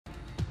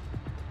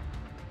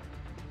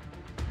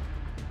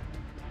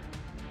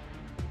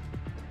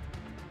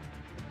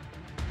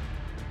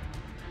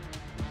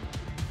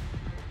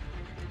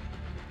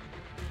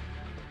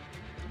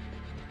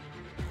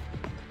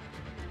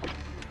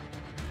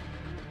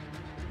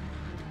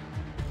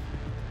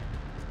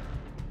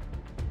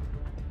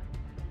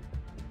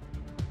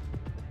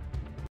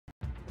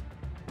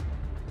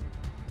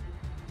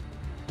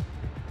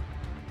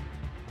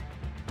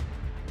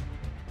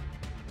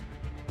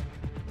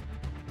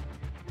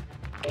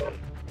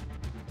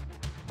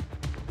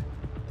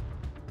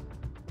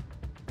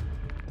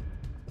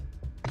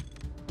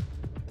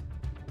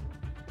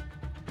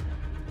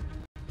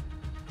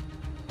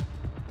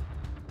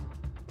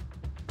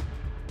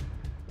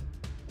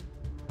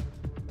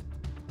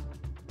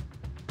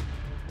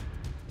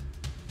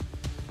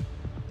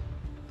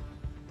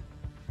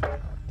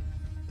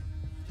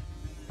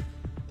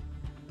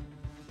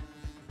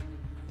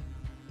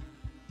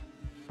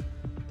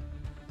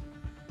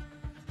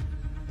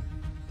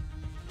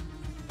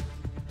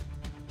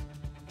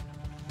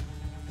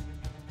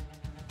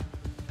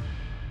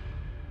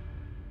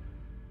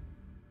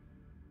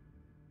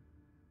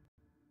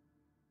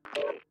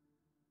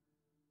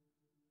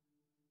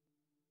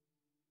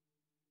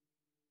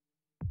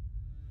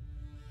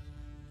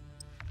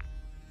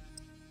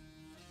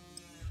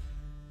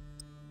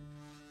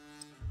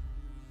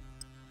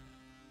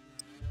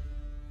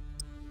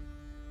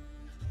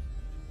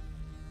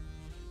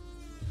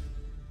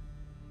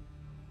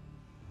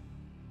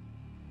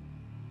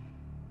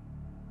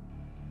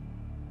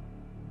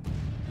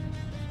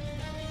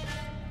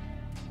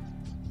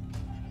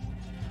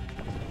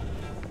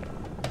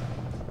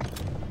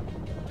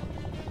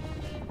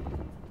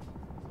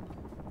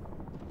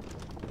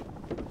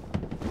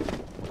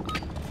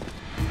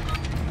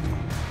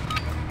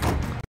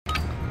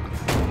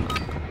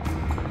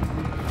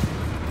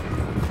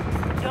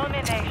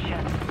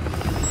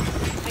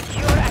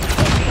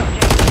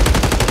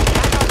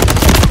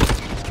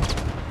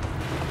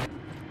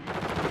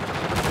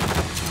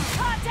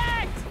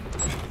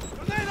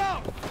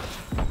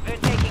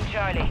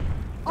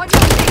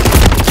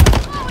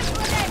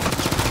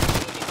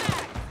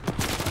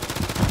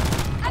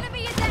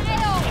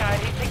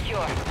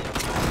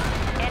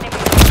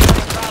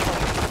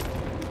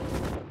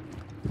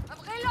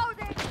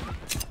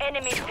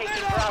Enemies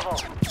taking Bravo.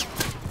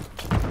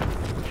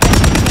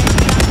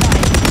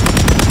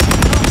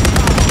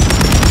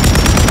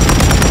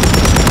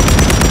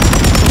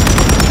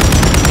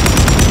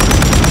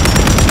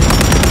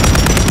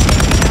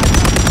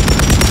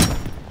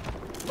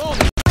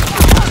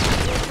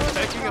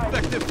 Taking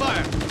effective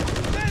fire.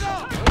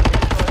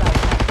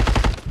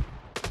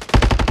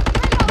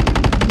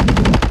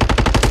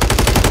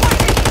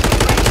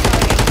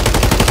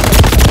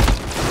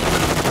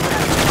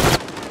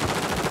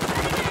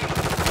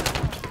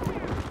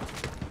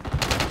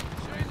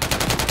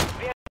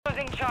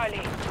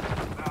 Charlie.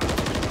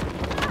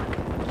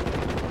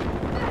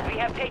 We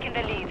have taken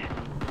the lead.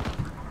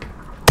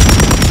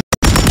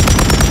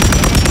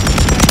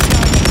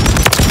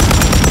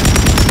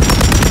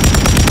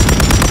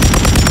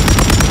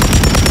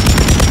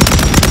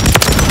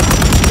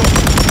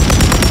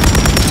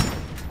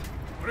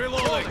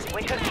 Reloading.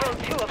 We control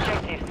 2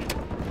 objectives.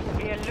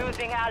 We are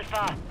losing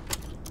Alpha.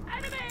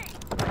 Enemy!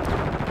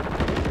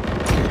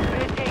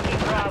 We're taking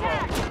Bravo.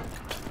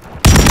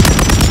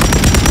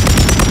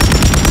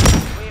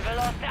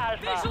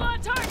 Alpha. Visual on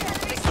target!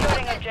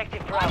 Securing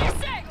objective Bravo. On your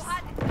 6!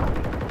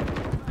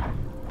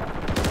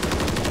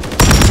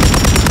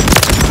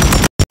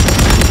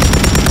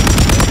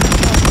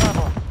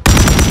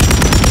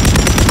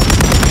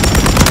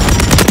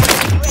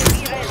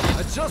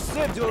 I just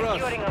saved your ass.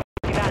 Securing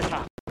objective Alpha.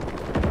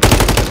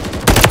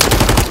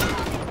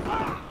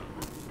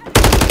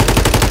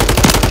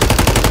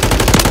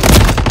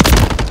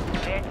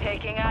 They're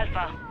taking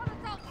Alpha.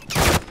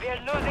 We're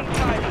losing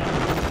Charlie.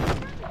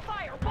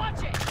 Fire!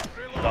 Watch it!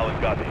 Solid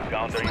copy.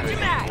 Counter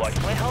UAV flight.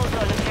 We hold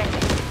all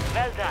objectives.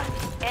 Well done.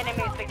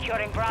 Enemy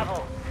securing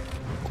Bravo.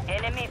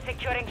 Enemy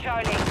securing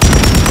Charlie.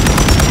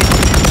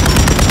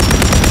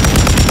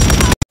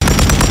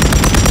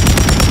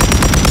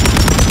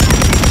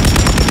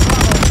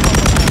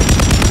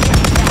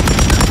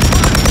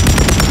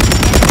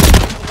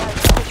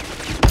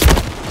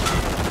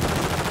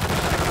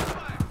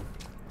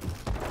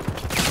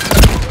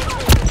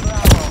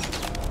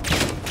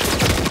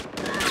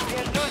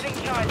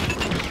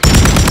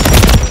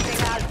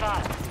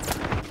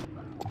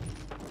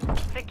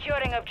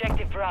 Securing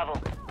objective Bravo.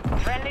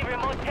 Friendly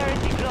remote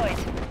turret deployed.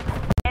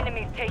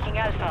 Enemies taking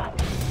Alpha.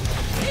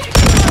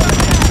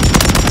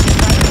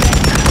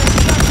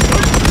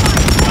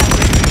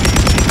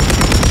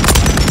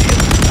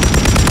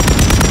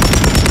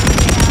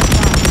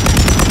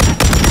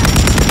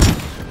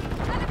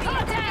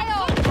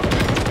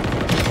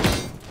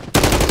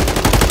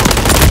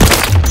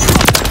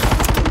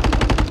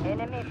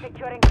 Enemy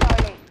securing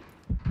Charlie.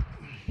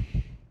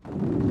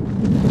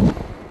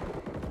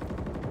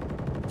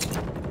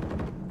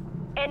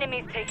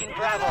 Enemies taking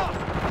Bravo.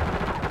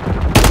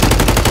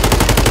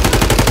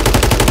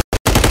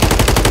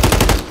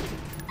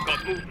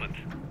 Got movement.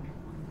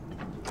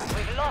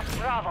 We've lost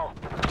Bravo.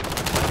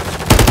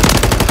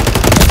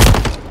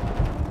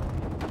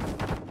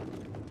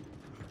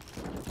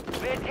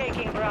 We're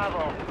taking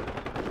Bravo.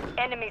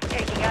 Enemies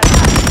taking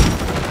Alpha.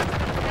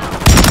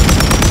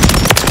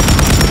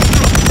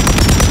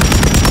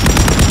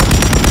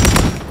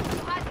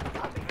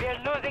 We're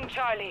losing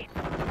Charlie.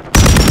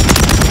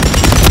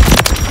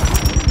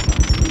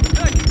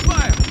 Taking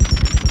fire.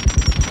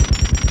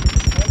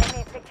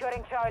 Enemy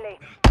securing Charlie.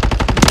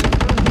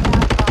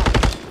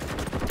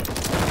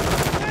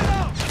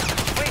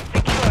 We've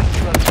secured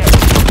 2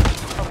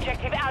 objectives.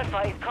 Objective Alpha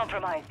is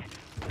compromised.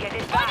 Get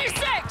it back. On your 6!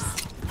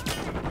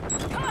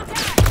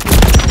 Contact!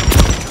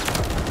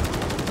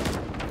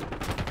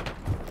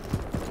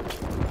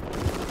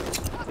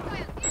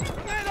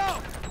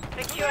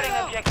 Securing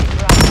objective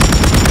Bravo.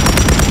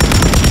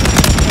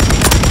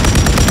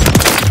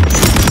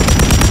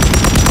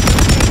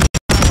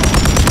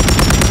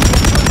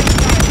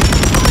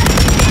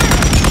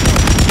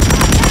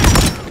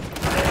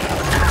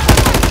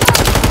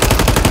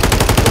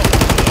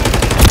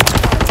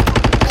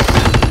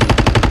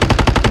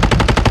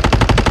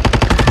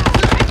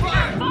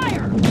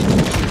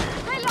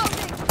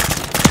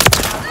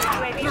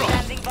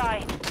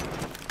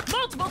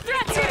 Multiple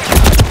threats here!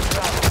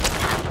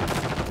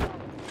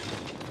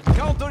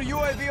 Counter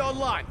UAV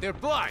online. They're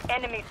blind.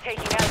 Enemies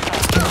taking Alpha.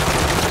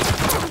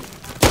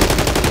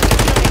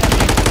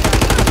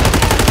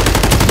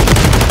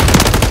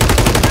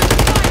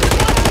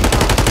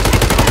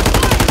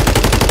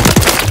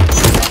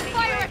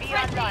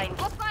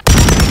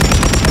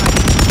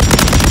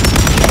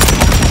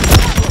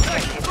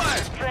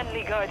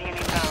 Friendly Guardian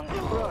inbound.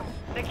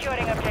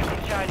 Securing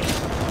objective Charlie.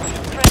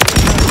 Friendly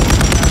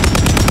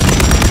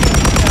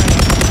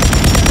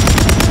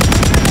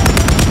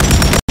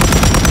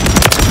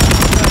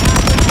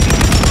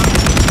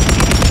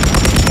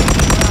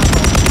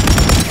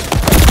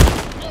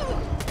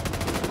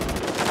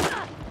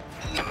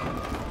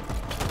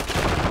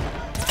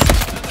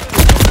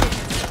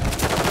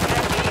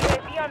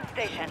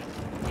station.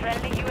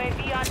 Friendly UAV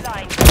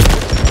online.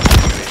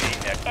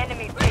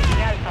 Enemies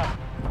taking Alpha.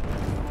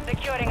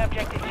 Securing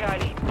objective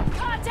Charlie.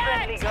 Contact!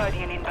 Friendly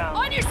Guardian inbound.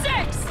 On your 6!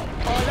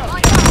 All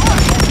objectives.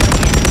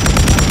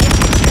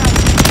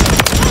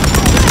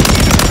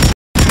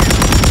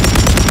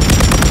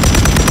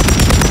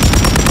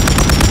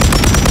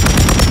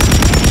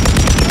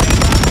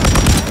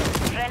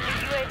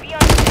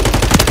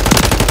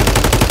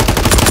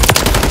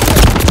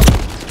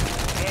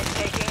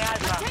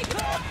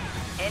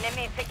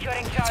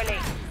 securing Charlie.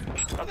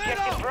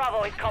 Objective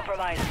Bravo is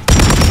compromised.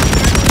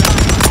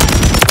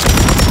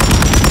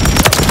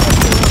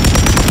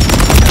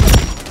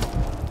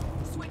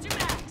 Switching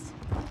mags.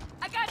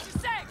 I got you,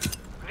 Sex.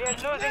 We're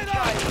losing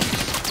Charlie.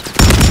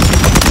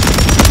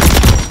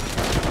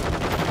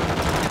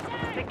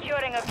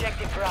 Securing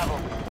Objective Bravo.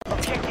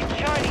 Objective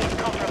Charlie is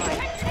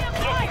compromised. Get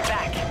it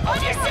back.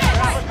 Objective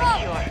Bravo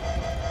secure.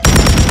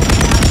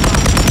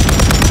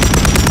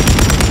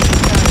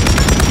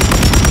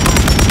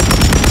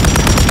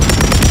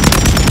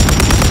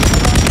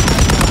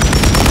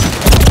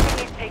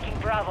 Enemy taking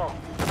Bravo.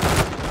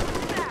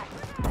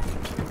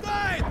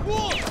 Right,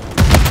 wolf!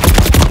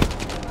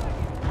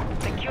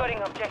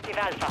 Securing Objective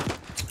Alpha.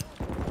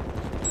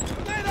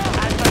 Grenade out!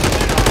 Alpha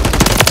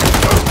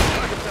secure.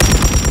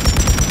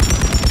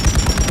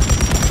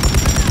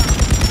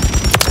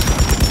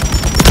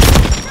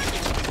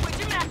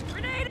 Switching mags.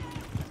 Grenade.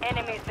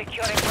 Enemy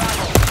securing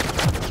Bravo.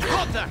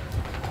 Contact!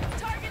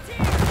 Target's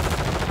here.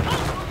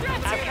 Multiple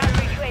threats Our here.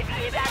 counter UAV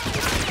is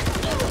active.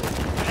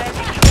 Friendly UAV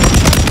active.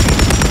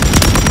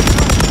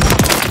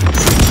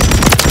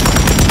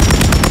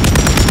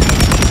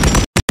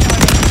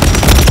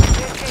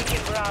 We're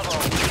taking Bravo.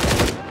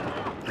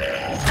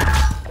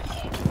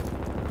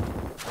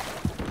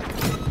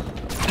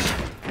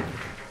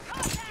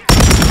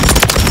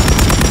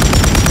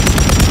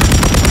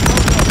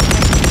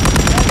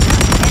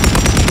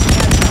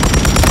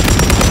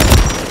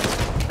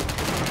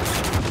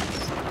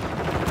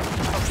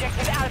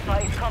 Objective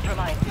Alpha is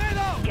compromised. Grenade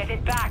out! Get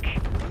it back.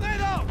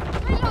 Grenade out!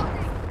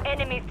 Reloading.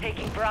 Enemies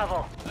taking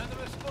Bravo.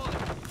 Enemy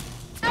spotted!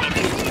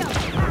 Enemy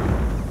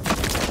here.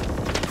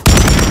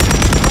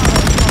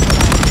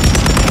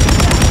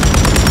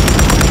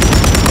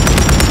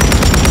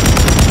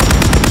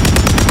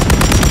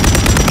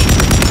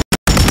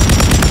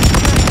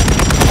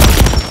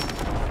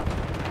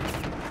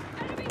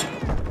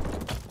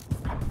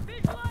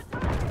 Visual on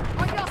target.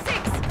 On your 6.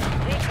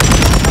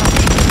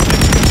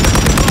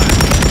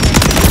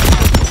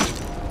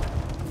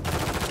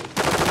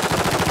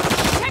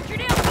 Check your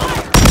damn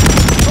fire.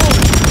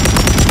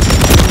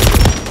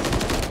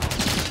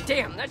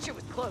 Damn, that shit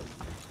was close.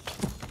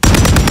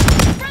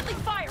 Friendly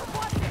fire.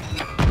 Watch it.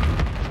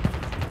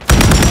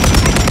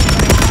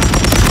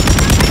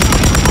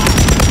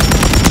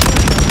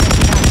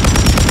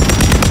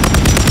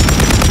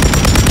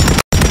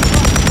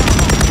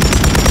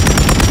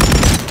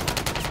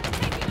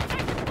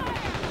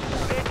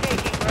 We're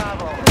taking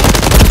Bravo.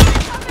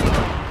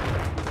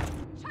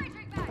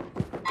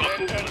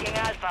 We're taking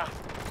Alpha.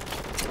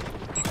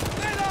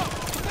 Grenade out!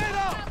 Grenade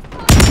out!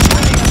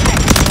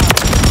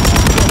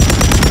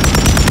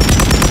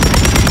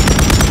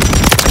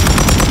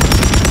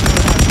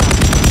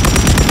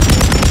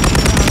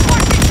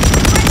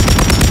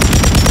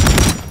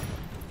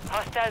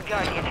 Hostile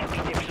Guardian has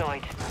been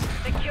deployed.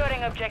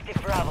 Securing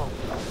Objective Bravo.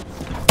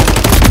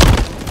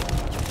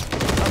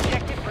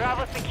 Objective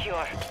Bravo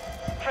secure.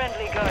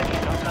 Friendly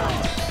Guardian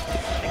online.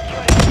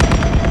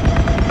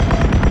 Securing.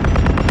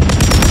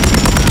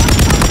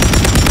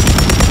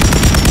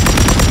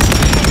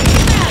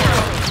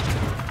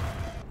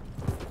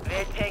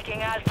 We're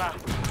taking Alpha.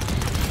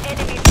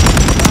 Enemy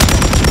taking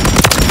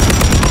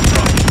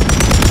Bravo.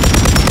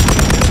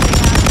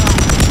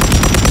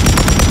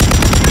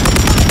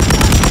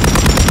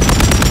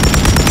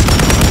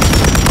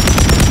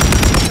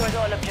 Secured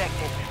all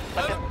objectives.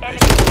 But the enemy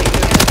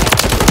taking Alpha.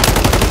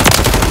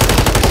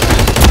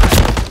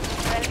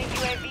 Friendly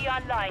UAV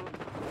online.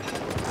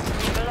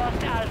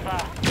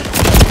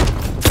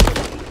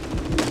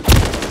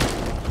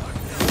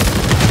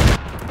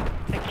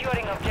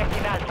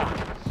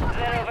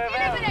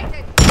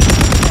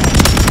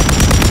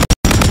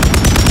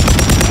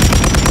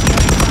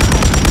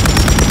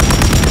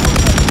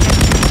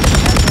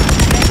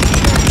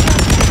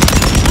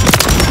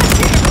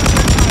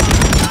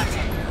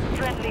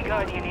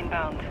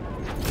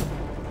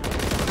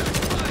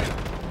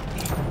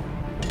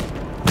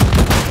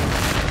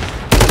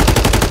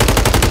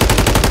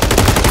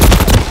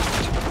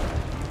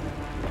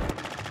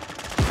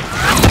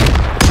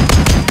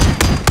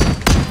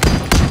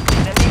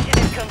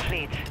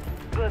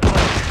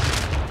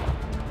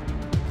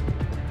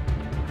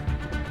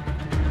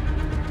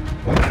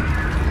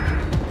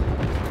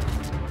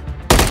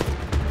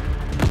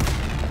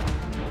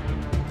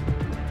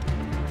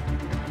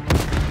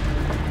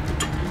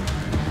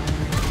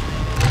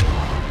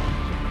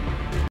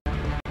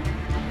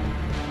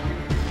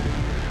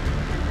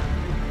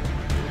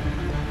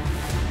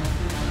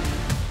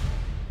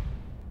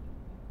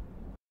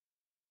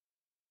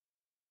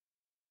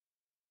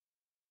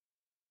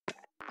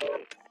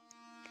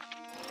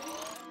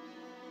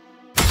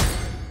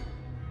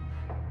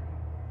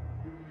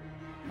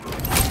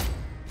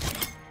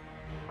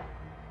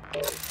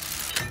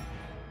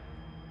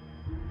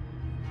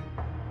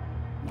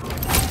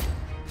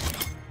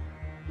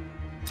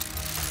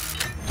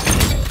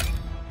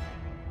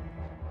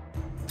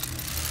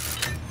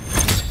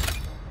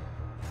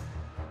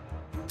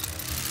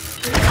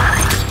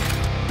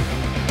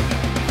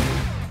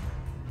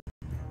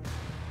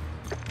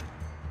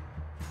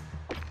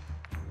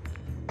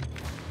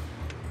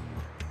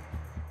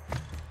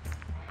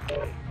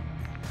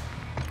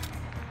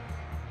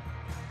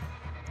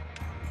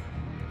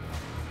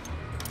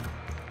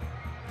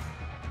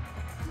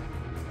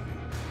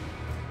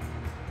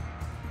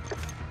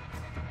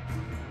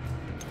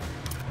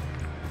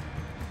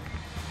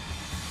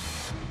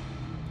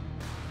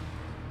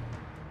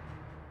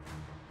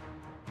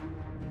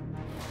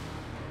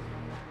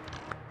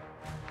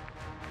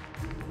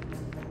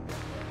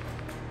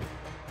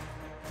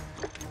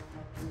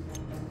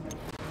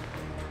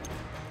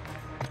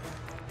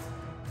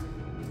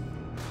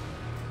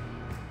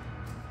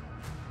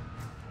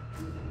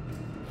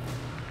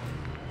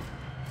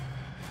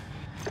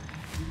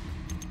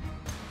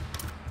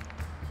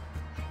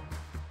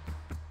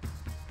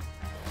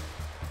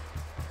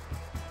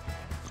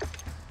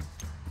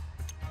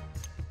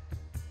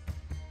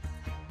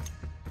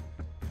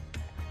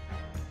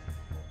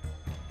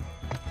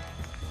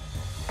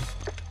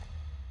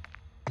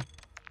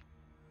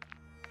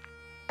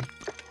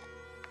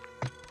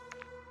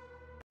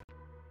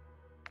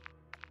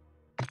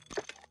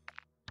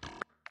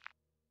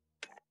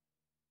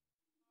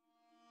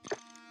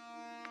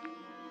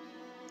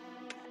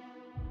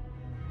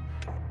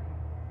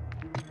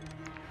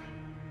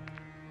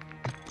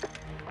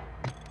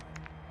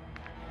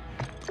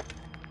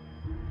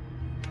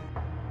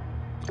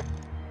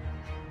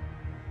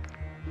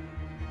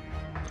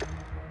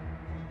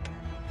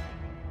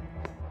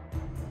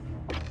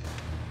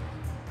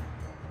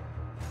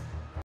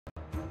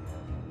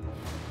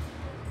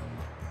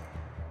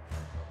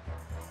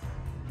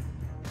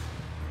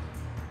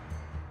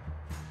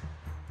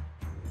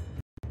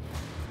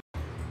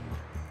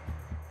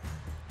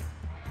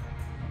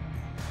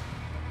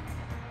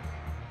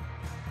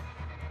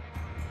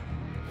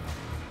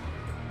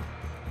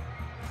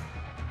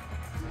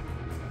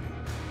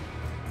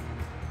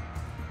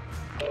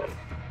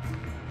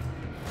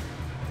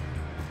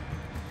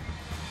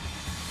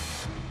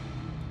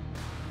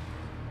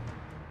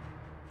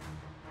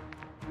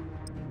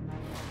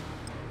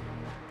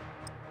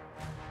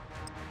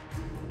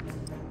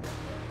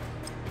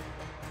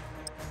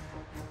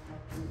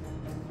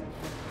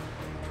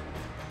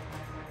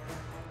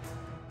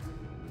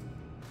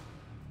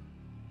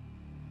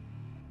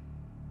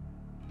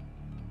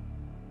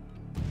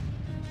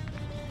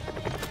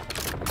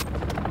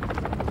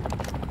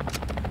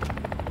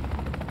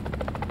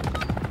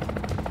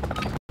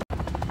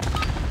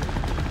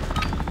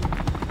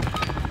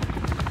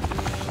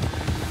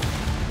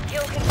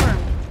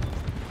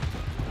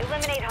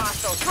 Locate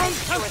hostiles. Strong and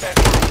secure their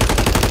contact.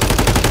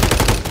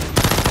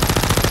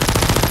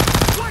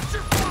 guys. Watch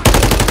your fire!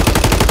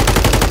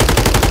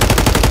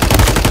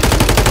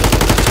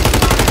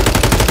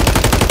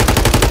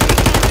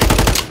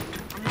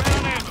 I'm out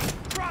of ammo.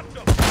 Dropped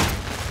them!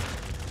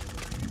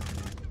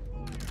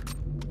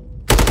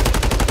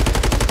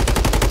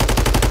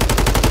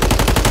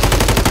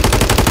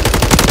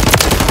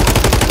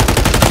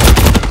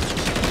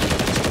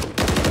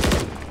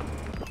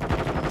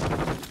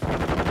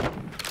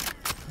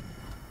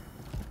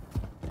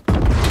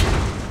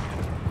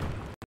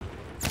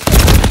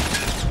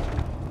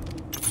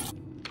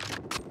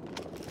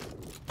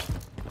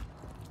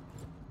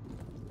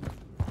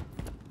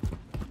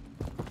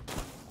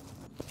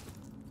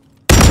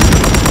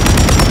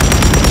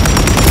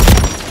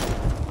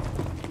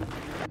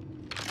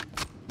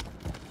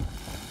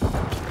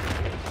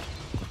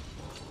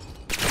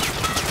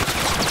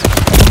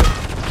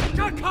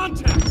 Got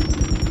contact!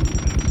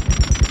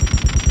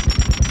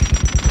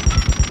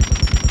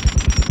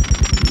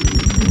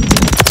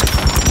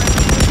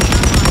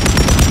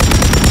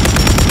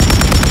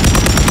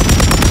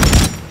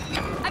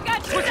 I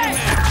got you. Pushing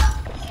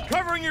man!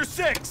 Covering your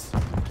six!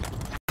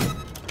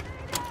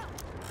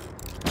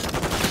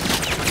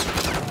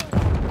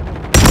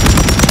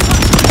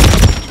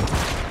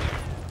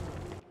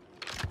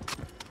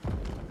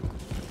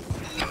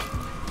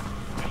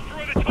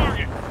 Destroy the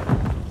target.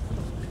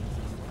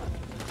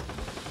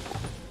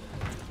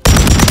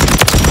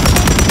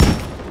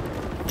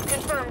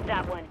 Confirmed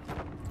that one.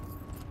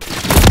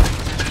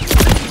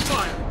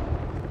 Fire!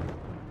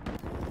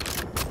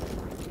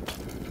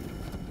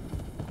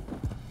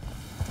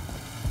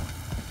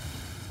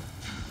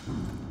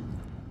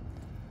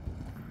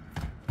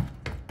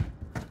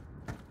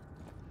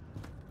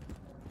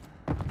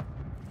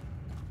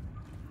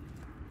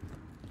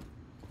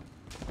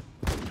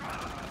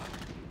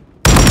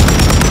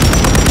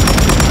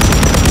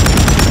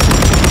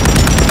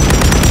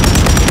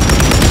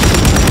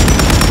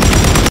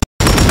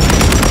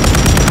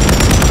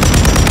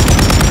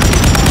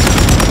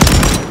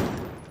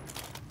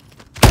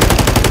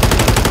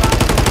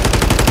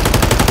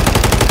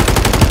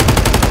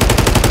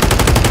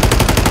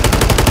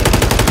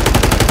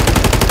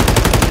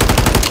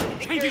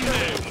 Changing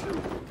man!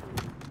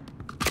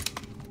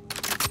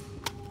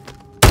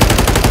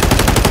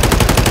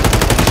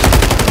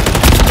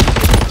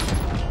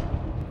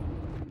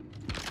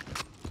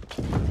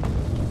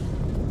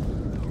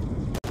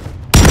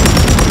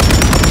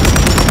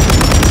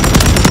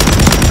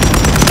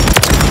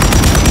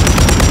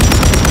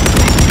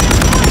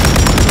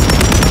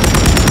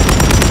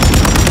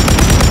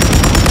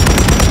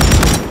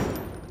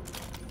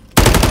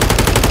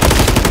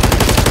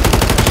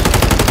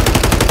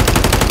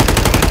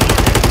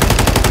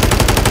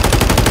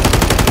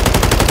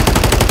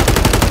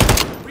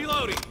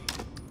 Reloading!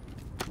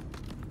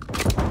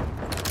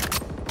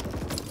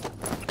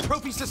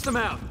 Trophy system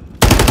out!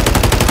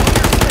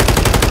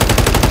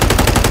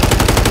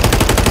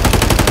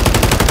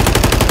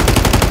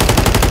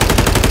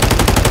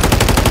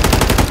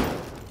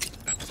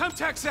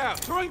 Semtex out!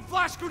 Throwing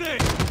flash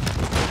grenade!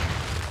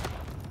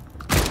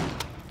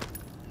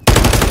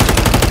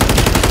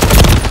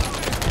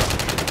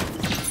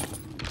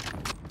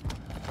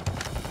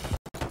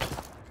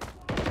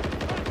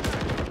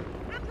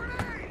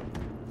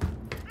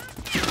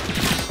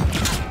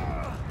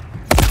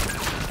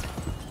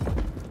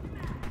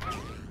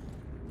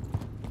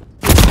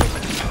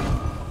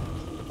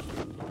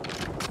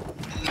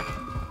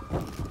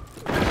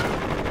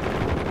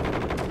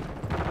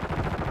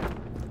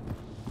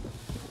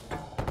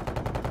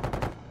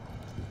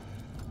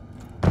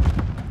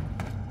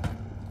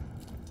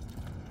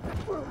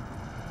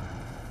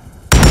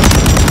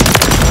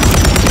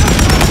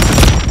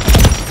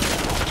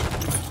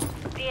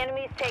 The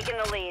enemy's taken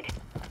the lead.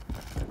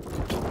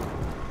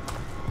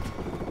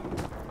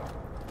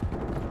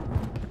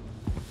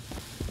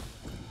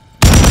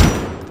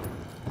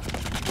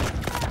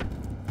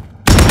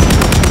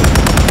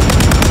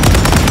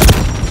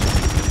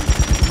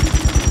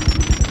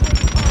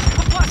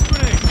 Flash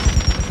grenade!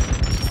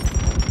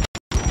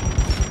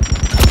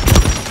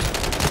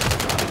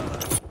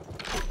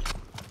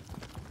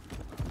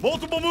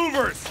 Multiple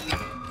movers!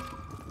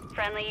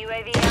 Friendly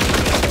UAV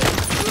activated.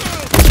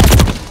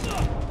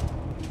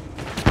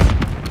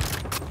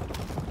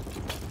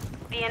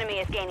 The enemy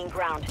is gaining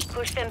ground.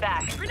 Push them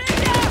back. Grenade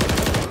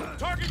down.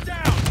 Target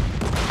down!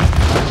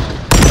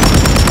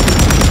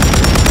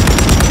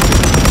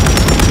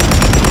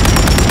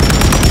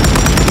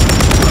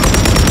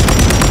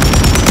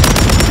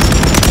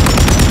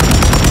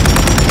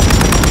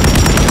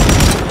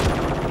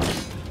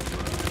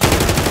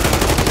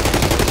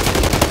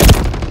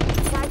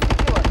 Tag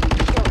secure.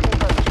 Kill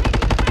confirmed.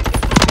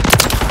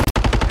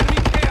 Enemy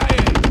KIA!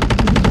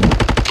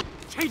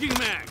 Changing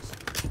mags!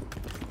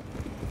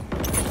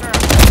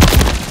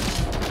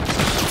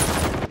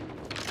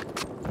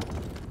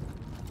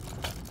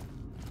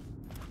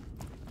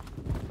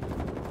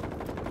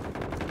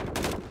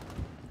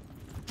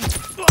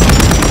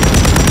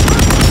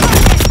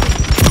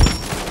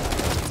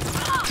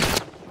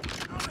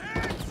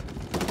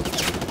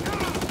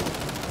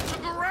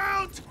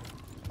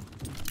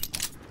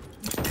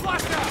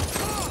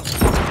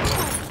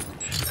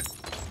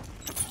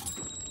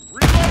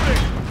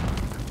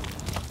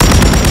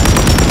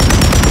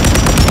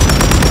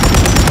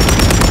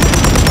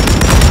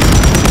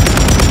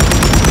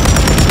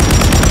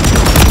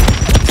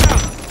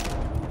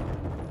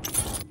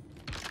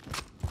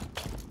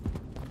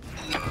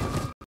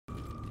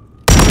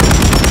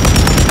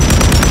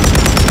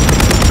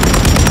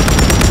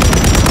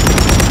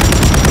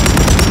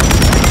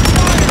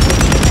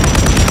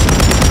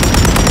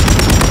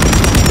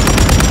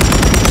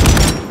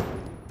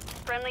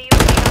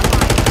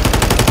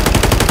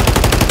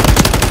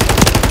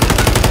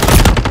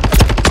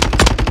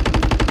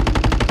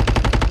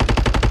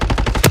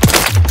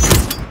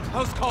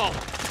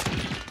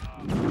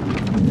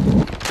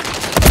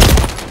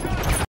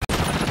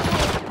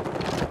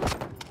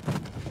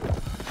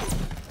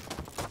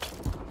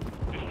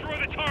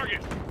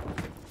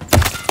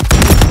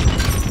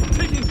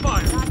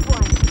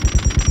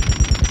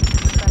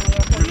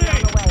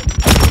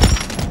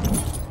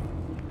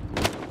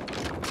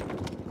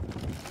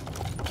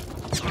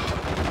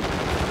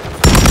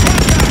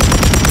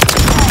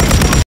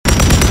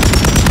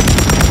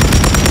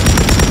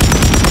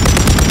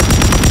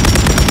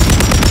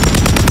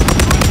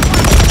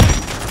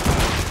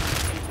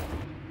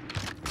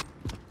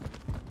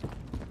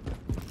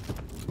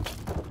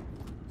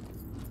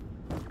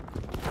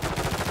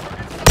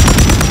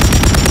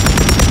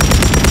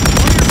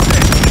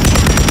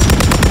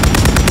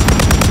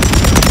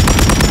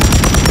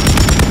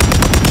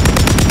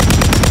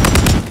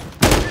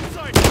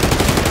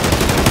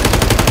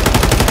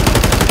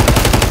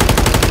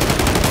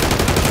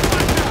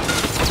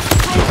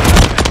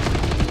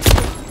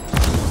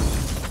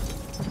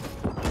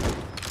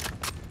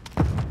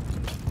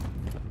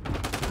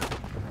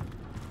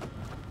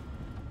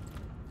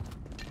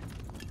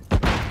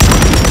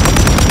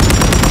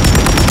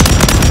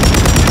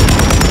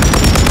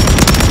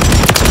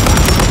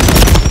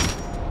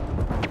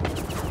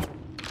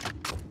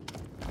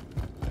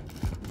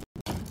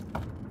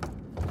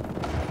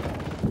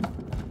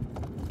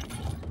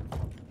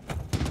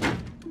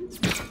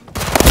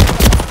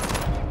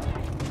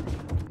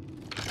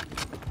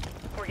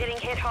 getting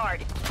hit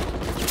hard.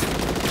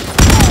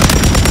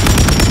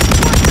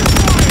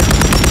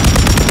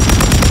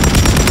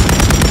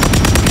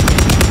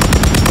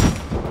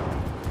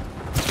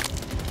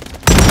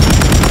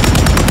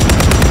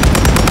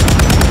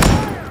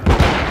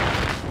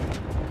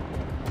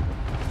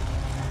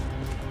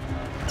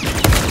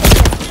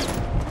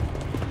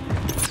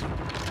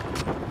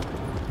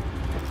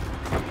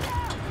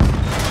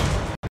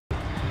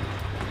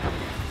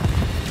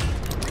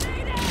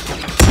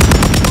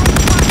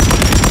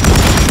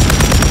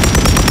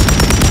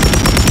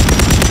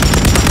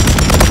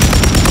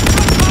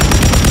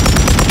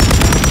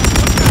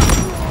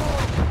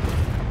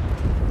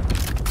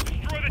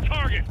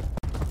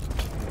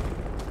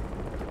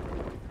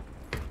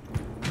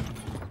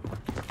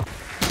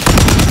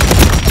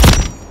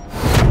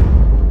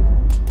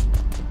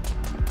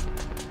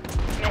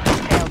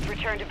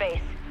 Return to base.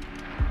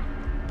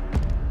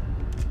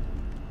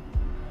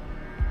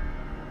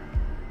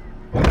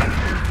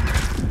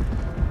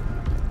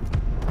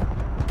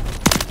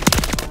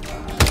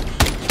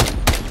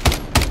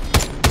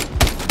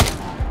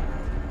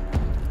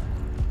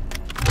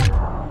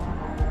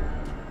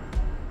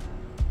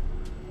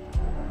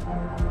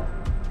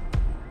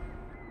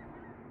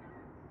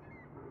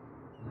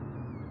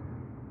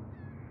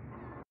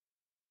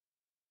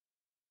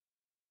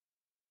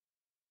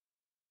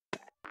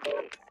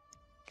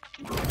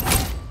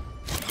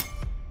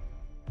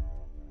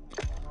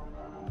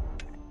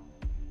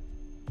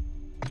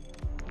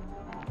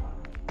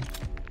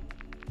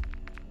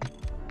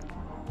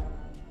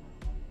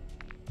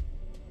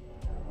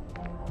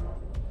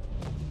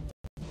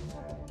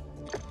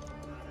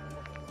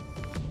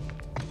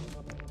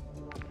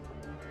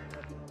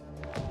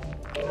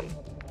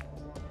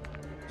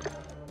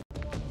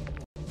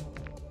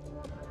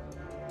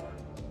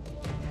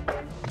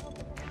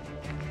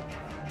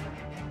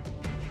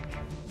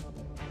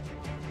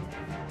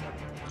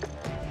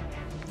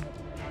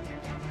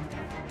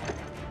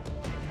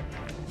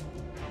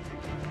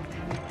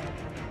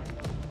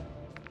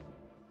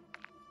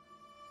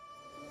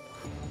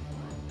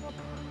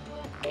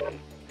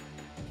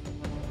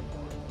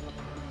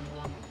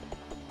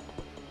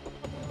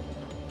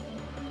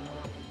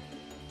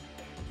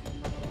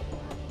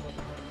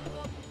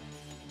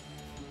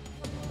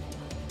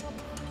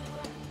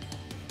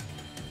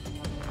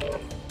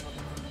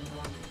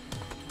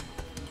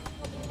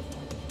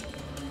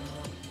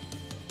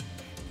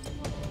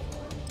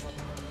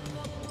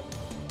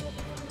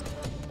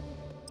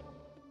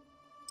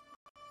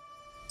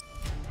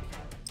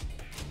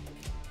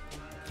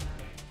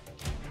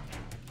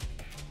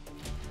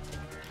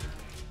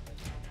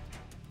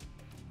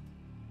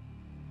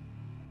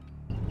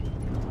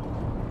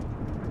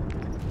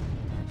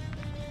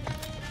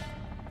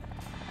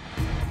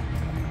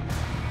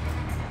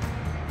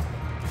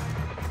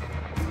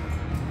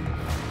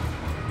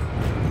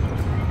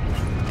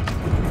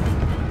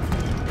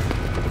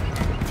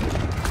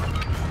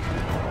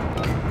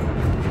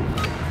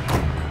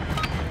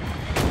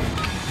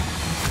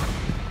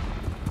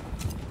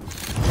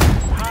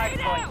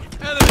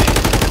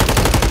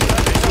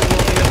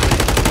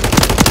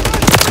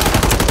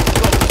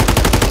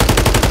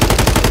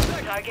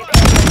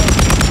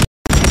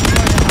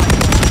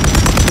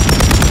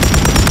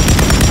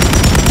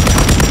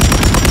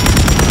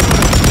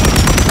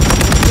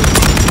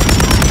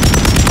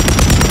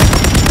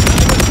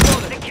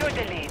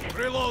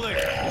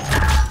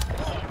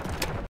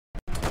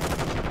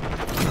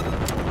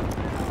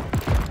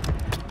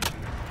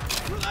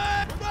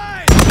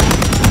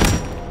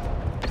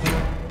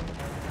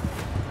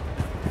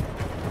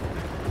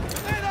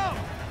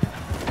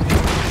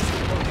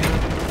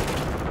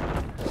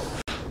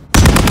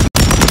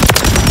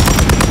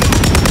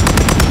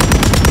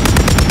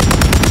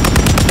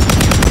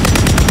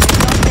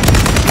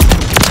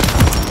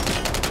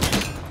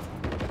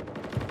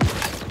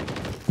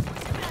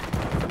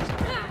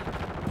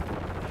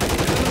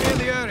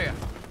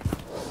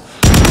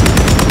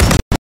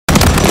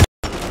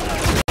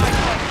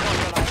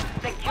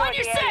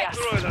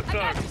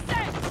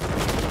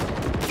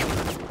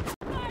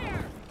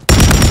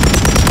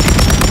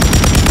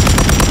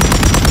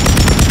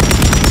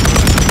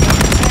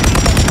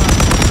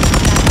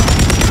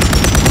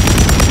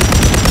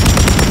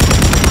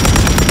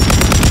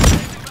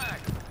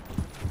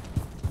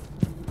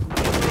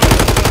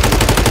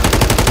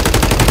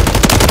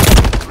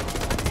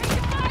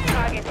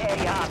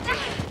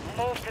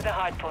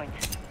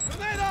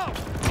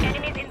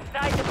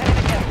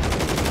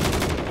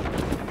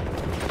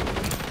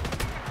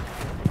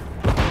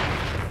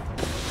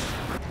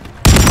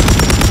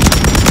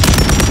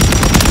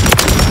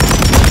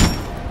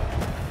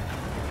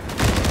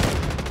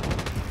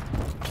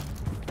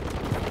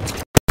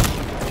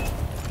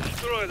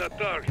 Destroy that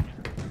target.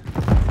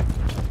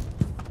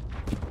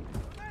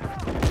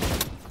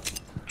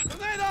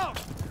 Tornado!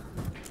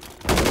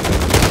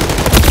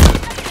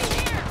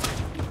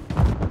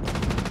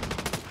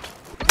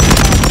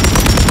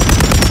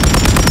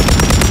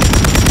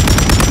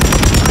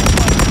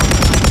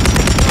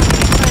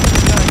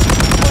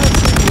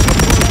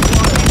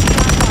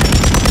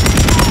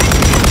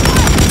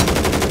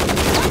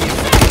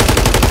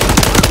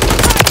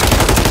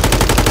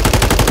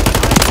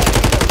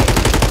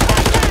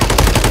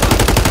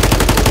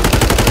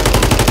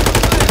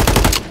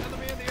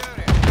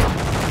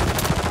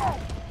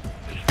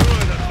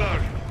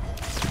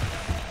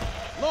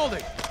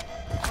 Holding.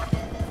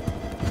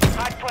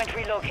 Hardpoint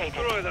relocated.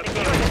 Destroy that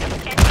Secure target.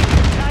 the enemy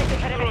inside the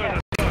Destroy perimeter.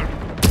 that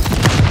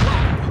target.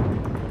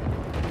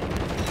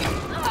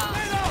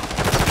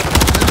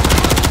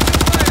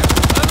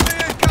 Enemy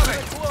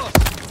incoming. Close.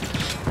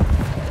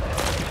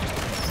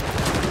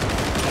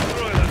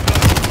 Destroy that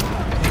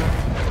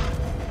target.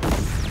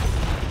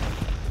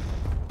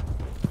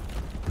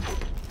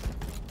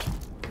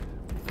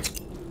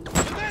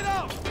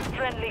 Tornado.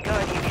 Friendly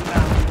Guardian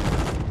inbound.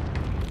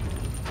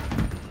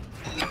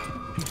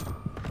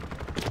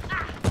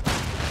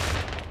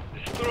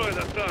 Destroy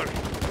that target.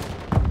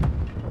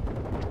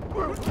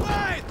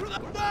 Grenade!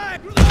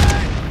 Grenade!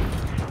 Grenade!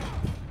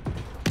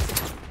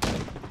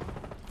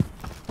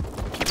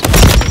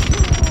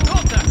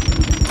 Contact!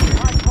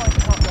 Hardpoint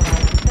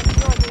compromised.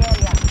 Secure the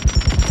area.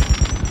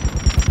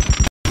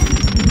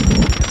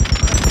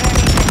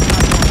 Preparing next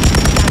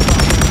hardpoint.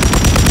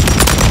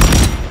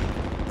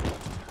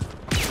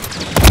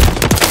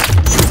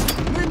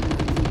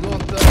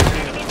 Don't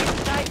Enemies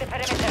inside the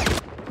perimeter.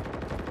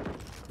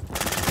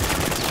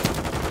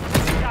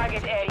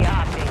 Target area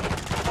updated.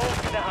 Move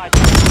to the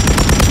hardpoint.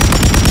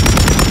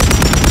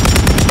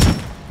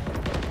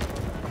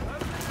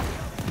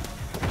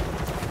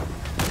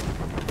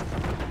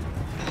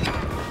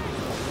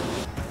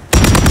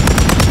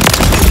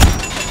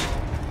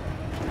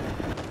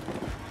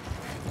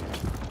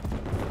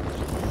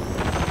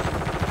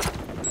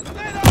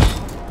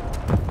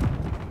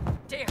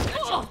 Damn, that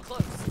shit was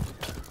close.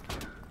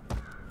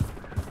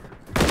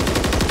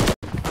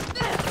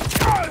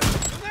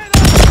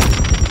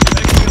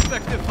 Taking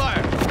effective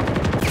fire.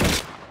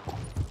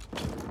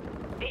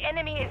 The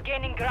enemy is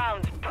gaining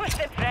ground. Push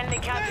the friendly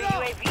counter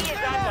UAV is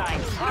online.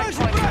 Where's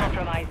Hardpoint your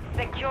compromised.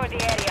 Secure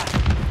the area.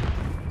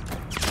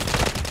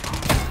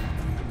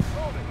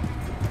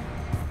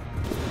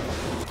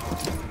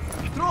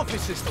 Trophy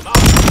system out.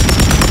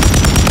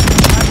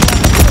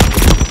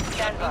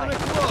 Stand by. Enemy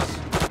close.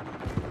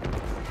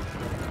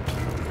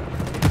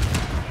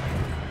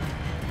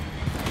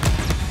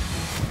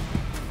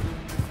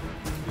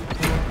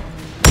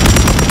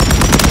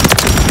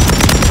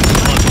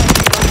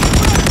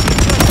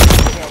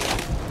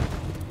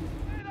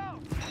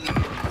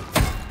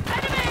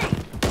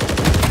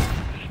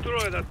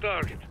 Destroy that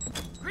target.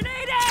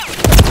 Grenade out!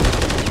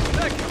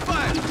 Taking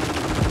fire.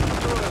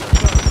 Destroy that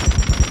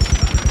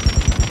target.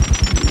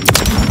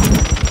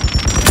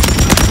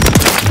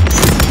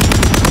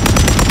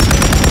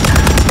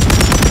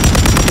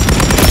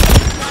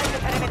 Inside the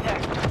perimeter.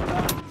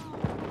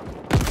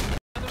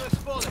 Enemy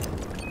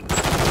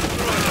spotted.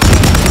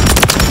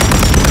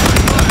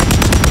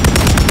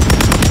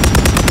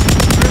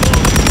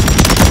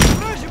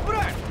 Where's your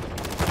break?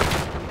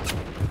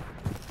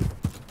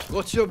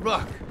 What's your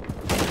back?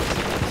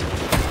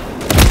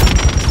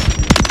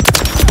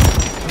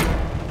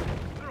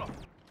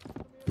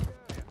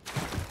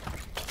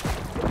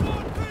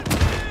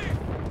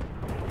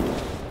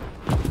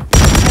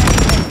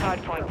 Next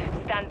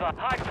hardpoint. Stand by.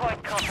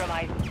 Hardpoint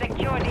compromised.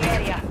 Secure the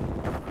area.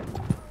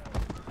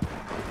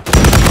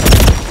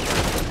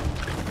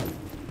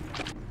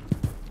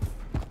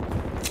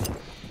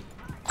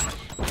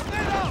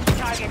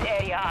 Target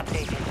area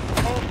updated.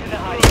 Move to the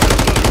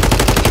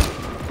hardpoint.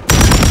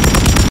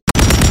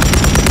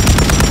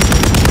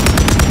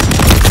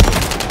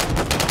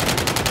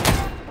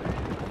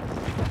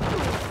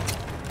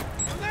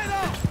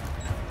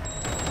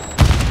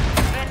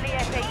 Friendly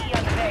SAE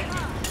on the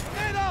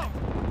way.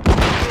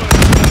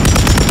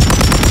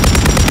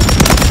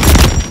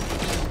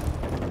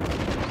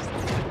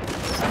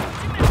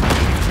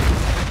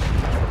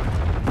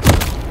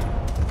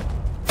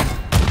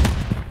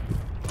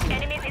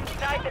 Enemies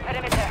inside the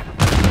perimeter.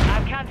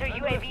 Our counter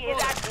UAV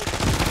is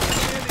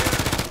active.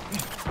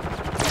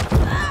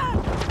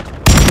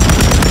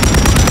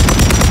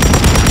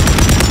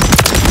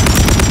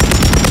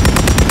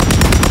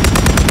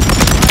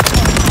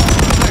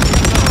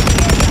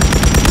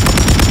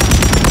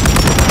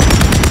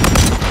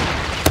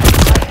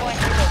 Hardpoint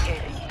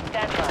relocated.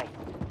 Stand by.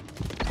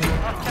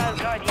 Hostile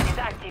Guardian is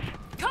active.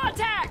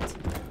 Contact!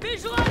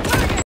 Visual on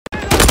target!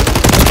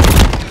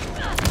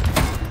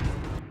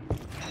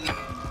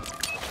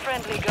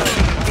 Friendly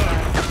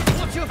Guardian.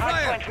 What's your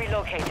fire? Hardpoint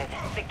relocated.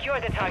 Secure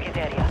the target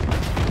area.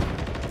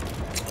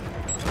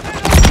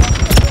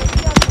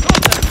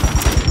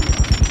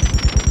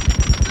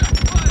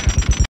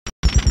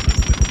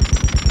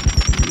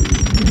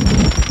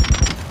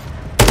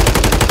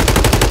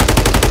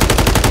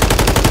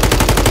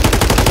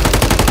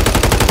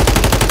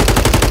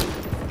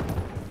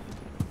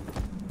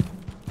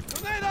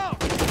 Tornado!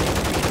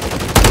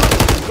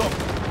 Go!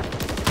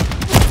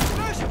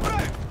 Where's your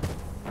break?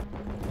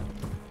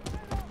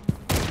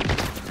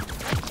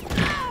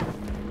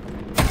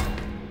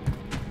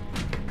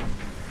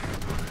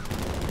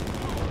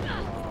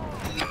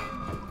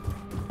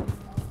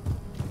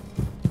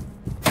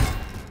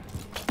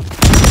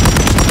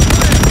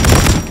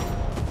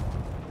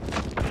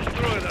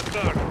 Destroy that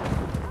target.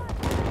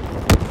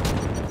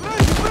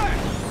 Where's your break?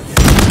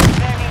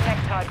 Burning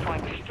next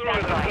hardpoint. Destroy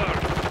Stand that by.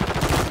 target.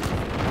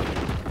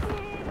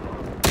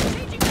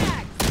 Changing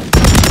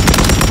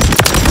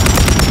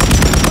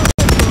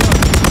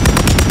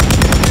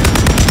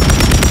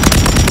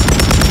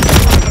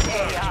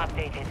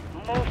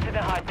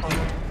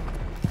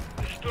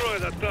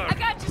that I target.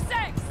 got you,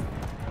 six.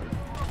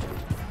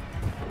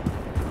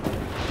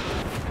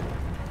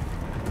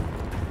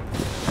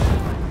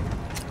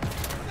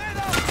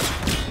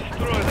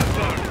 Destroy that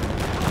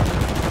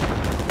target.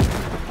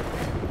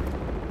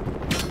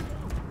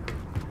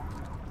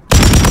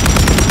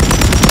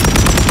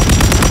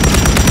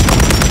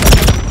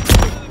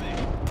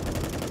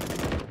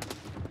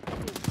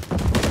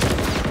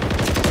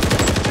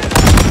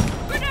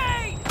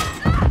 Grenade!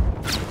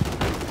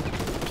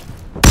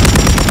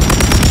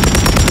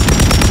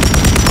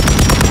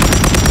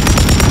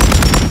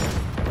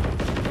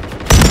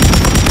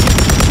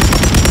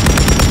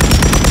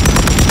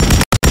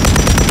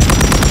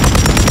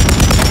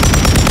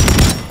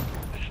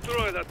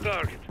 Destroy that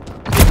target.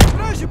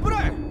 Стражи,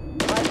 брат!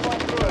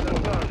 Destroy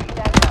that target.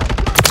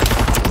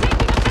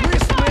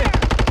 Miss me!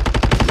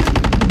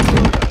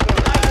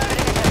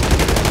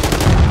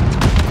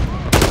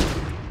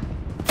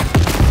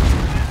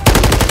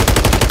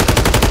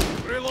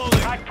 Reloading!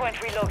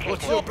 Hardpoint relocated.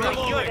 What's your Secure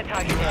the reloading?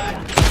 target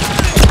area.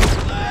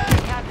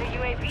 Counter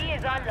UAV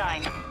is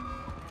online.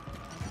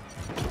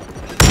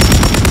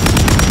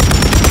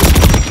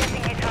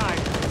 Getting hit hard.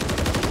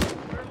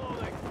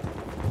 Reloading!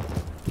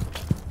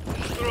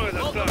 Destroy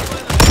that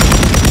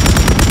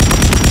target.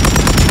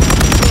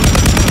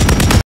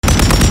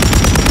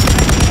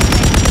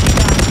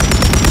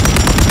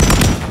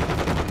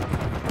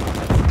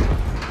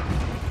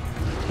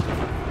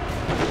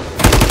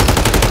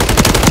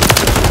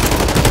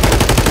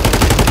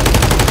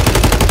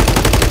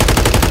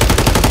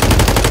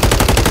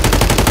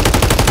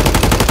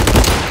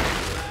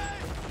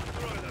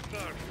 Destroy that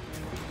target.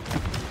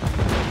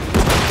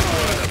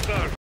 Destroy that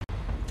target.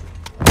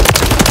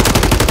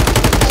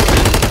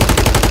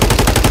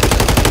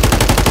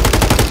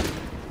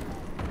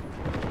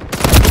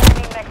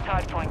 Landing next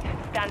hardpoint.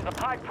 Stand by.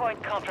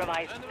 Hardpoint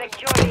compromised.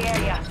 Secure the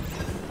area.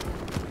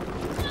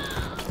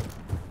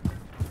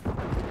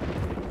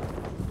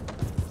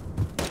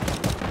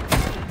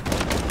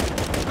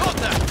 Got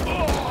that!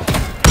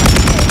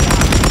 Oh!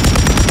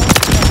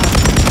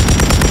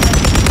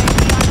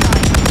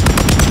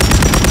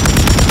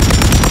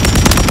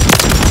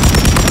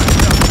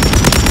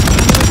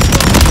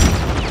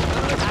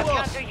 Our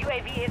counter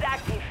UAV is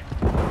active.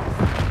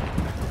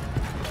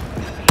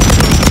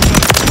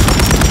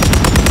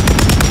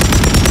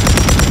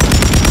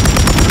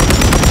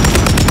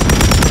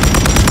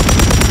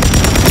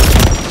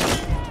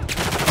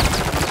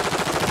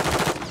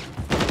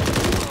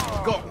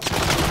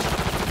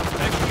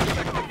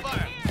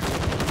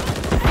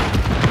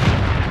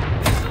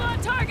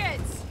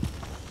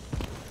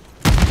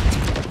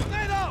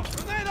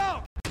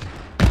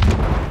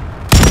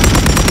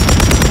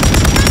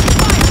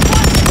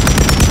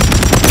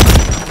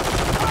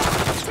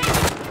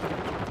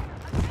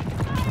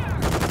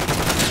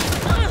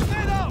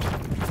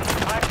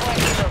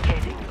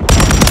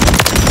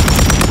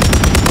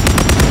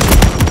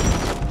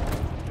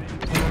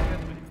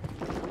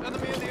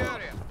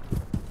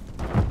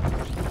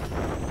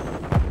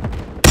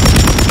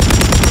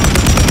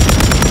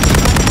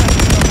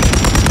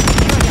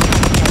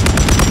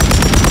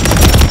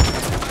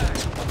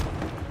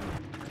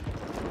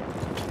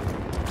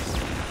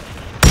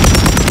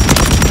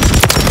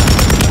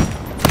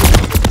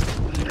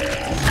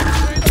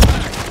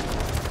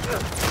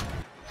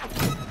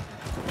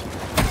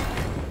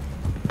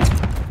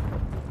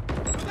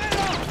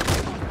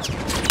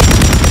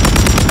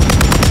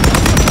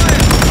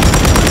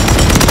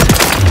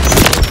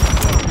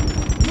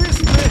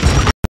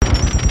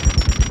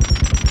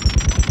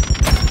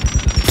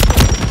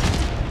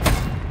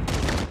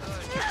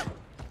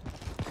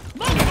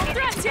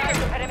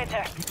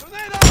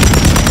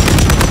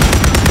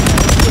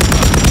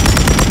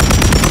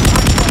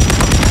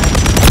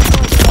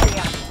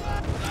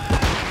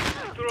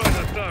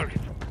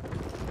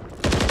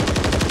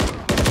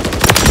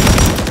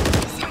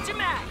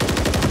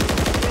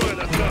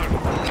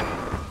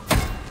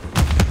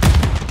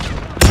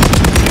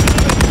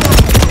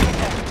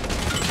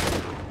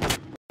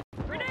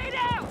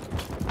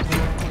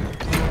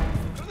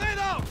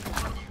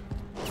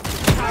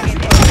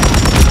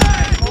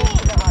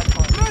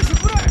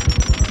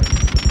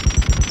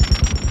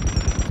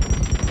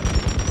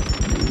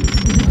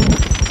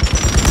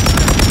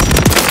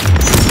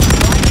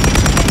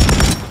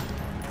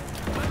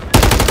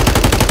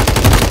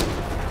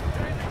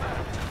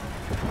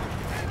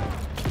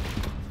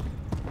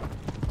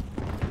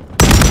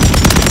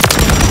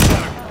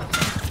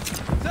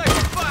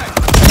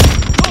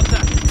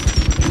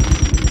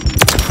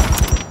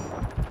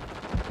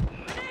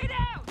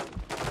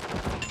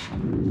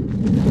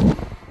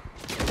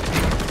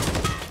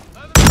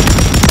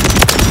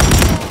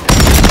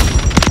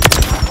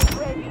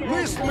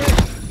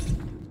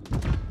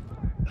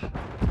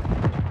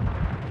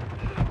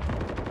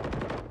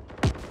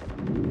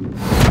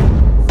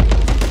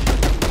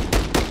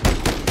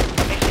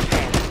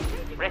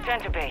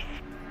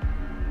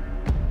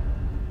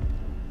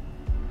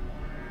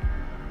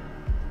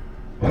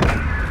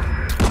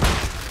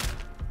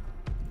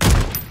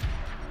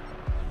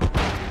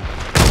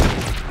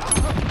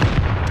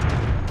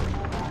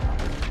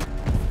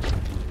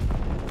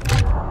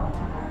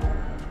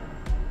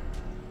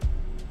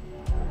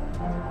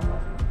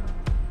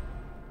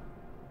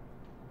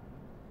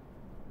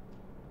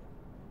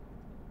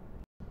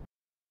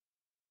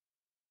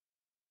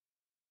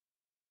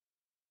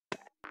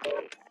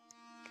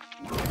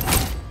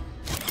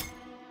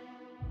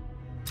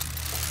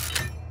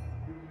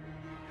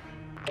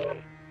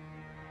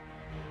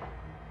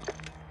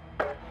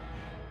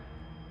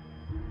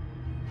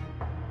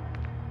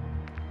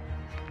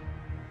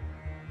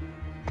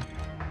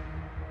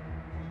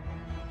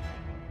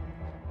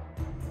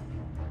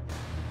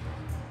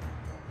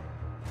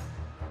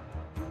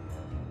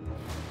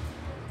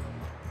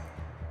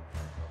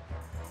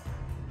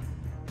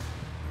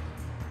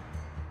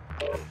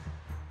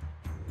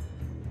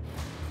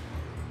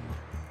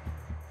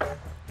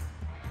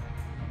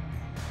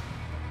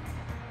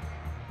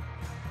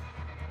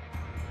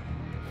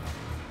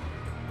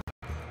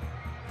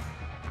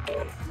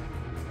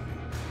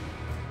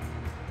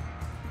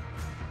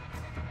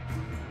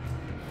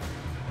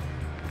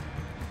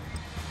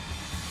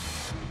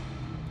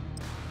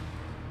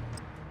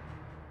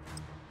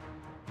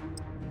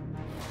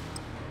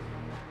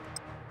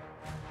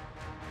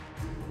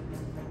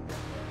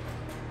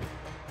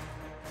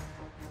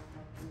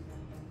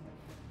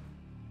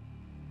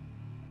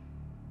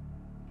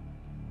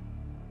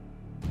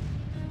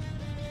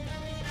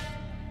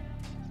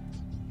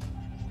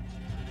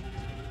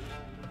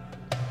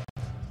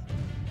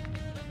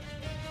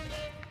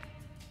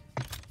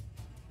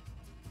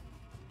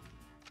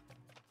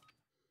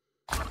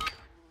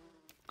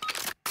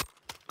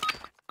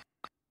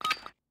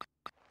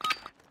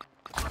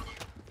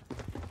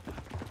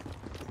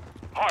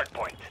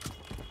 hardpoint.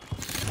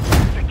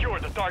 Secure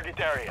the target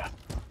area.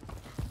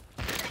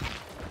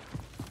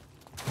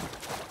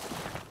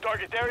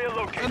 Target area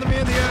located. Enemy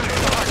in the area.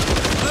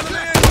 Enemy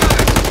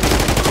incoming.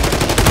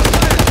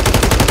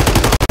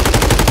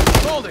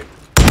 Holding.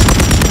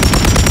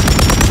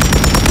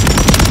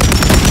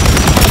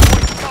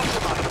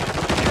 Compromised.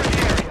 Secure the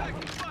area.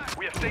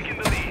 We have taken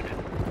the lead.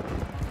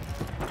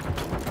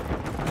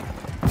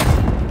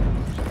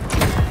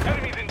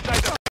 Enemies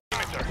inside the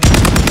perimeter.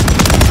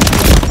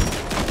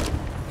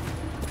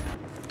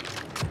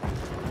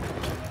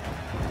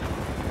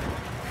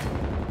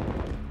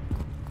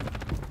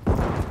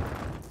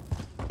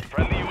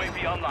 Friendly UAV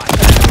online.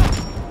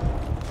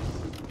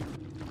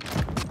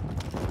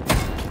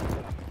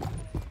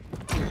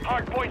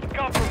 Hardpoint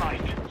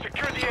compromised.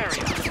 Secure the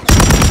area.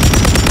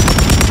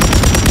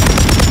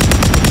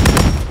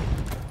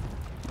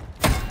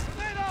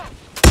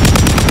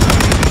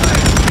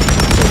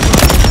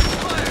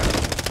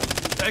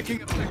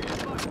 Taking effective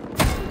fire.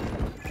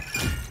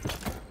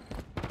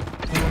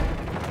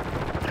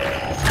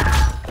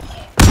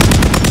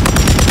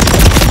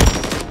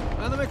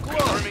 Enemy close.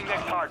 Confirming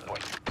next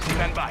hardpoint.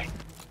 Stand by.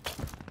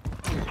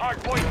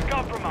 Hardpoint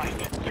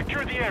compromised.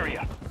 Secure the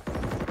area.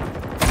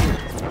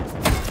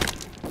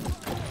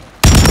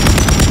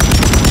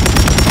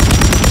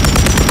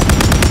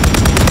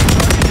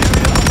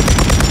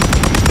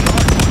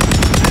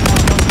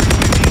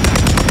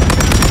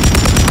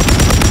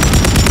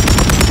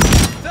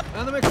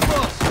 Enemy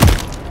close.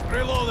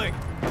 Reloading.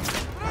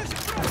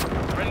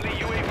 Friendly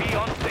UAV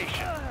on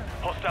station.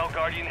 Hostile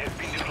Guardian has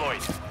been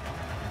deployed.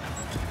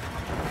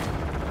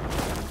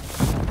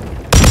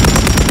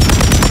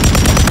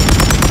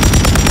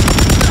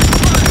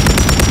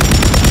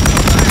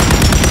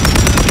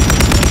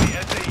 Friendly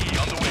SAE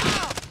on the way.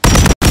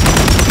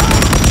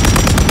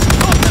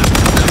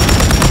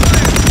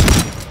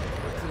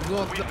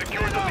 We've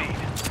secured the lead.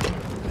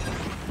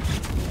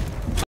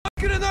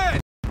 Grenade!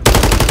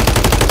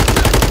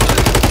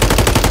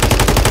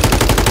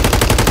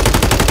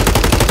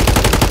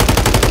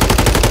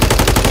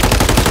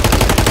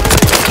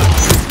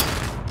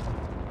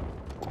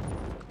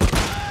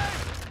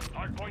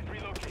 Hardpoint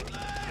relocated.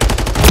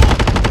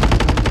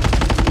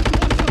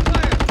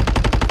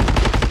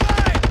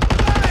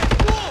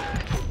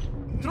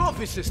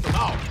 Trophy system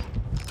out.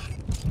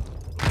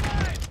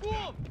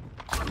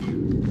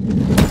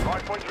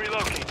 Hardpoint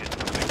relocated.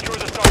 Secure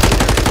the target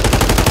area.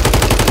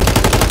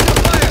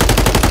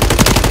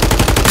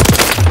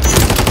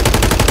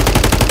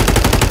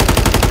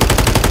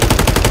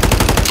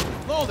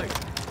 Loading.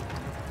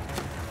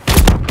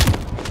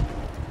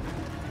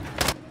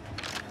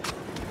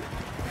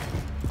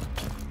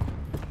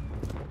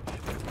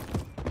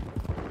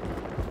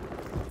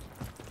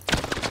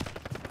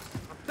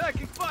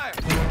 Taking fire.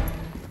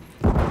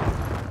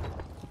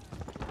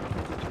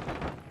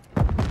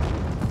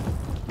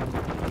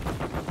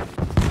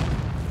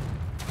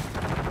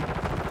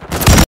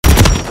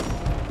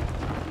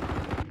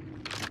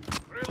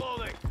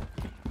 Reloading.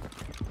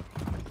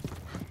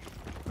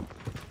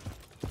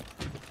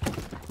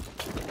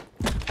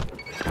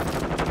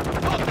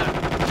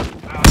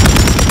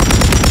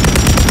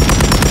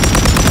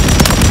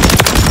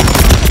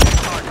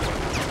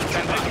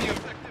 Stand by.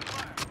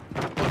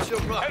 What's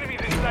your block?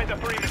 Enemies inside the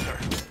perimeter.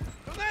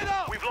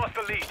 Tornado! We've lost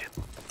the lead.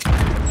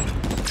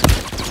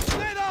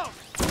 Tornado!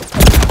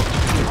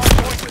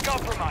 Hardpoint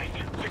compromised.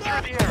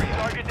 Secure the area.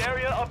 Target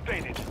area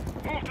updated.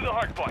 Move to the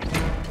hardpoint.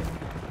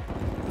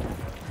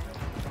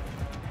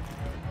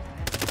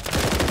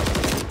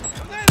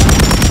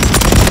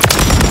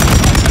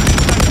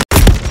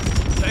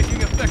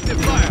 Taking effective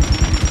fire.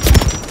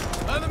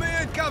 Enemy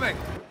incoming.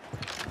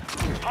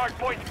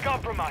 Hardpoint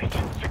compromised.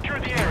 Secure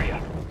the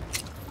area.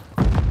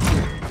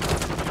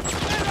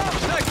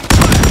 Taking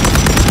fire.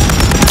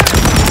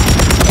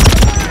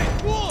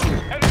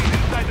 Enemies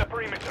inside the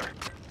perimeter.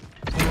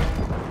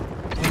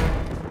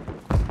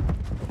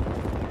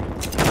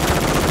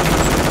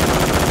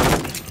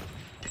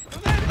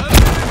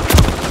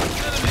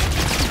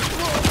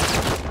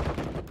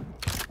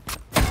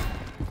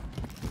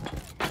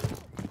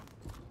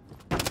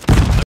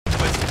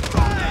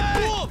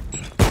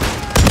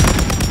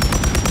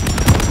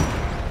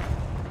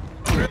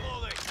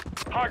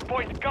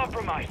 Hardpoint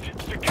compromised.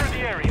 Secure the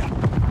area.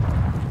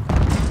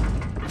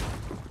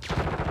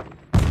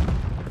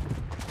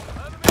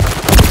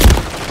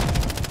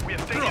 We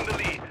have taken the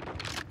lead.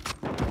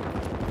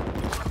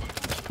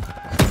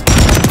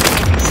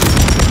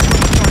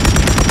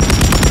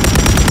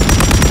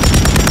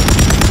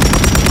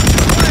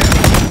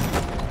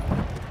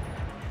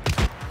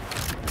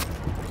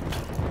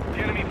 The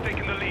enemy's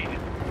taken the lead.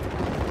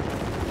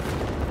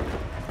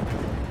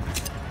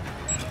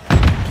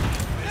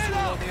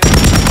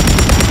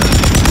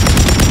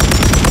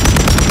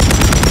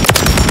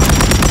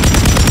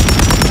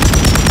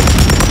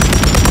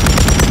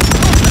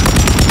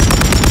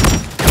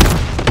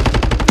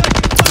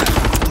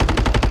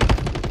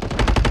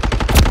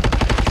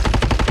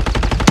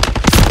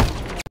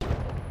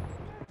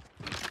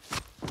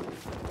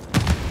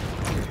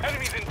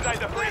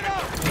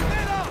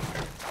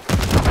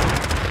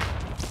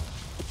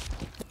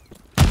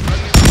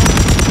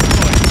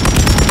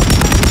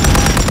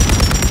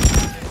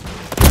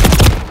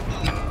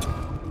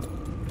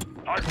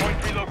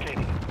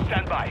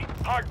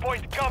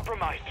 Hardpoint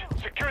compromised.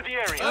 Secure the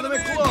area. Enemy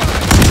close!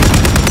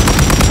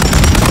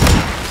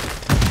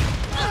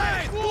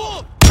 Hey,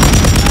 wolf!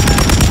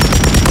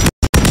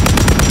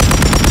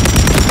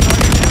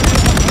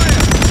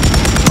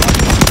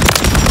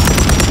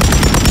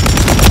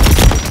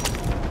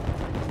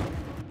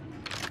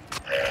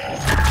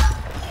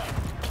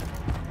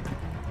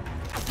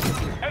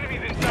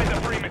 Enemies inside the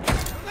perimeter.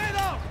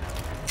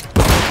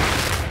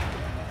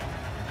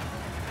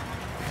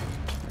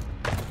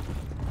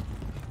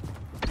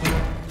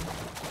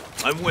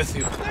 I'm with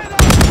you.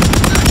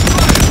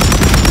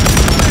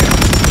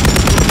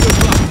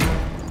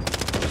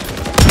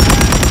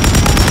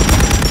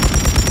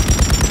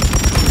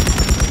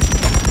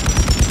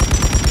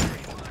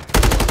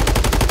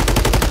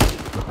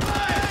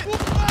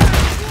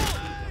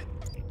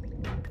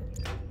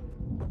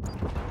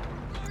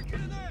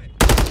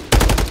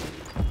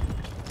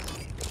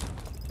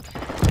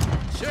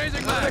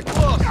 Changing back.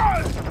 Close.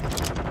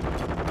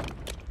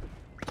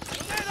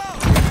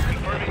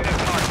 Confirming that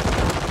mark.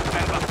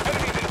 Stand by.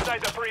 Enemies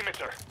inside the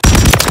perimeter.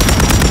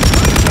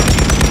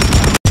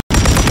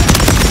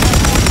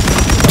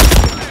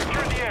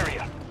 Secure the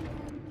area.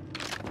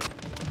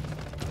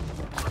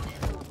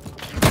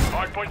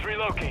 Hardpoint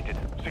relocated.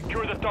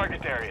 Secure the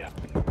target area.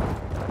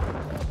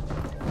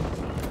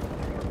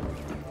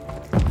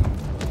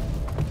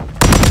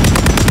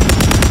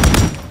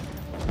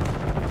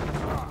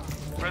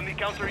 Friendly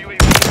counter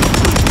UAV.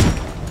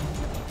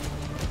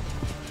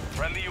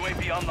 Friendly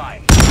UAV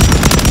online.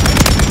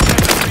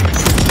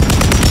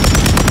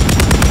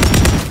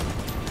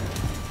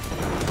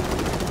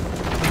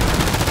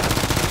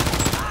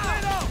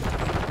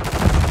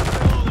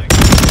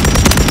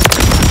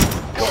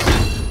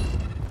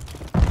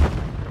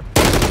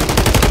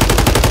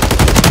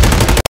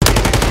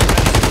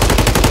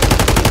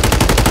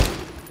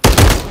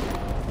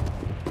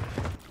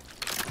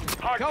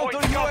 Counter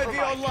UAV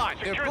online.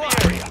 They're Secure blind.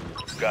 the area.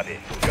 Got it.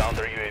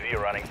 Counter UAV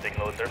running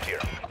signal interfere.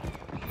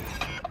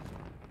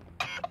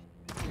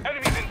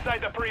 Enemies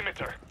inside the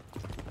perimeter.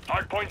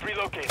 Hardpoint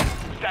relocated.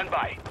 Stand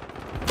by.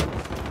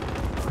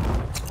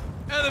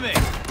 Enemy!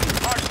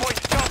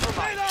 Hardpoint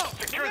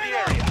compromised. Secure the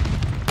area.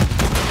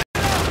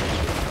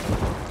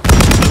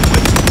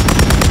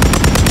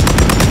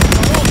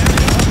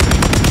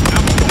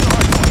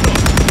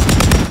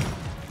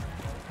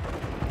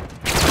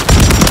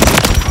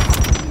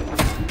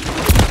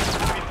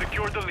 We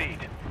secured the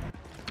lead.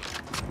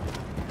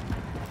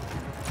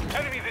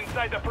 Enemies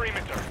inside the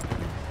perimeter.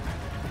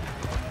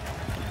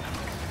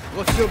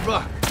 What's your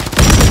back?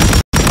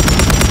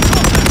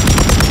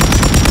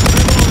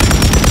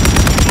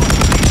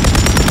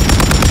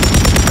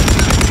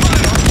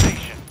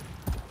 Station.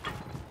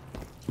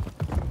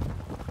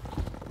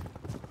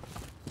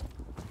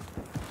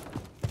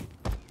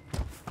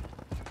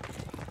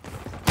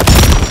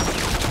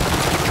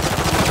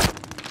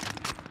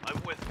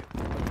 I'm with you.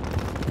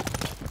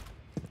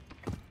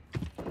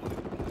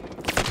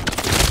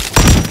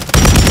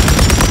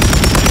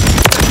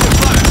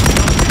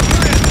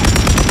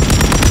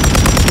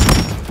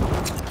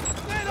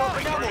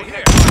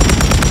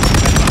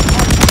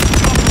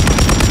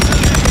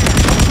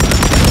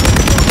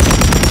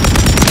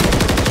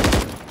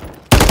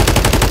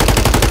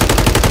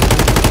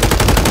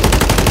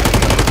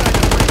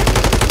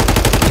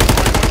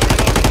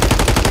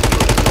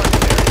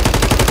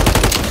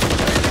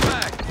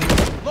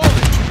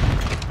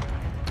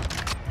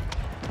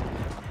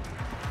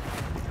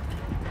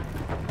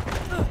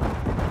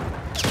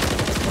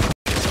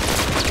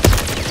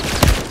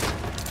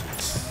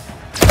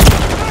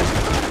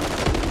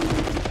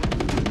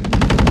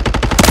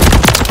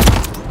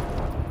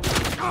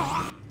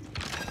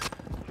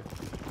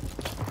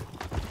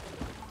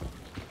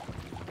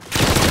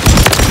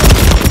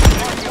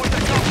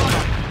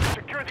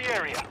 Secure the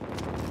area.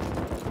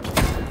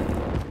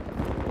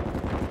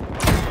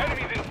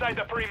 Enemies inside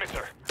the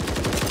perimeter.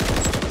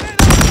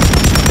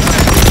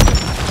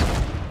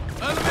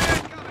 Enemy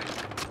incoming!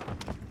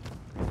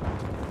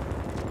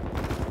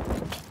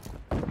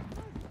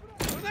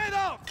 Grenade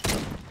out!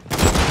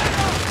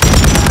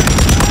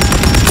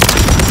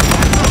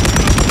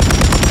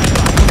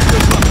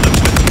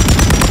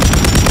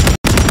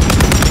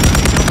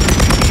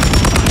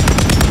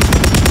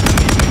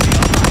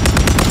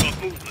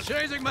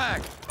 Changing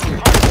mag!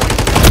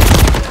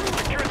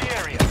 Secure the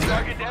area.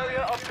 Target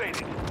area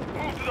updated.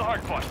 Move to the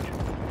hardpoint.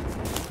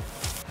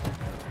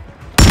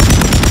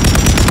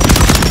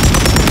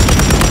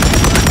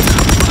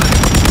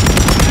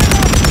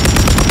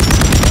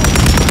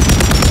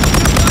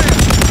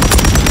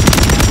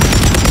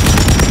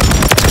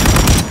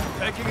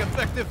 Taking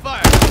effective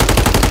fire!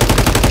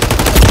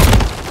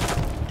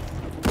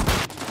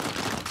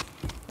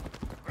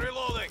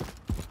 Reloading!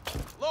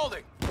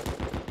 Loading!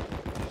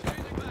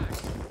 Changing mag!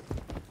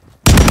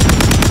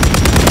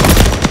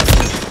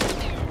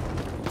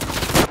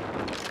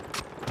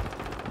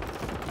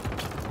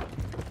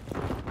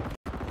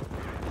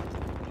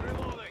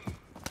 Reloading!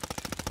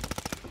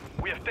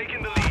 We have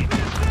taken the lead.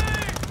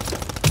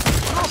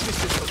 Trophy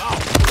system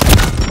out!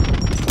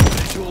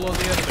 Visual on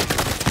the enemy.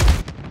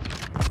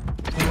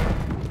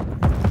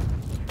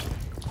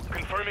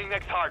 Confirming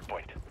next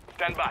hardpoint.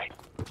 Stand by.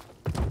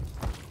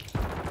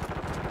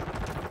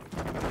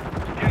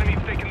 The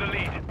enemy's taking the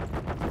lead.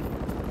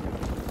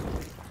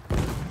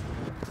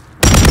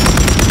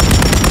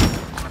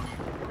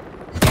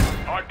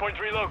 Hardpoint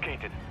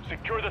relocated.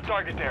 Secure the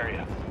target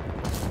area.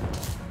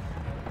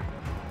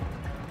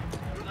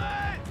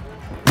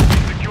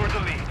 Secure the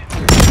lead.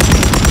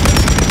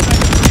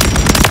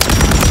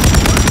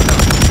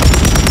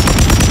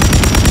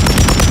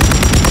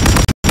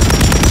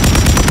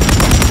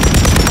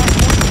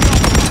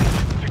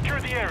 Secure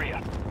the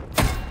area.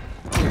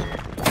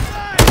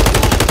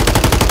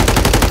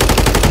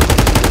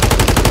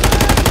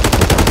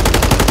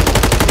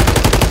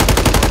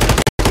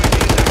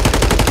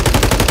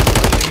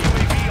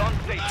 UAV on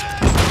station.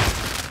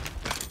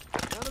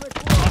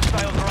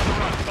 Hostiles are on the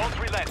run. Don't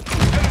relent.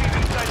 Enemies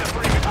inside the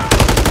perimeter.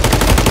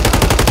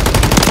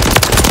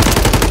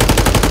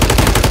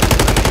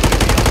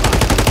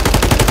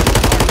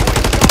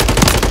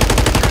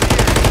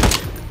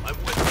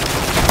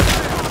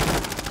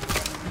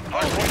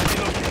 Hardpoint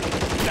relocated.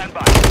 Stand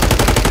by.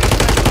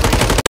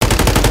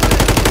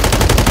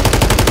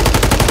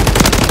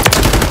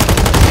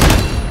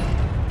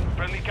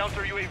 Friendly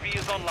counter UAV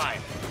is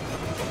online.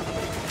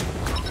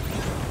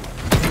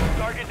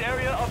 Target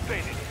area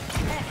updated.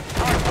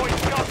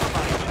 Hardpoint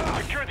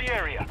compromised. Secure the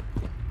area.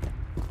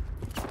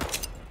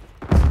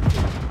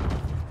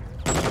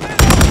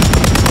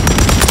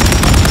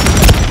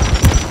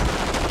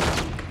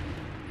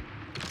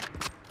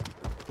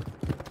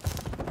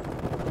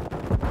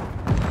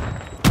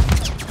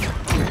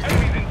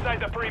 Enemies inside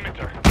the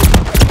perimeter.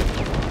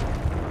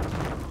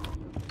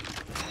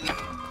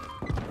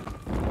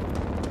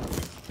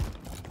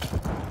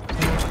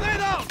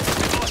 Stand out!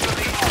 Lost the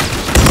lead.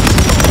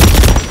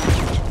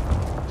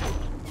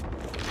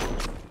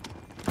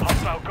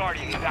 Hostile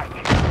Guardian is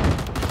active.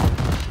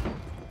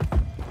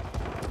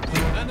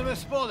 Enemy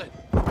spotted.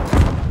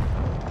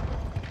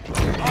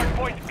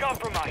 Hardpoint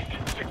compromised.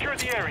 Secure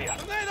the area.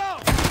 Tornado!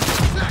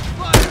 Sack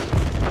fire!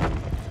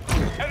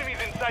 Enemies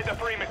inside the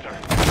perimeter.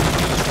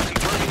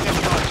 Confirming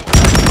next hardpoint.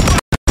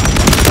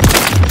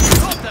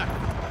 Contact!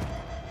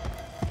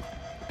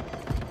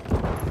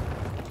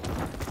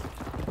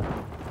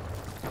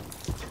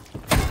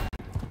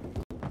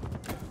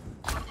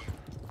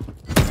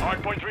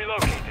 Hardpoint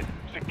relocated.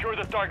 Secure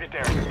the target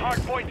area.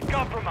 Hardpoint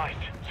compromised.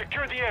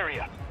 Secure the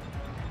area.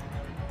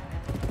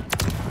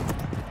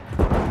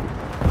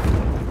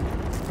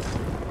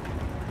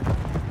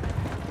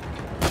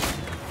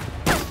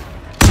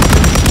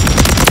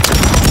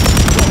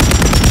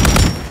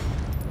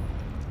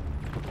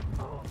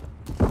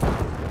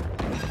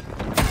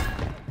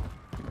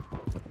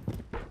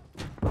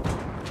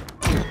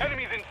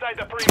 Enemies inside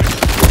the perimeter.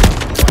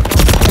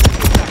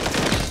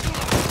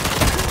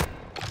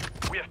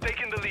 We have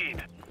taken the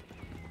lead.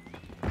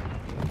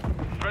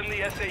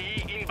 Friendly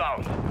SAE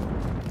inbound.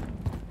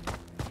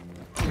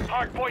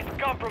 Hardpoint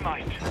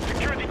compromised.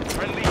 Security.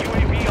 Friendly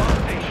UAV on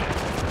station.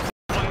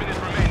 1 minute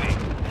remaining.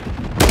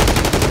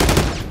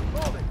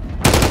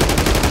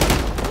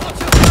 What's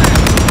your plan?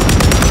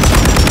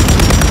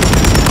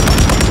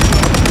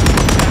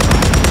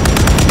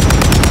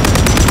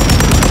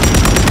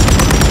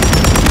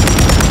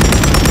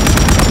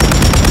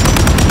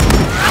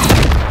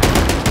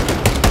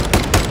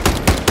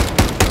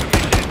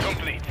 Mission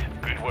complete.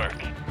 Good work.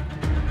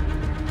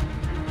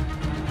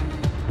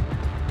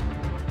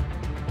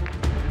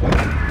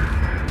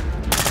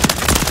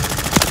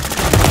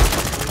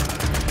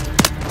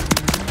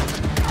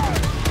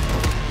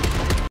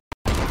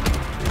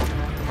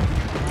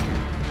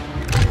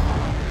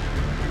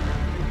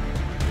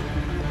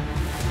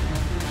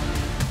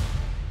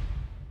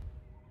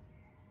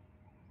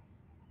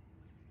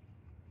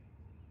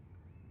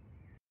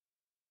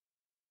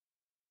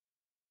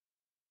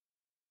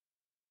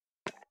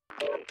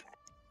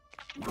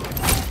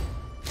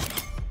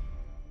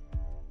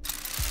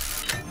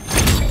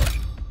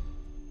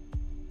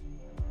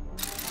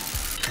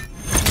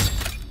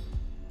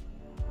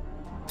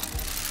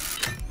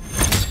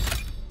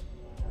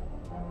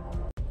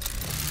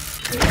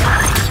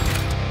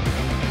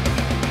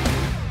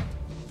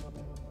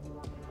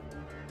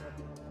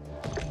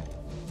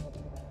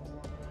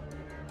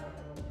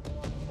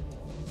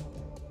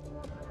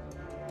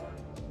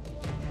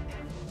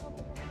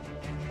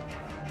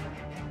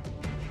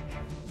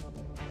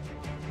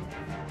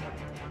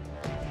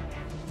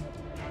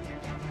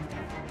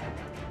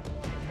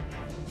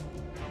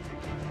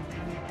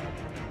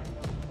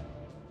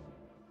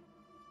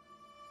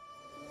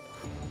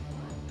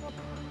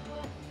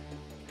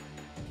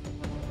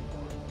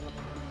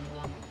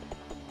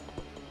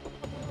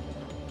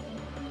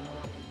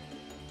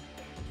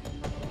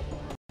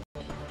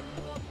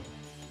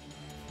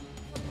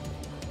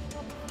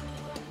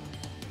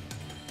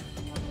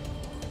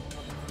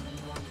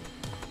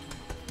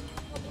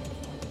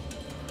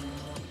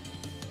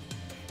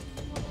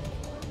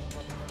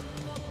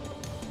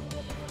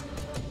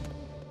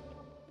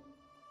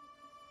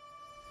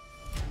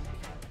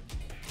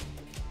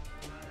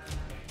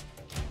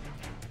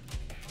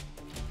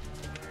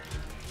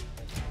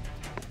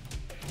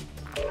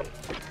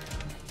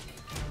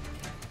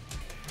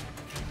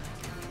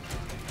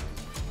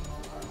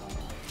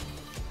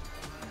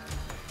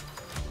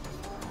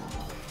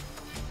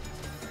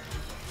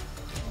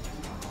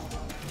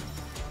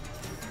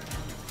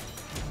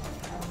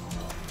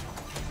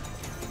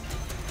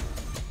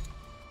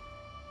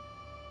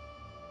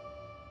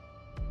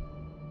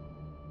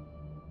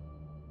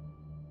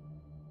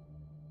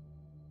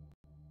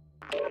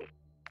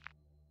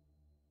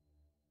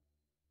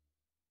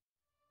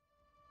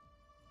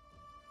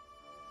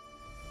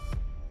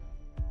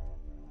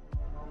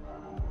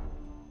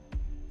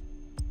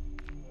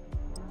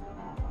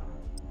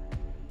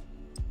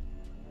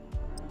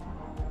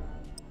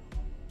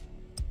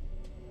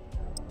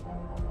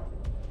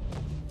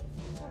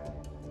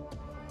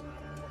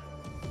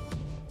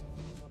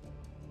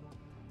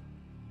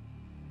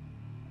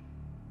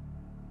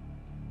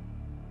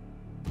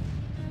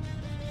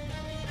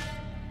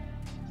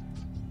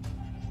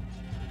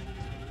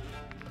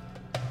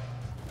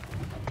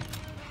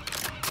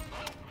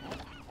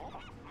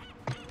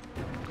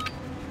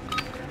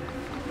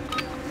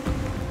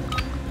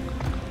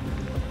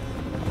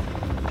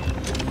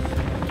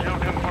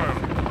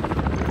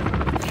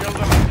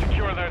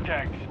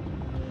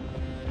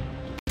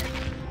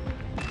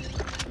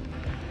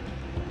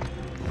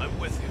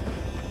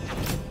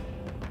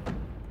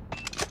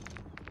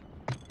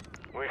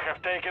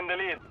 have taken the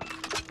lead.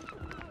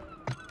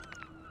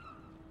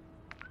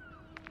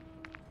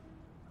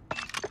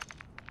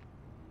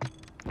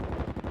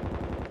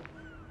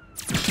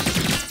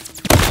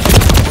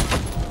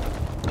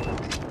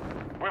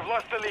 We've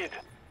lost the lead.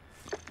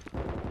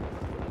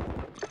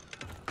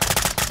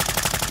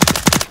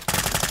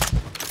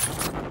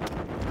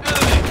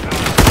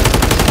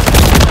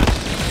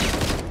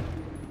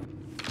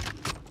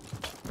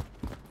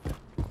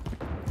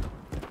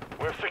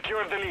 We've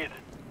secured the lead.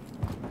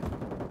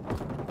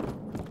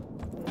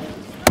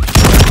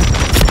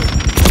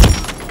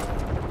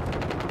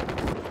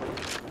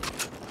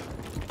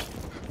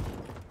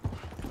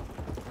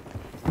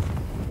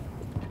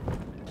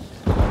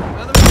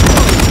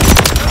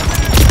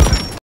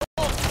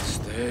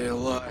 Stay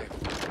alive.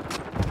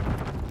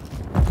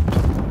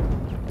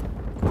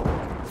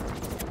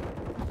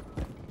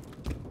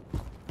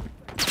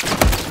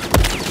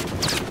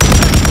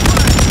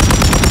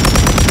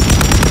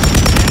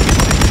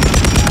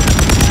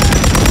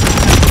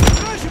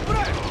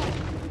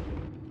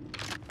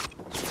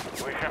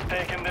 We have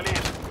taken the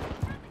lead.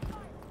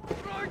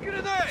 Throw a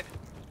grenade!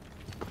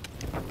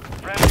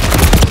 Friendly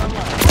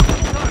online.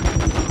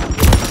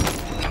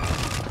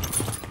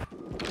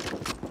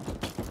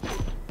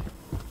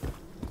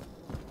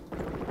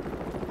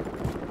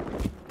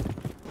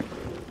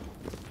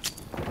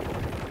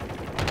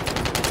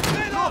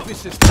 Trophy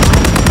system!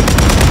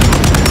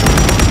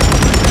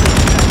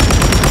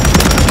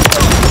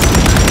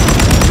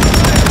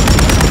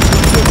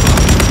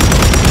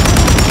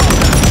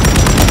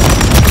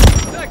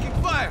 Taking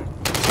fire!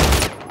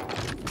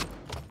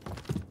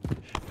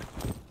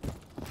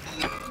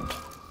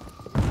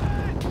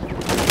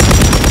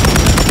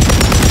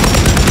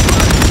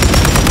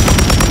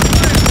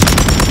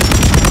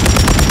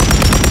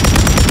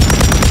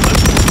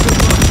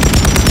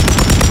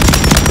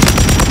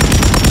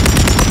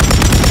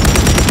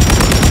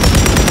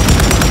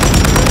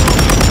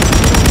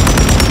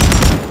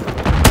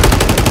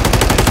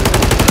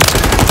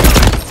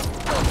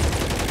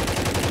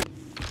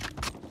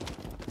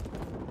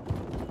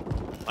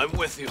 I'm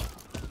with you.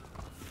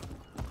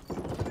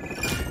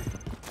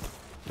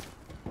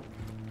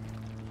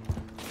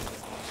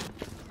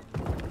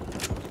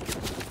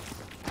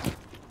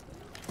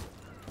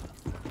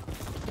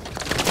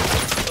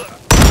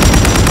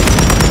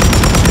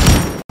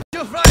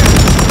 You're fired!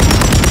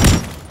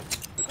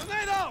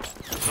 Grenade out!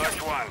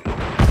 Search one.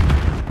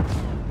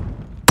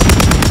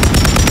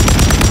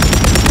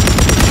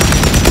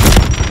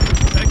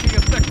 Taking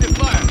effective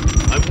fire.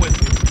 I'm with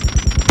you.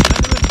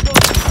 Enemy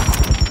spotted.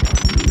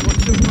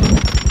 What's your plan?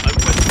 I'm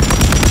with you.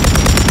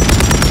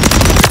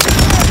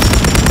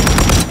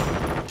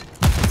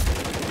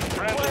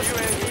 Friendly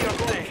UAV on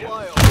station.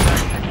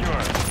 Stack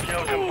secure.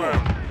 Kill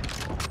confirmed.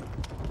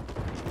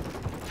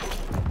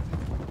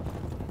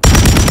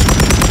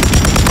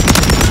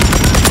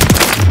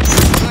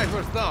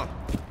 Snipers down.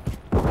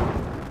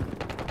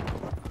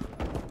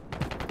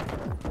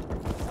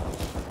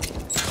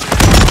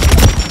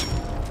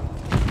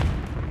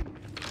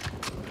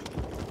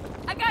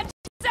 I got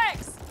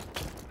 6!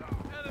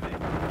 Enemy.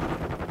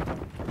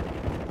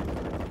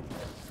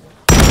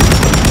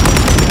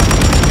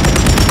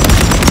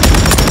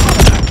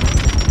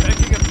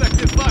 Taking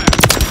effective fire.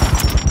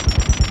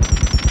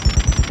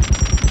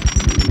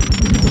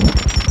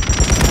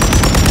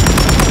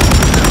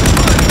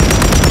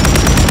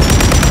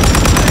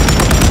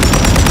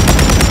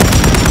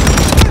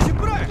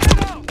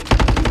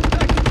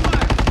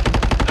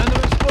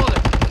 Enemy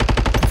spotted.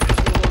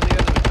 Visual on the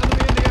enemy. Enemy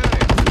in the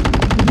area.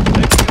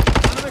 Taking it.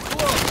 Enemy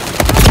close.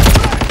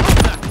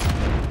 Contact.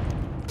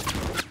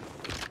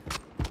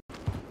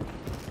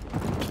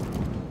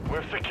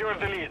 We've secured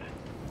the lead.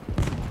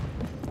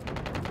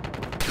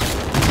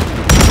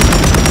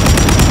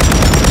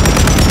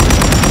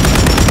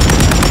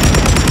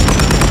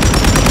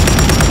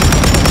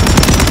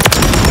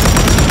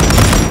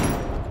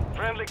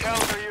 Friendly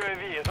counter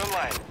UAV is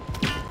online.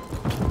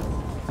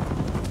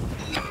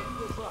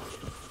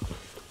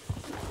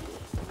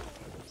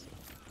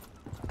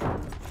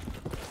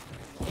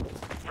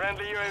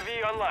 Friendly UAV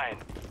online.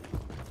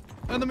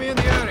 Enemy in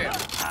the area.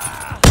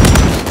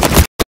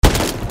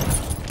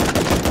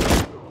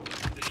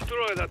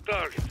 Destroy that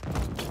target.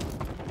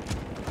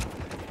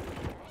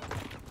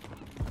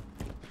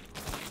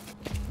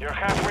 You're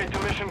halfway to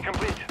mission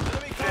complete.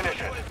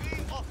 Finish it.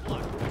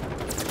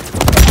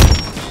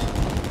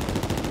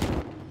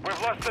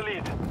 We've lost the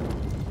lead.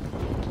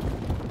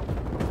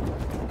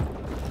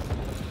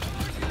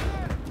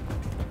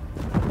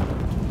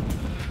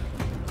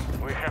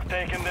 We have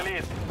taken the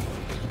lead.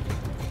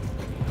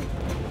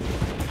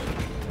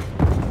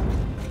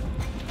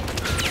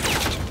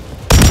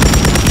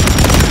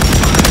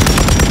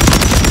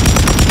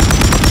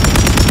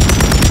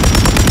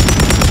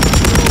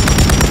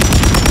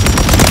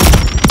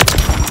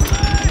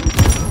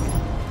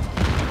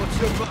 What's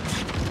your plan?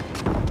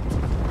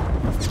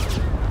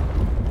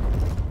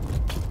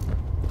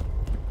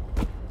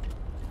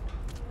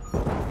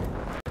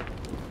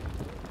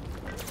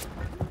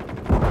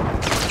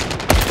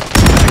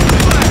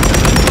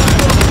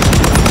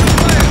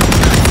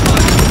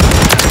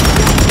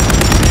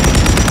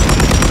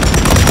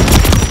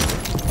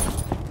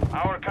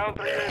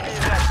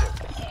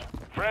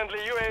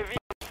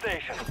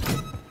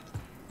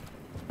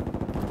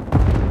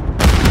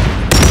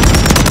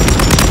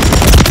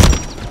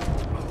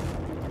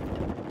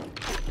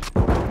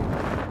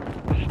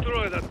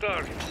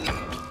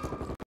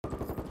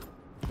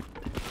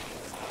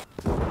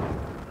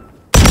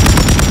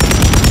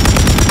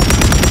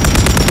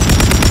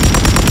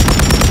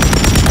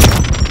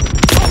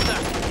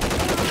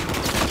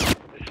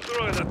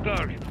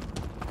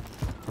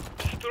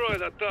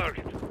 that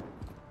target.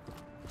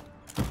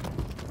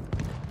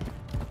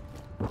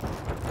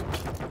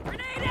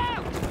 Grenade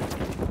out!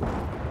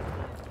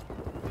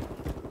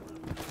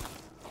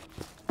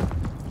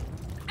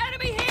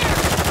 Enemy here!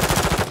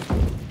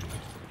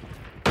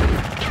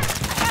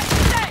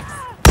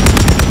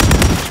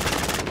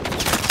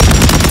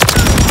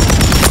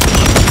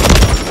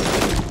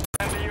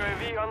 Friendly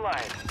UAV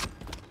online.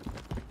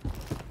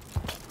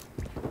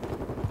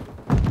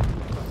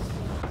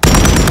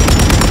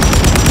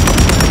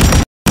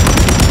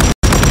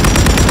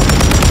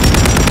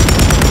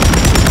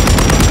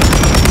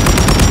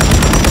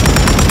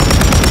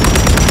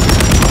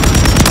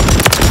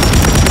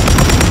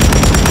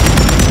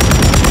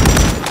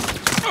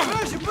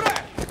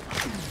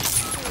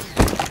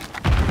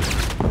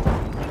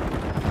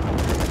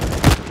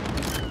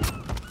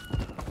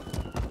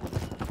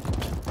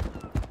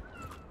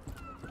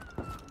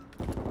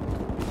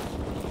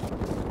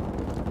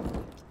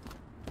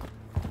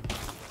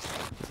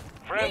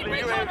 Friendly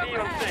UAV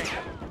on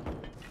station.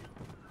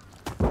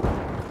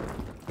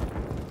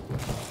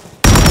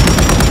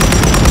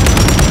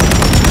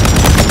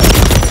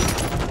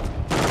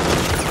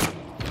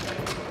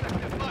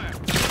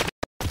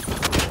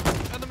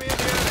 Enemy in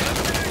the area.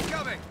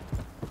 Incoming.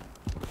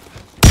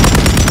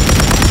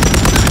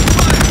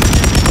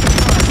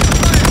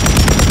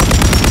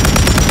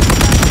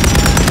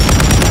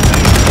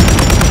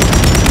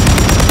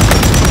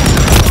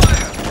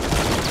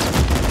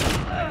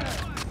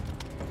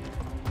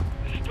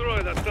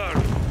 Destroy that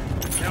target.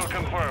 Kill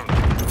confirmed.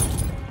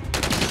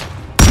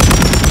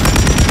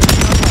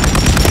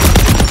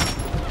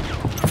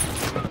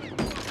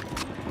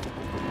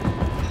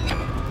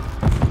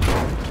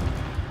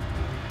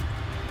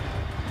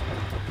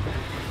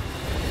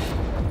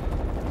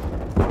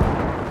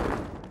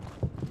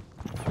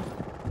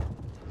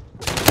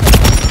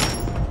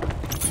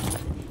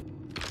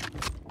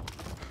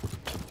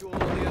 To all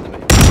the enemy.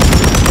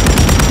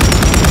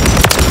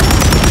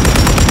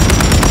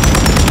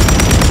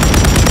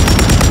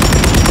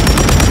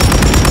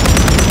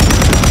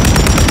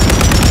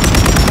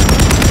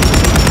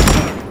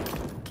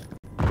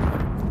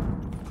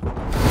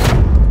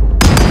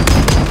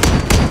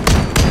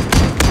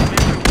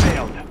 Mission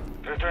failed.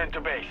 Return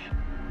to base.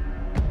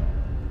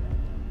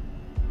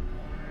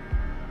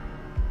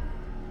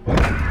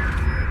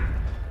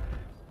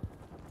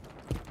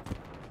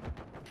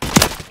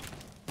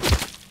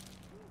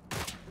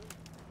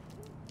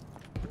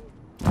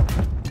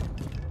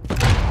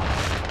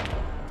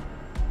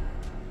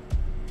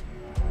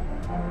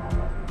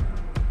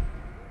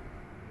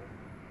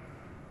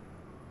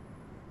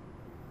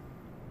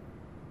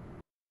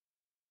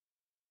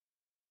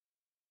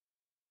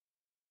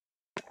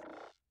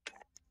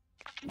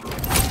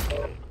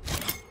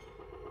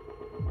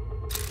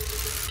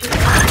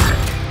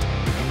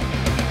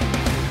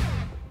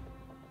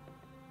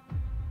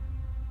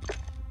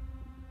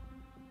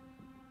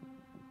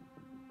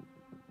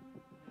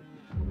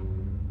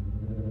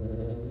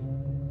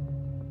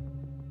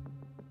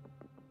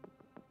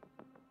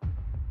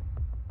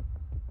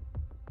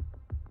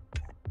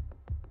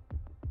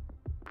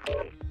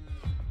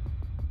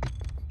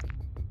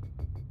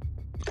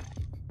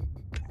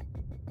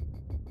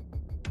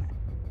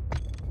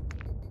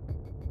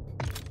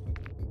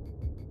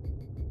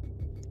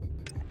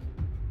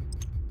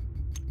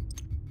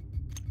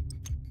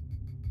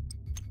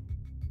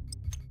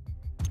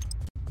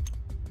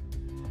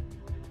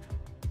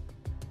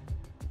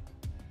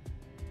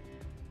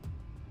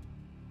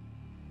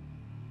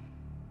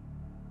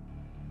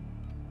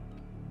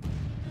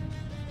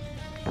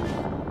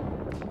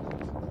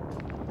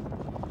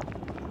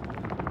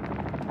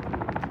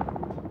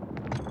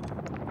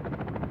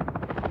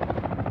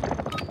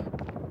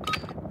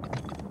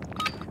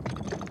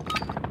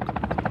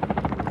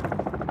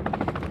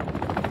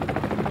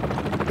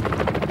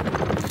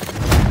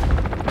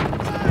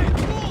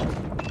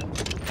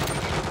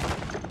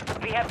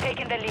 We have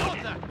taken the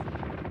lead.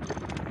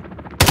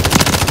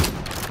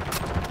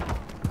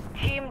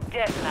 Team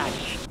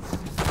deathmatch.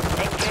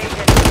 Engage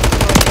and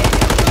destroy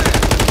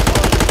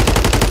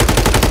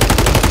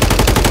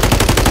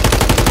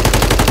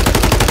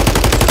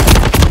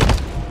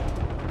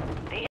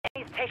the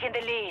enemy's taken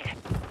the lead.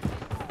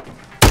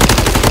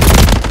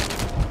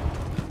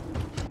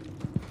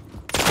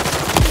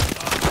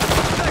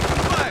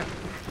 Taking fire.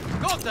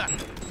 Contact.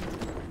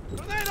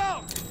 Grenade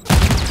out.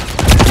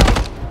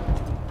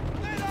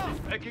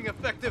 Making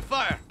effective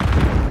fire.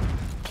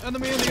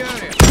 Enemy in the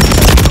area.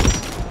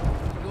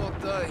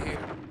 Don't die here.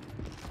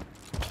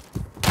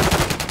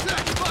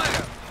 Attack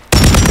fire.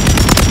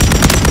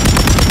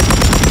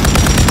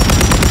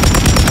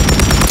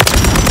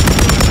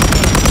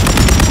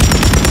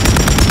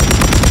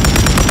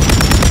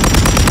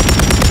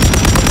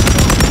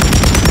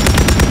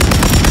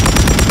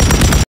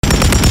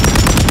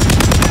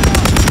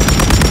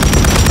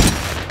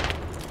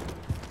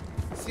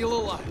 Still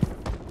alive.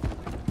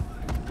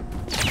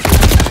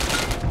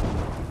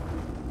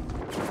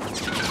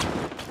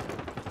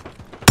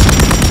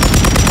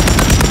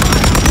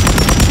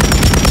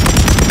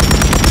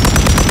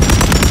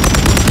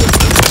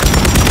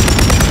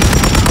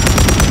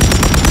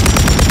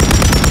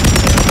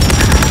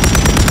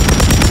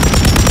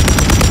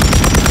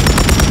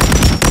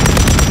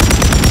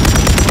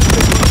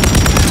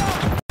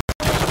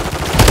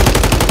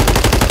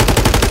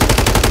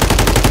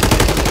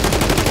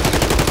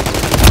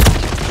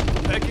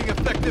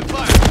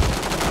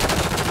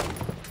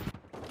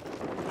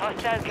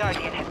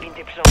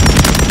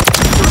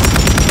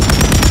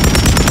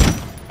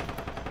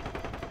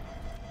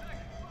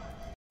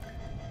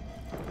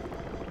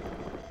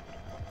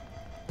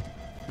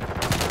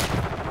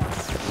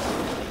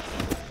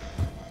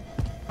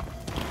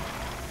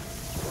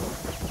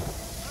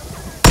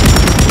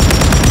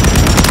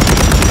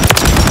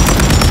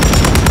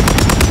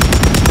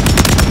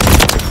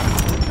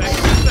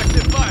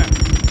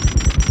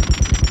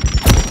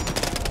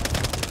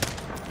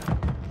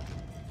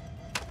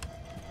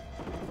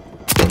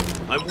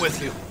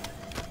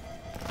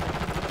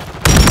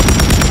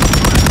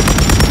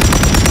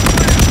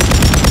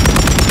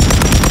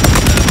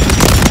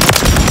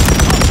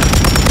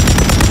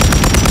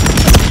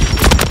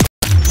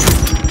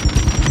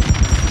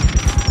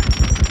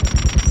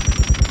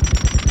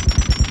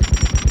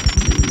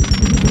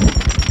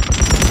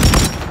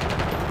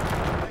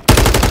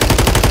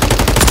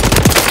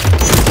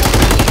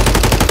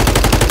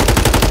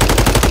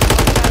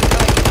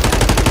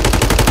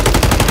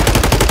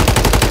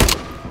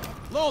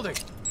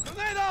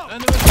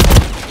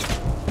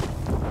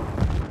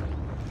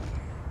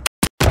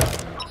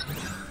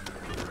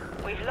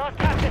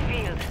 lost half the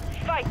field.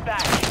 Fight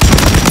back.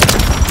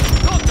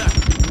 Contact!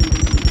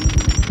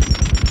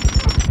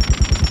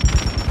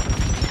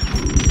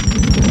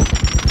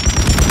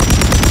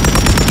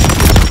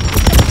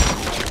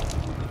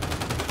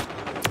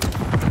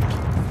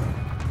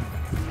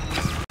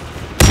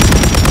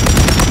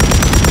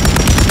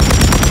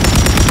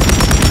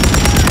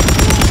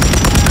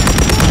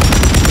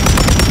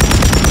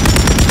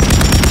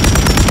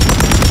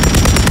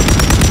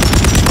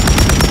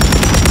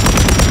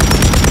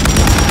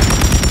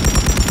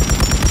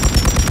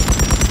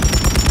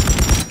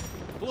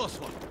 Close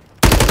one.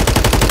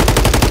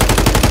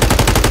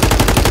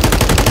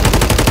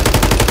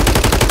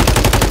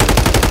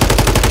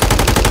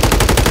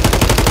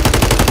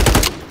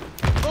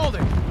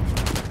 Holding.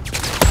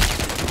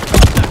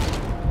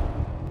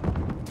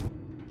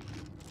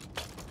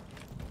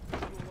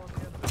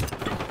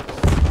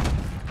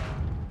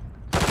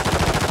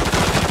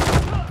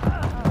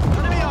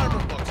 Enemy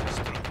armor box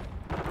destroyed.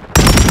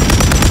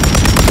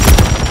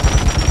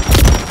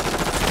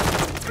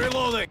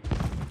 Reloading.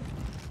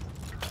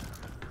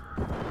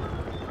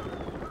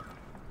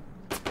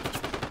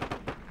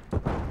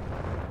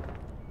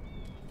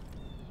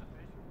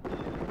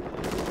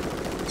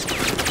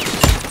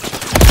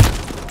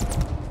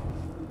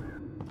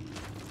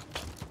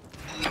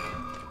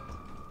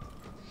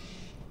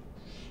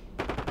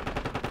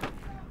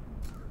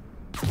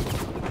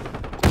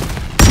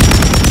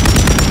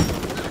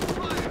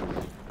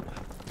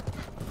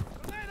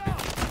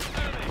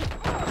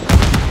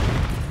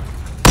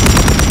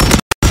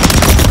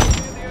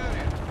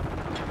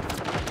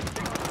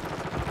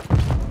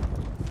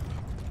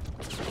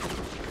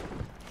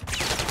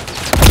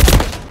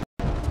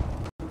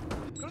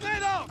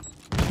 Grenade out!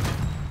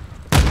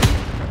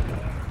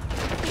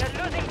 You're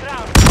losing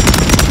ground.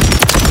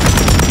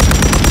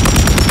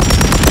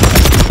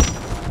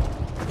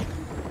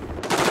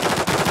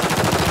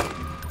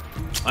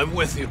 I'm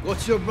with you.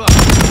 What's your back?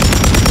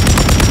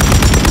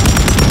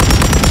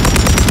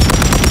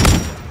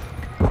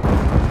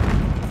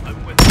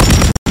 I'm with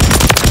you.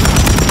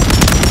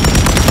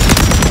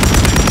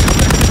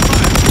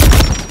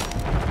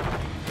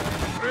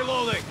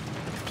 Reloading.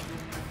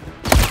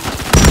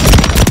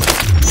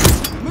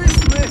 Miss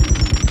me.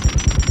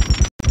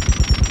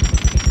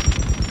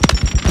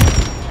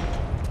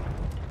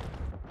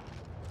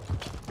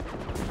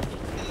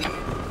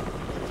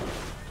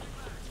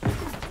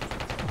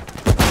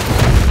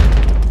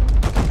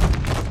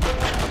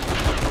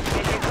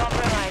 Mission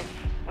compromised.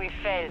 We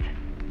failed.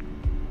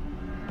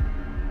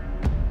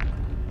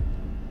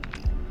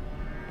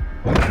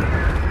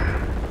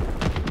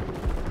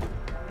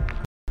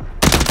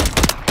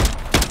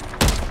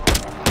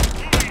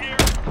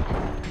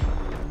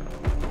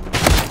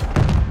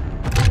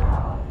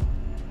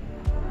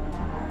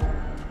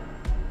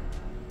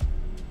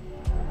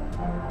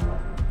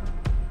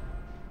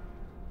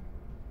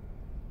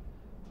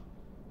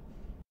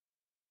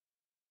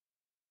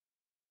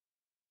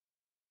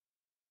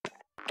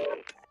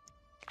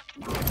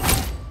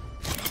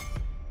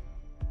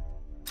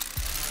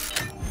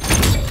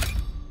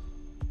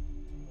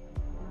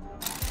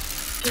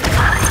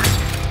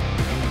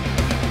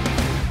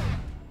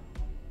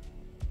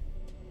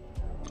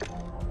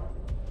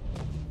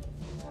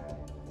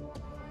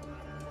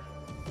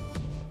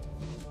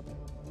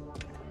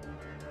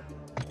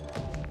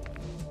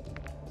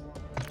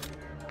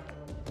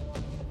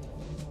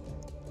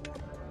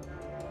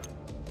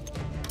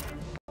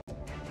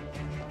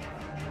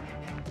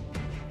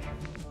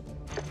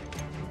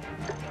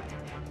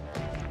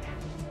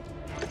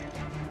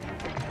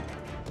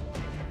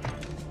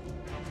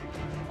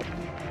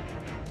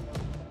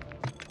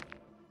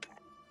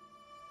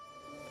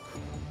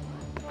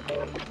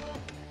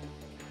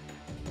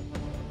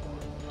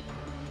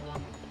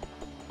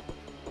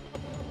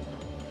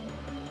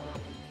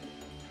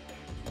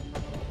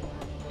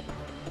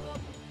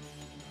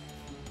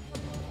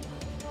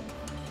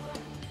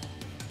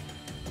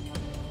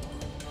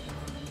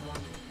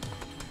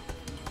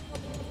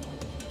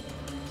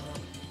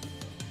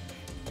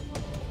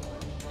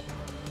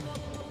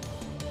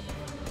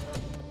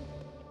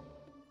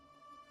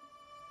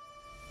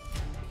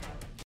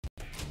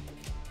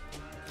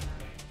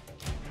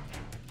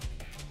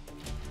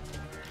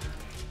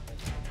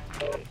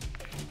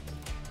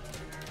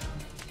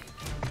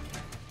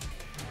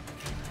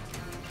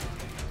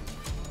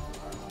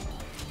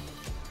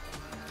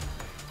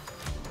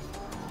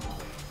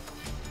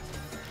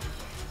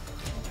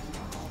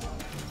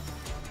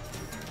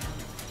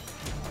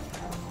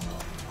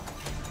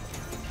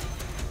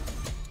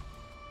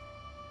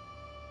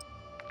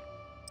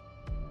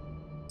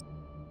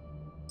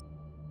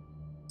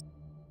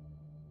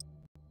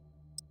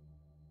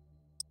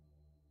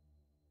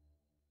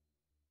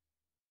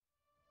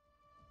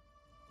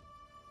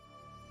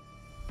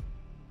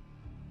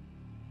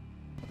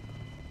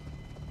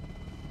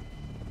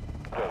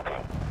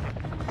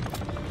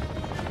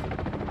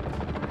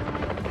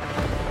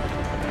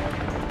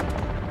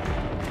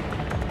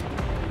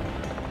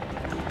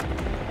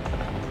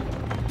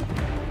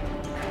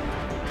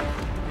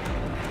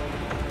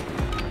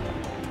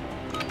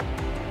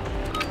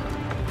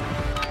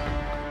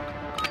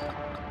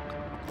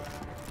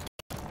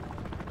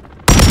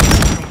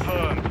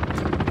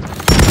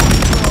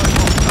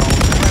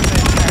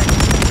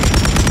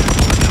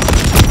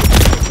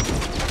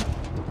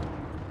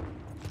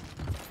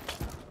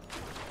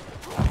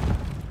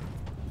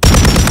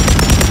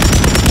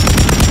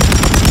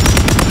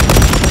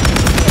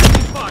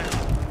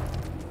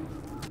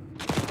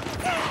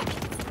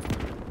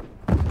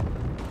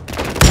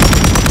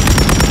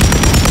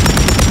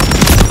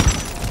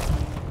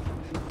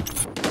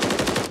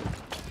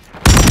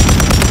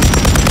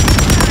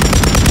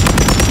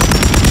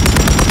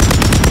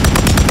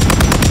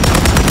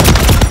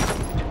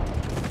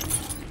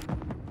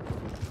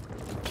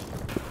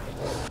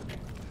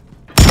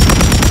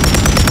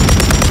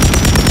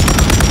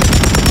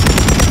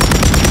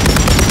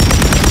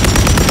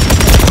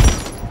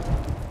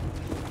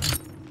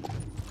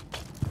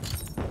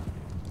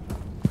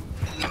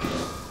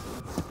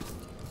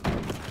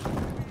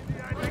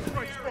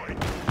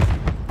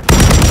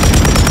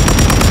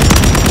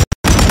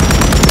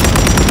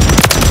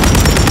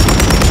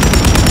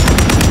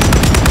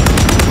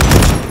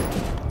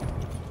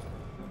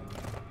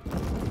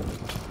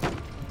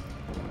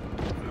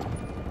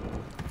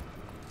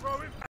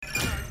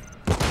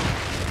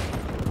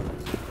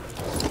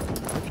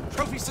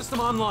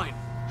 online.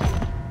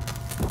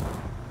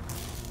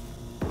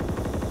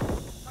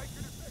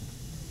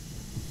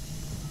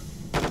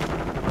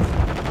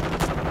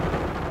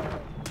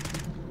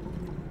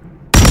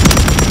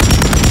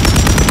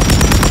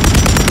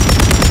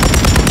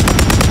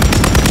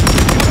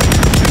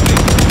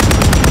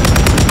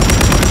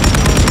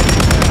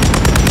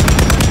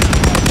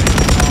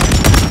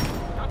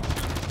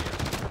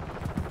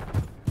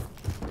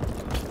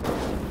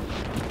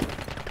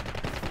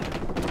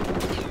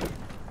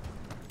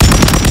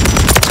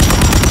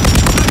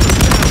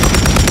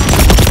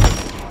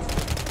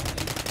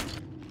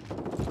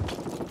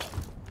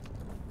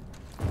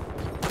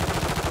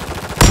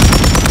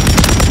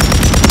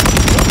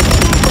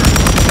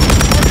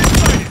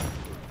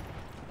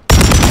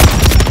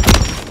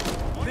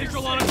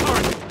 Visual on a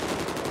target.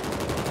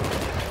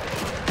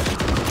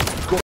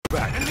 Go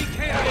back. Enemy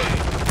KIA.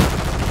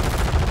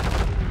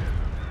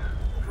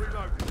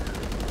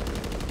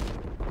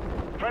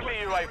 Friendly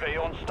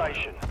UAV on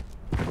station.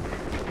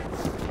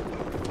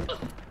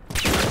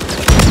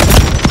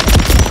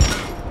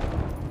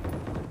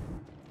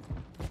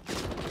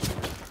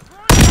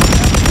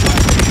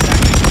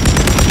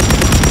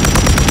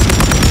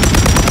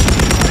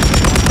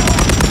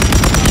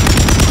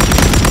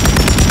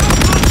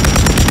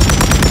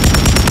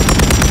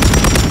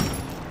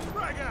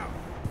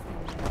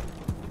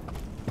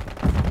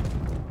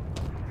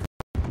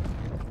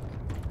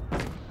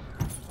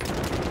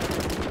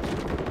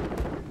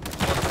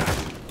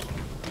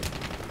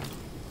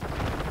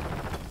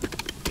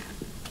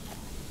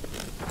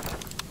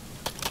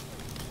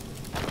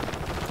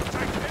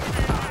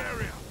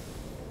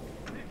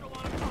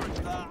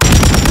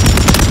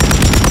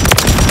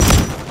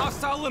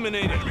 Hostile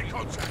eliminated.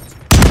 Contact.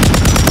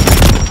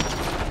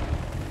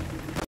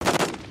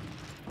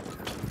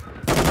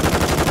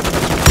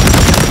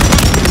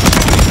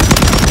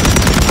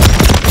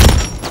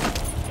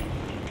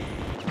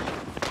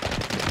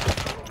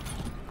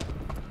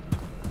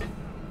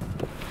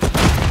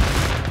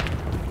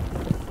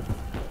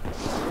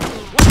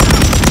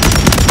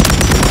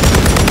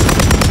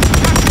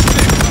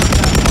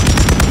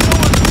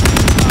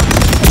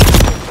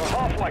 We're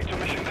halfway to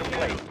mission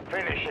complete.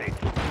 Finish it.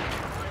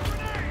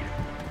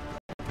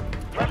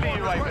 Friendly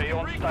UAV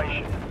on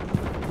station.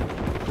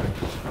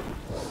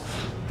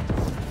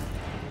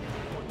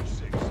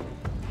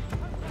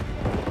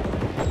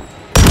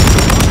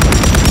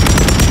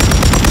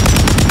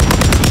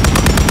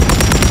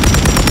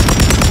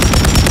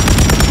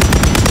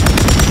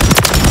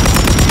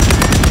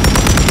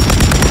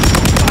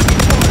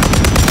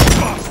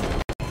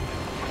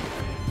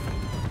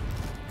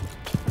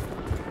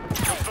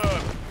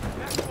 Confirmed.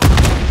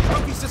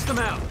 Trophy system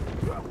out.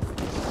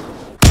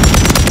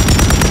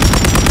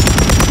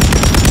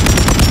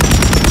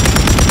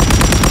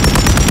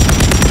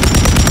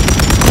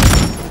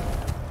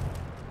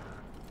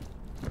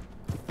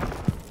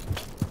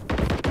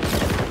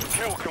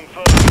 Kill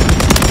confirmed.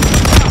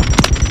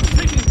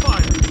 Taking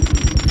fire.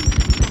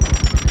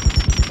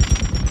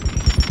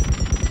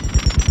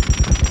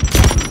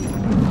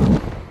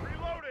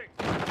 Reloading.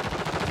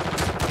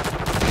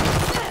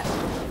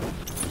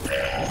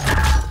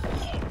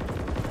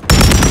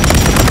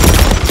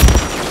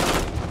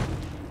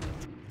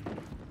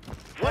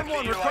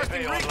 Friendly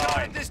Requesting UAV recon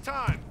online. at this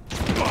time.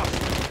 Got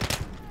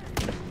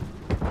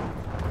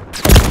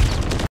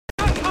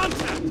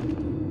contact.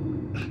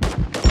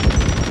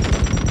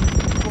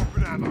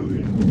 Dropping ammo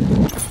here.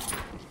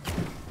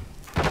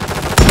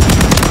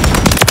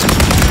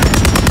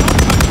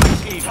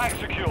 Team. Tag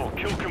secure.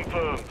 Kill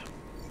confirmed.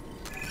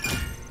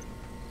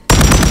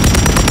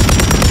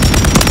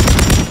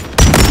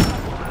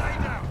 Lay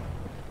down.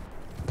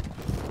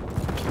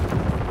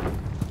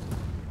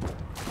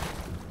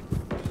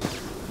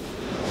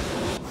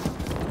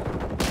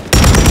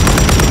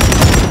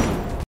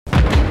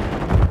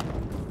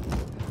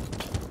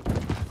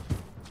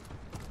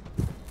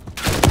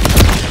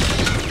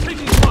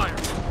 Taking fire.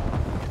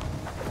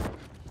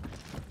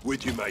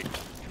 With you, mate.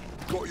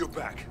 Got your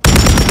back.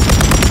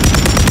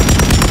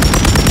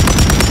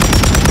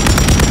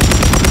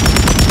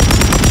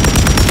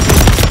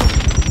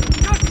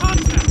 Got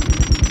contact.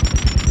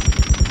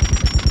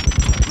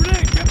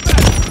 Grenade, get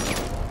back.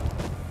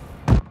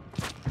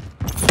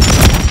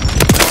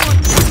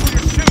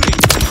 You're shooting.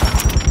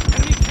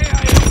 Enemy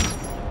KIA.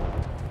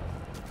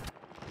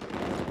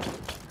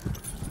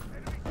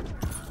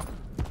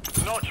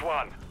 Notch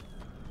one.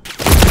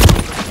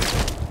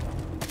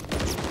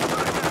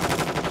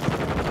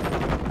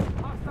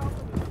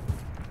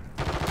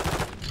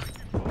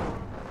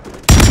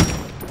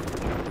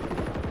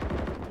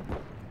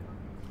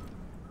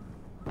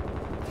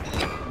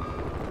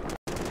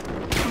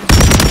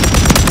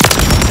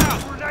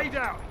 Grenade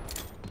out.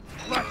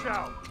 Flash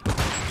out.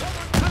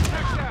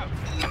 Contact out.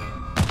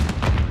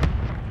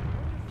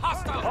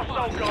 Hostile.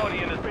 Hostile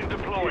Guardian has been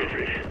deployed.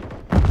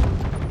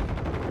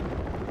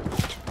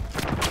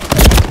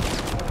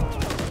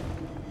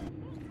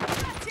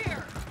 That's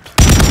here.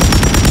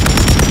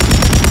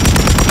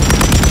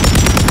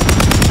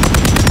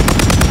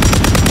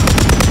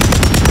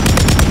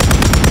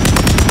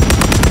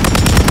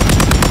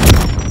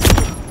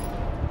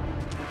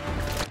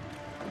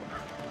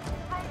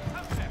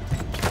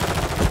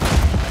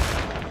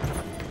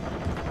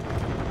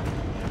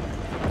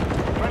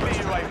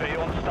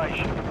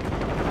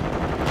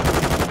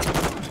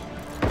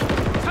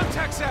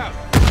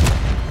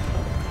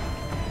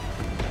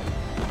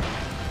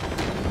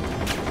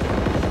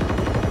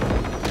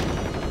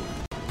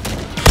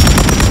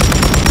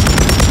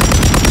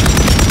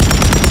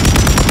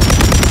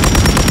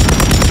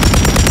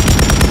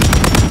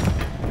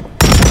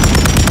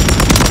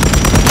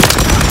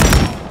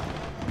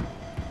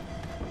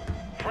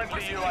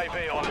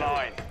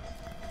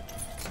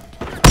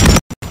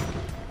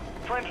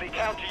 Friendly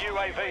counter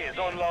UAV is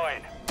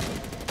online.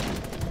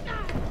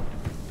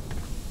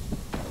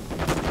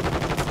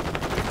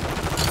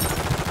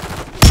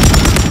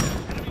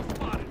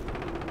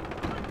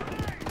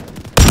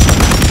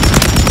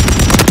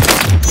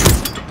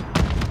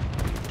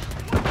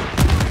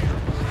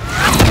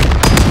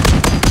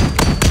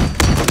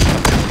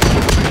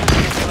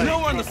 No,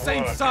 we're on the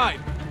same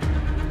side.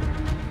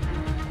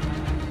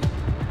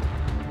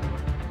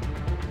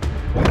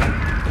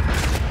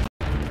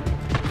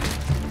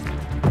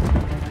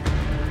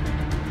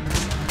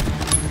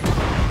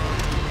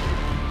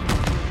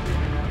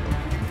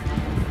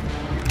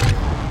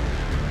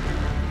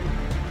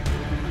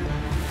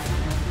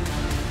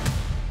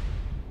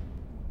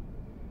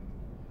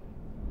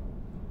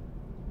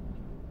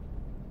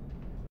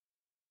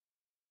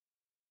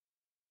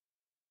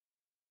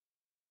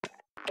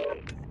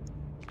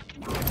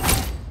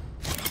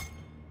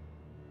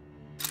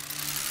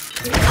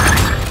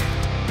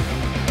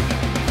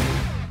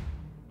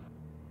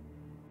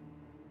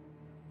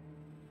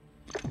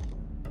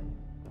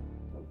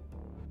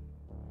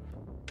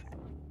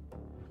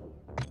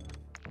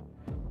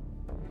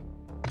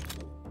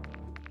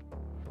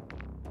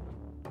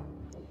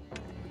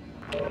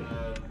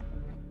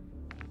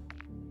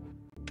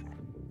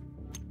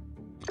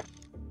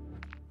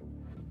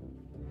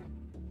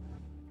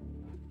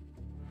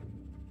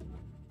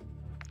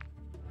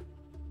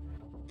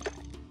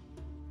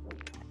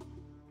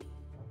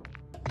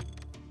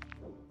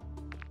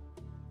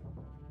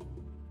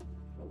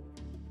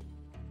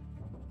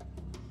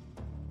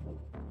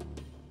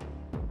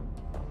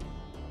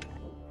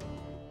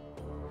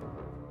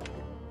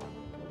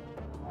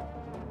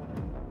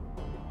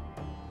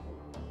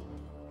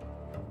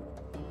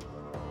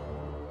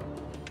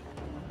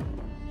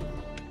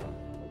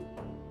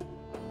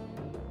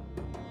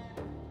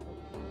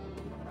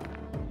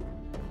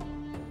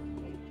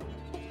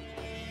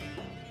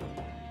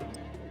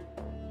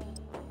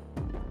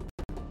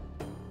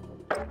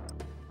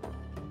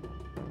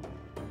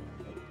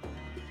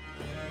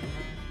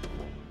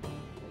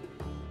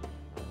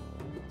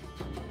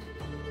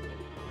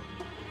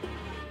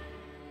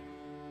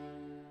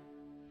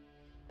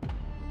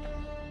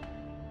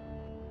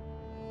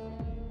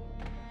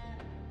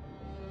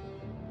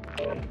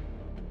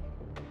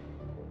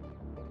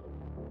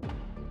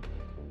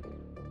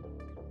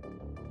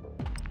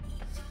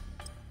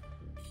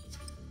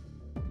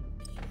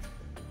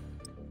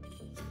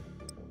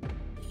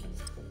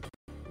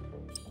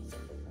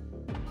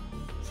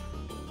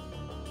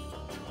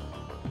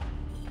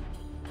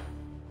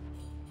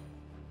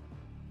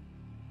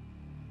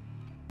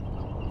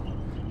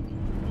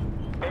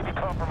 Maybe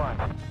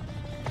compromised.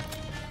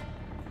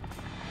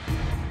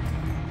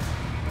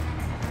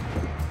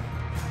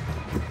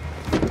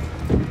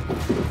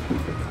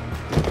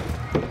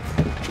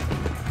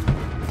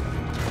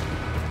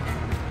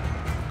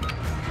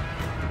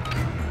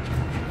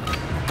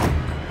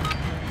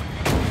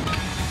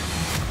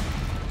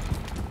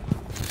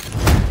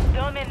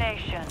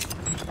 Domination.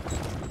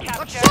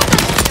 Capture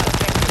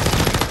objective.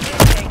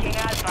 We're taking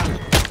Alpha.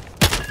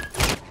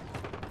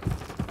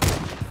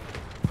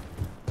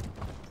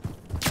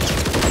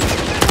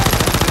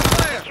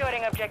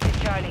 Securing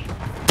objective Charlie.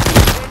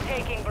 We're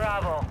taking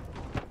Bravo.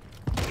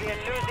 We're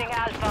losing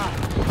Alpha.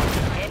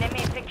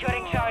 Enemy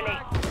securing Charlie.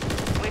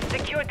 We've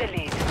secured the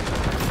lead.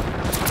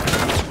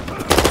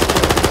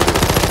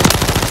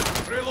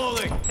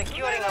 Reloading.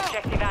 Securing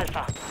objective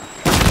Alpha.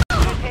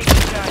 We're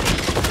taking Charlie.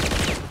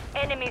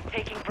 Enemies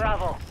taking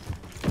Bravo.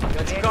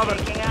 We're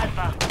taking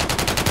Alpha.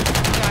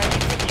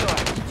 Charlie secure.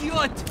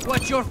 Idiot!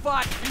 Watch your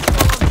fire!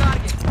 Visual on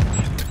target!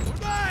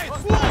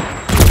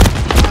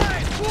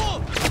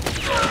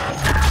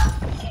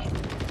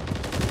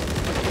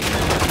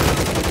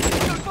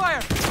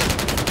 Fire!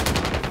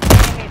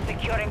 Enemies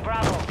securing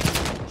Bravo.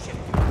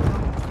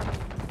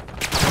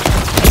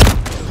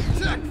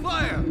 Check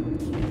fire!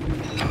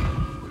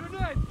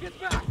 Grenade! Get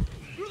back!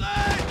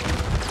 Grenade!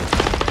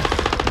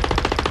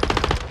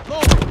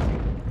 Loading!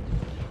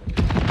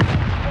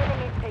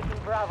 Enemies taking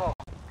Bravo.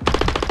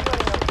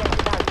 Securing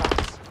objective Alpha.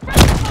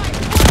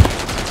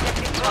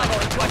 Objective Bravo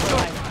is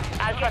compromised.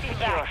 Alpha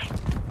secure.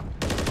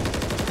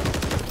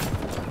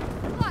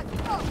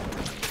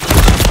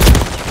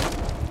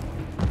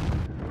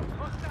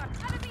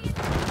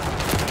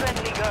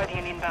 Friendly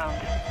Guardian inbound.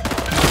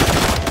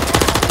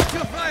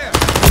 Kill fire!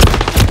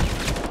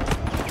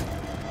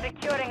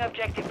 Securing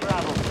objective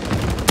Bravo.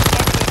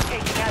 Enemies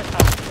taking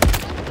Alpha.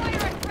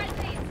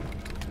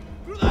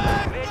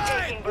 We're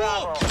taking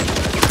Bravo.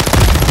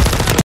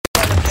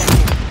 One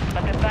objective,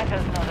 but the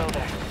battle's not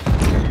over.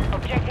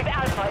 Objective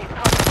Alpha is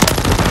compromised.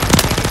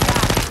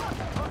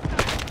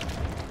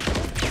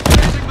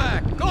 Facing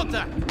back!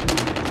 Contact!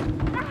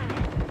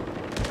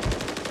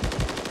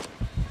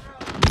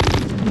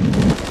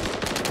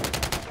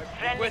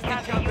 Friendly Western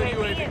counter counter UAV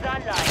UAV. is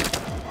online.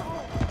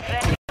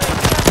 Friendly.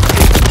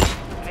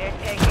 We're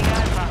taking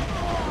Alpha.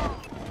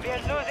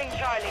 We're losing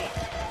Charlie.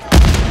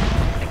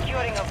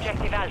 Securing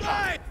objective Alpha.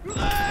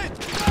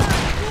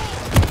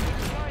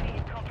 Charlie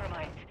is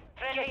compromised.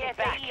 Friendly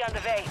SAE on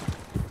the way.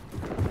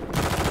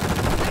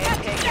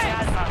 taking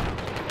Alpha.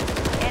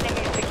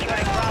 Enemy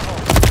securing Bravo.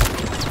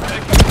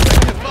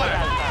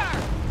 Fire!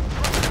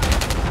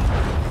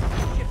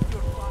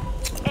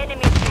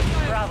 Enemy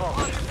taking Bravo.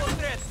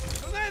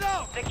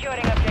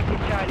 Securing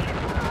objective Charlie.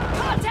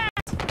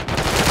 Contact!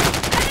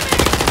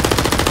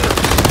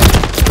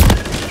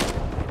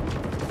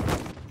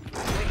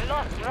 We've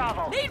lost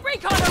Bravo. Need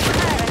recon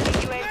overhead! Friendly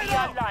UAV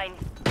online.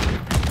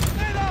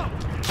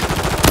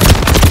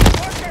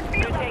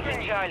 We're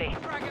taking Charlie.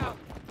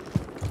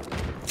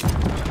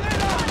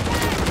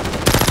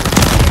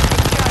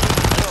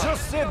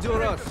 Just saved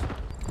your us.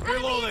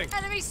 Reloading!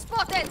 Enemy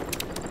spotted!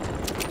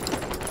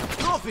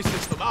 Trophy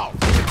system out!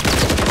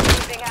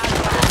 Losing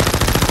Alpha.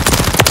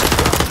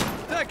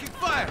 Taking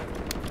fire!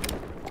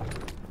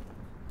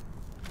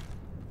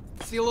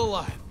 Still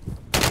alive.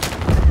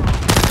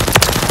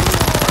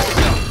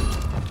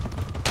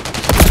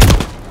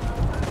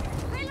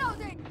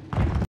 Reloading!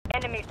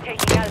 Enemies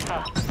taking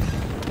Alpha.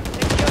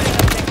 Securing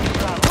objective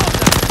Bravo.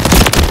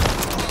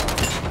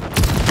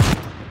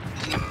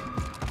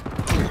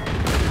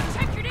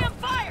 Check your damn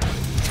fire!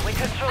 We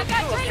control I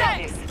got two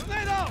grenades! objectives.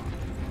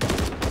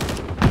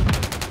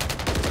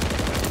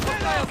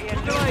 We are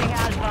losing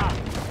Alpha.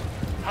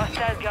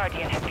 Hostile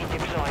Guardian has been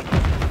deployed.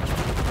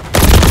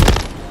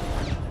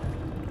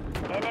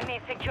 Enemy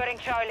securing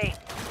Charlie.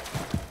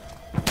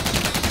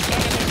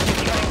 Enemy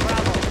securing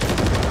Bravo.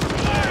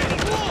 The enemy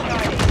took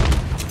Charlie.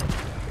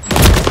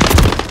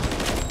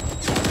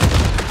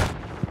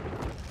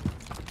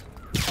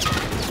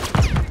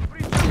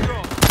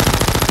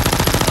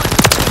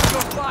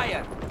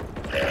 Fire!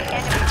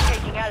 Enemy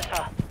taking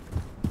Alpha.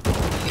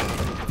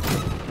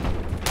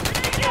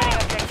 Securing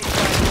objective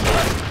Charlie.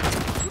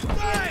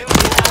 We are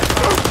losing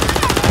Alpha.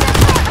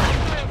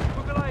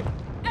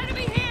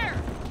 Enemy here!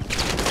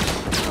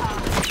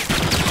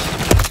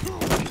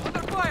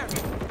 Under fire!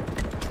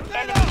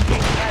 Enemy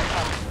taking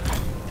Alpha.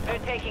 We're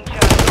taking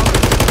Charlie.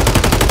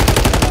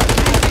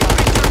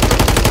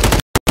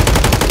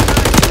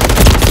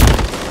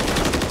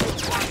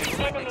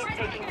 Enemy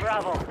taking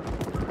Bravo.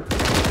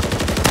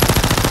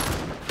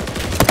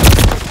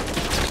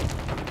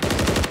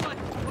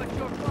 Watch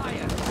your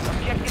fire!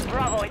 Objective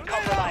Bravo is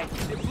compromised.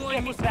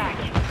 Get it back.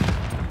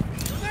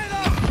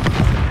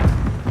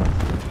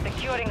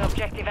 Securing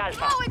objective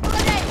Alpha. Throwing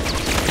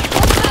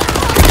grenades!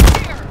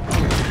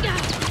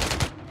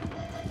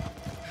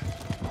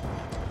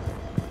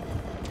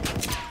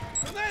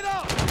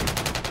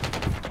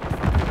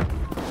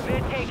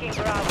 We're taking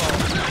Bravo.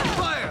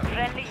 Fire!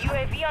 Friendly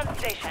UAV on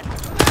station.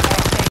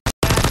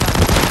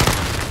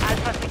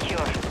 Alpha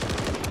secure.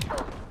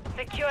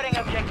 Securing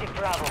objective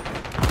Bravo.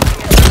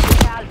 We're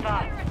losing Alpha.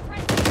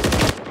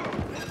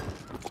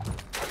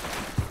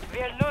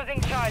 We're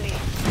losing Charlie.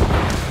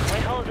 We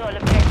hold all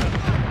objectives.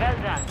 Well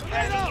done.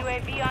 Friendly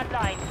UAV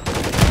online.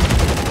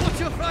 Watch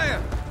your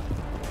fire!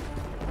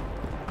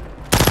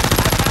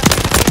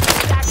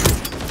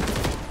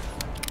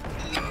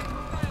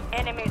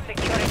 Enemy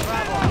securing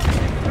Bravo.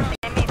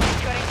 Enemy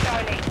securing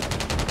Charlie.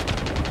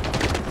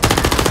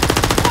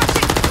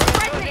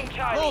 We're losing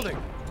Charlie. Holding!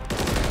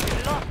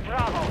 We lost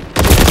Bravo.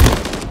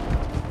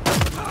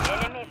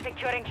 Enemy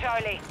securing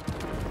Charlie.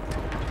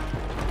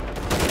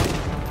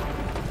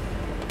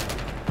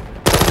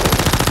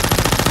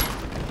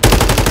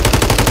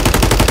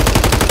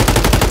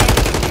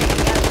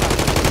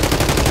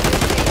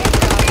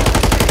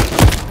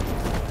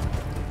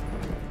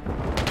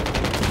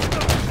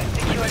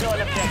 Secured all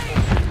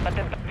objectives, but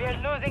we're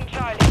losing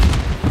Charlie.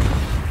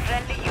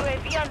 Friendly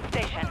UAV on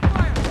station.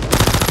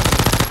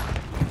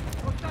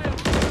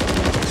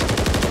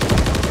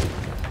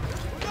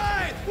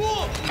 Right!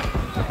 Move!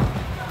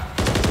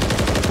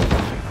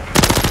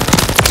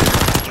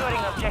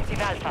 Securing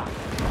objective Alpha.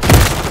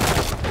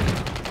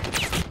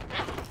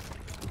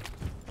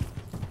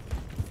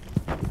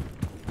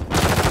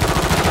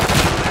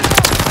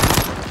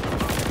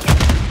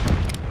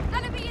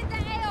 Enemy in the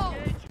AO!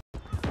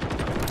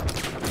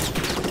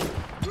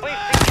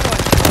 We've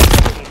secured two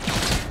objectives.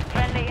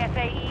 Friendly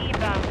SAE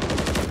inbound.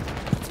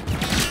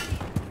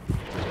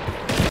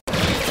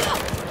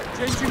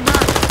 Changing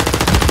map!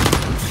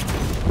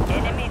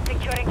 Enemy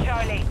securing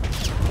Charlie.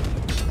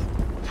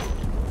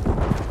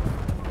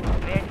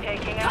 We're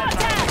taking Alpha.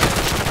 Contact!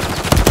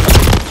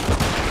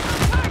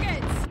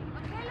 Targets!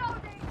 I'm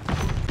reloading!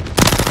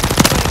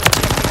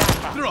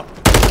 Alpha. Drop!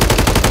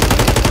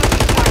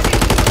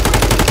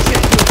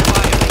 Check your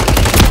fire!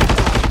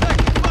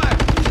 Taking fire!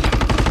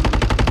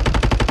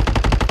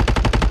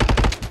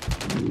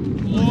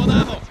 Low on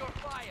ammo! Watch your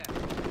fire!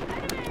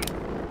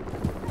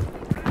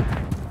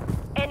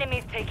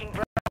 Enemies taking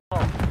Bravo.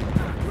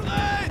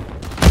 Grenade!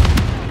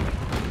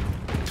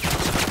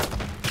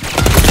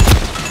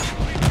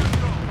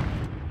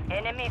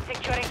 Enemy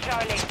securing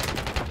Charlie.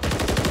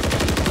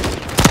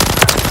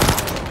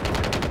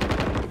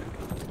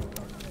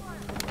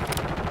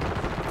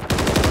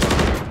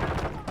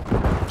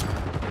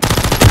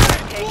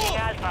 Taking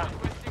Alpha.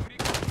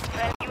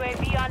 Friendly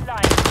UAV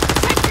online.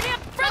 Check your damn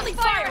friendly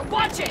fire!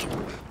 Watching!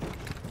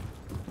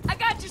 I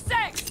got your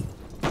six!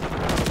 We're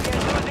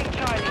losing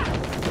Charlie.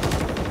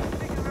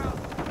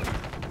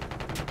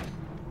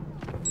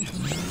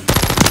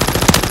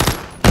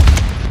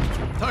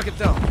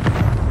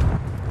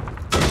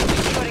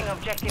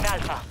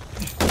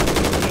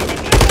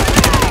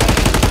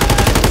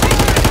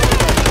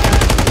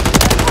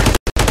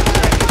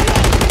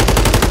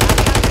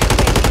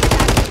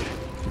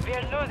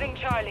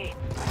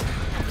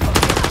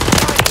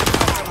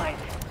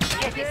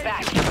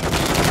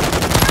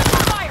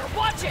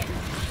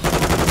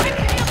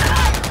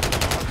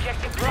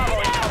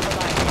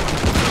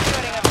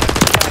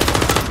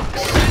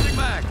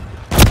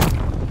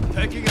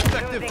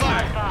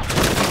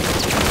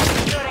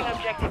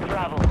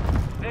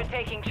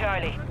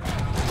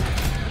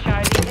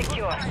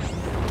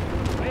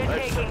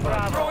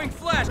 Throwing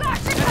flash!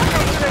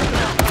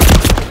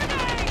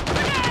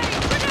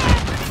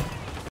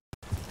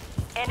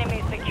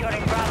 Enemy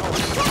securing Bravo.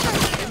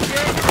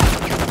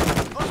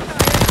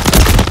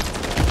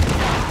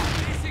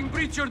 Facing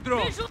breacher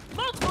drone!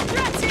 Multiple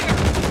threats here!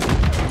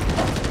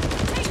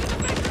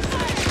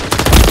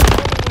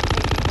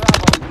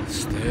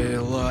 Stay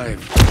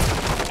alive.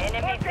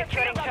 Enemy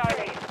securing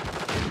Charlie.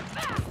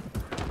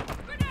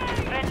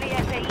 Friendly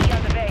SAE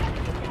on the base.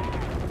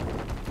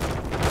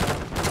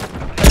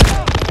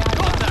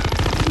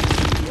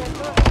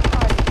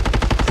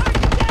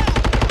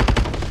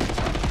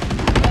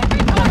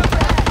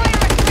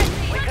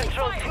 We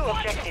control 2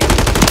 objectives.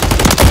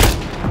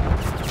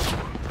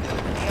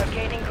 We are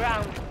gaining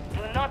ground.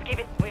 Do not give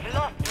it. We've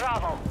lost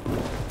Bravo.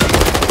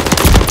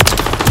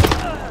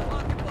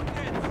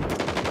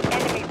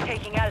 Enemies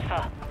taking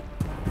Alpha.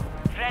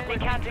 Friendly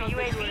counter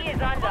UAV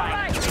is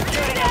online.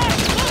 Securing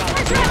Alpha.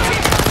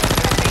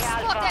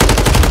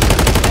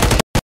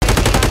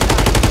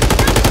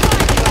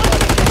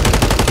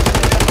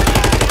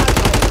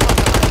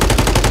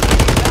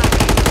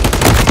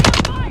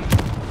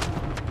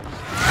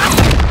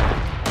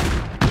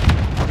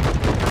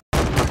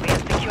 We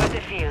have secured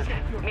the field.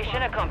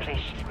 Mission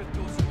accomplished.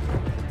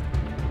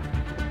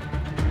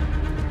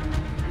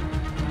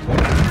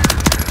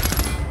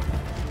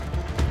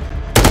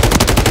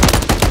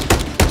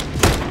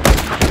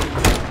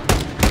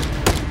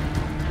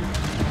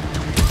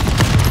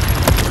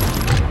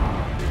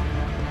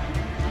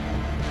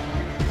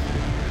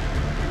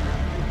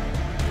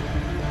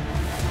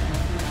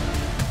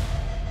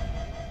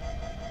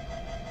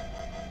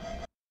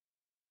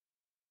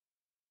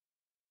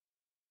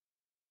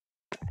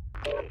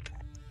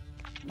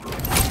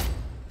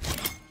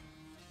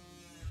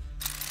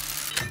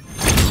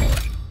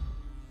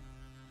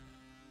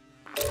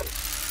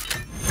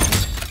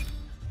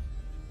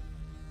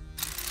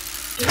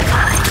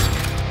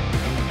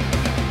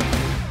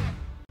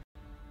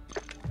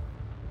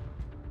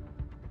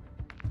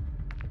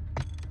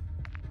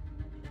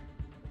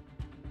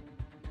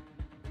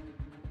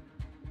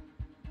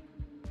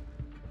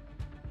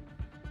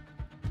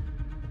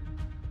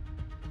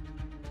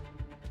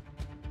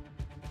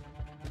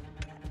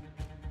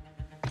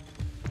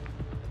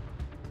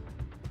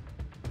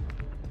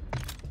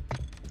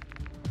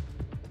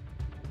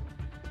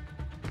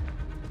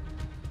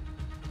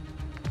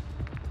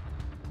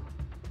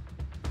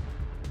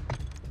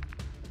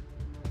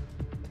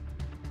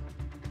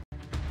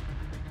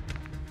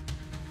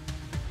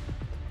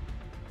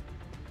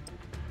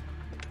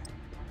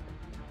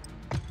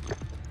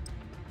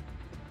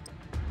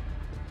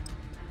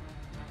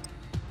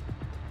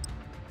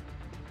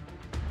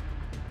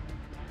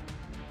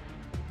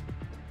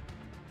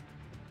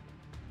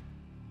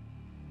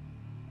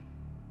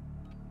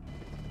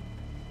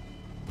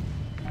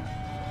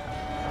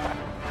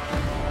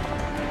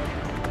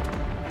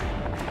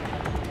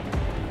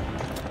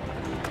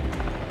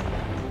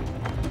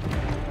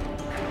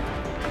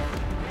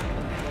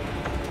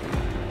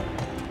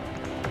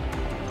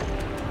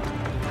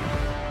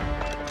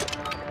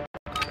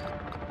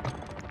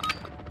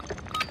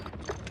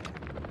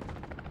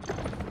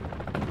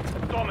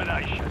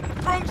 Domination.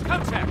 Drones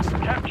contact!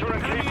 Capture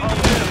and keep Enemy hold.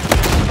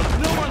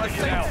 No on the Take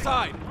it same out.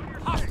 side!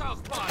 Hostile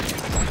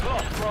spotted!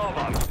 Lost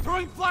Bravo.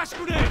 Throwing flash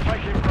grenade!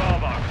 Taking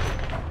Bravo.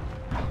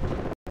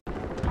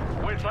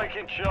 We're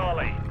taking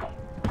Charlie.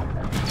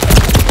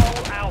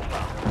 Control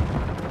Alpha.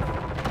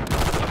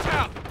 Look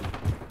out!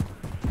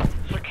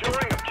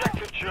 Securing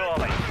objective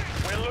Charlie.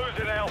 We're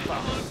losing Alpha.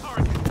 On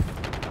target!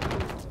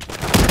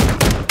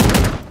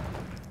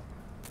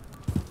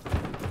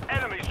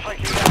 Enemies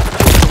taking Alpha.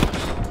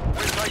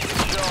 We're taking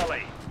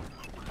Charlie.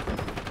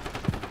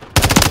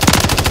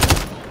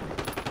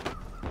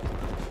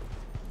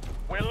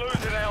 We're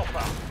losing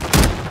Alpha.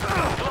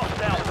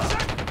 Lost Alpha.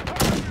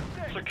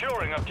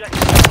 Securing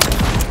objective.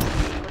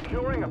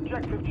 Securing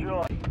objective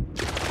Charlie.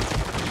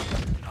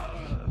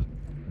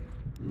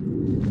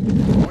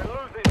 We're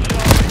losing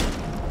Charlie.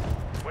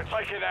 We're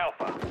taking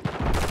Alpha.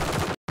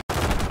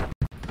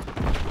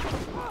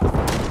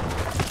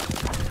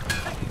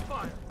 Taking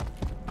fire!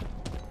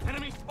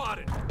 Enemy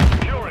spotted!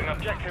 Securing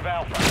objective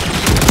Alpha.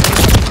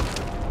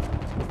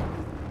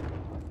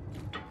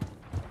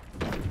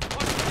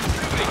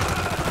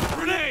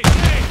 Grenade! Grenade!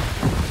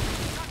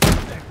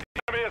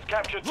 Enemy has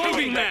captured 2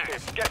 Loading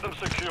objectives. Get them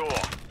secure.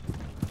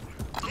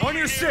 On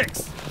your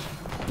 6!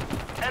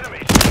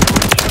 Enemies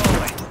securing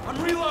Charlie.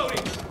 I'm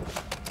reloading!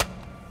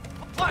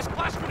 Flash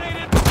grenade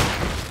in!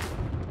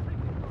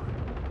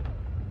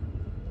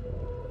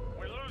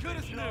 We're losing Good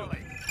as new.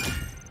 Charlie.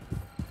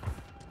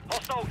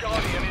 Hostile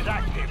Guardian is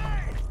active.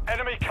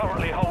 Enemy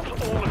currently holds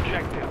all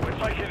objectives. We're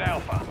taking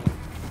Alpha.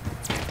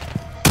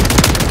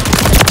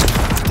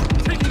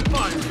 Taking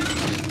fire!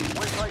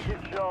 We're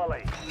taking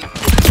Charlie.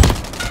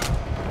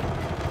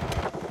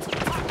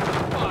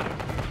 Spotted!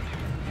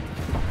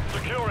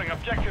 Securing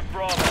objective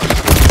Bravo.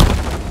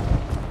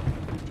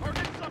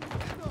 Target's up!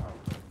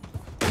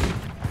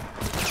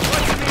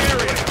 Right in the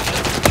area.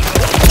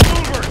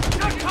 Over.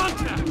 Got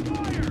contact!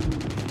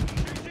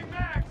 Using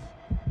Max.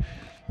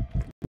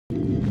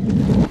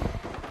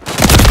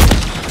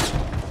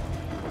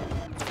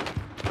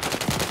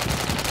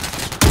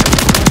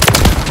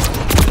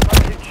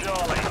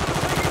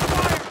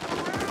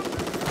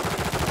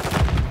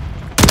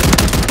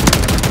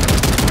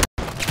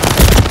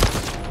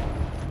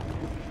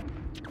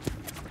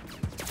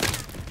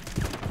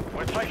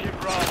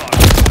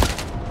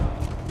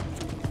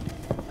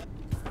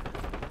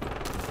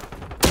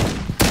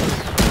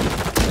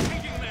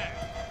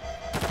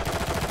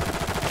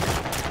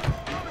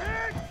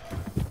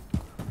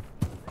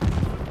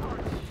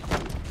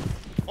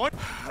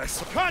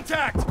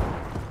 Contact!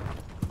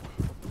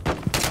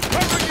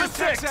 Covering your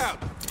six! Out!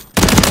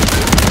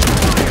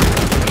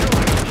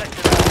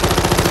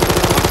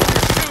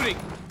 Shooting!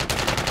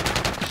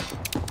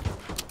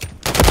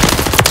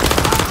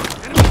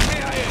 Enemy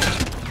KIA!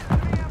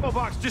 Ammo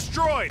box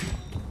destroyed!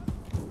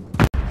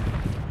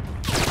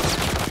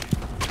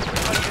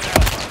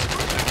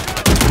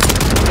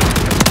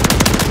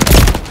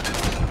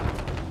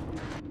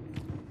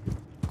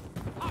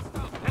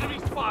 Enemy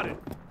spotted!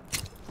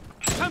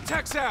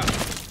 Thumbtacks out!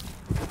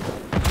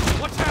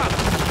 Watch out!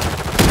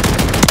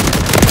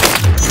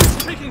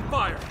 Taking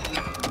fire!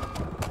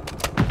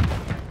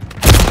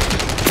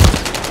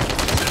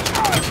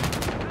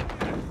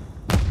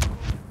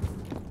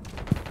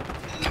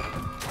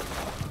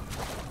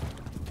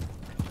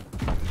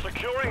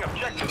 Securing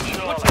objective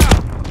Charlie. Watch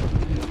out!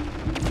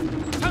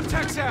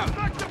 Thumbtacks out!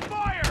 Back to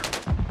fire!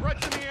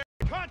 Threats in the air.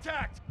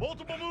 Contact!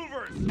 Multiple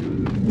movers!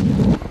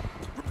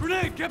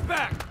 Grenade, get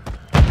back!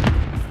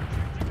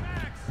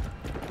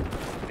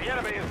 The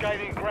enemy is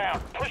gaining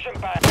ground. Push him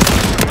back.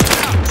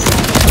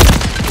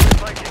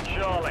 Taking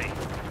Charlie.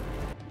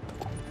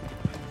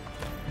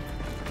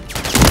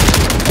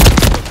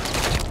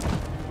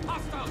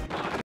 Hostile!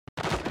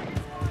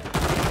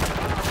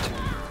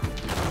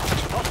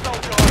 Hostile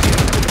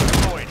Guardian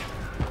deployed.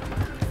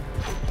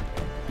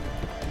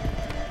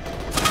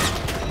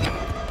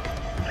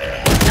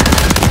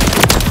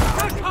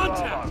 Got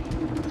contact!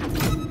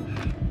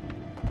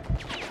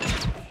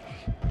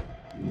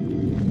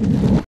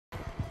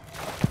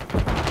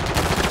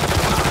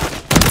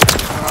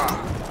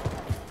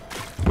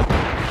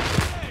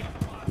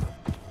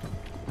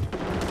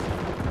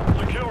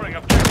 Securing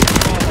objective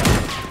Bravo.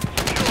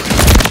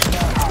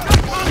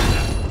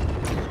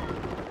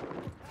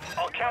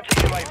 Our counter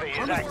UAV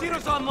is active.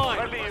 Mosquitoes online!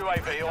 Friendly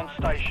UAV on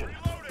station.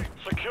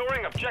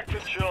 Securing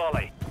objective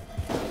Charlie.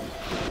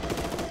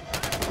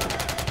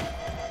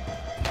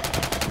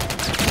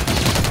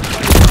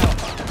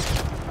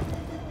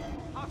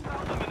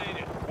 Hostile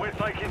eliminated! We're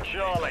taking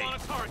Charlie. On a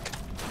target!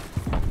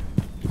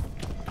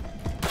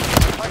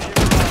 Taking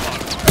Bravo.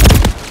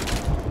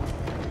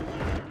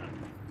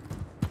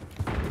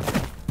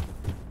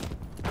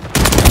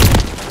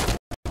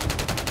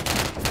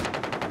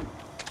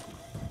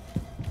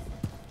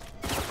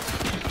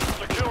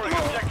 Securing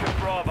objective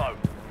Bravo.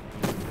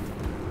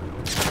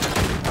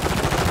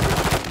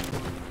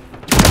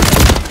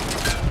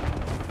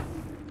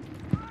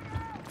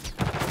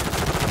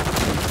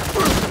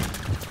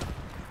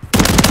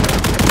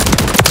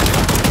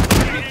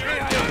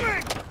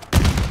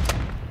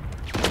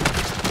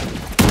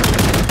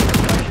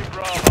 Taking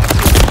Bravo.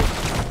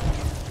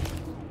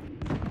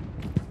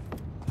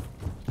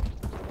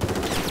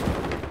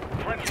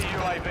 Friendly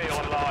UAV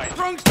online.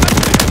 Drones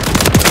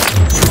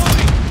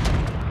loading!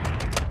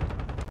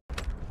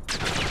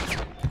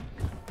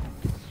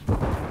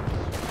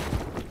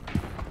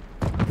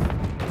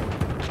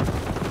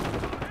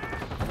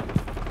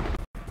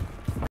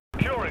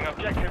 Securing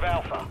objective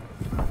Alpha.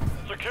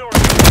 Securing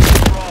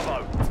objective Bravo.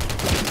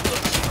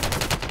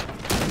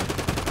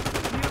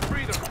 Need a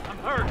breather. I'm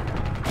hurt.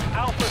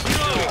 Alpha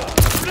secure.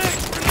 Grenade!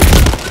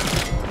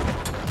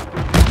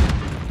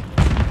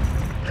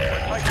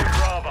 Taking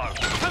Bravo.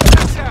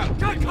 Thumbtacks out!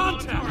 Got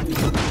contact!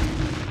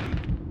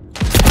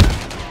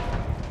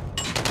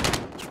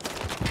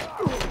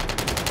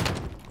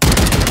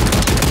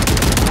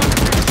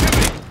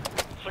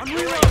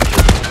 Securing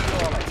objective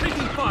Charlie.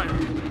 Taking fire!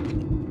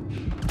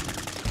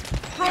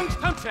 Drones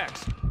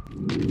thumbtacks!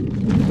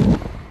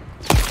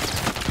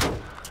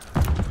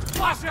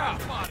 Flash out!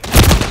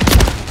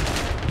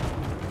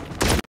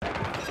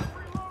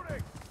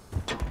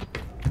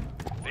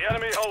 The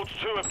enemy holds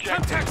two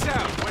objectives. Thumbtacks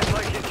out! We're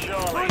taking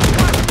Charlie. Drones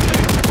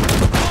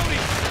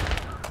loading!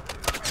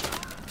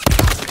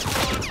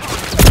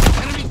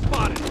 Enemy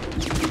spotted!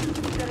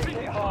 Getting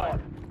hit hard.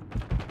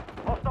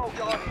 Hostile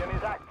Guardian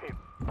is active.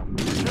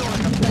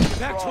 Securing objective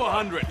Back to Bravo.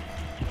 100.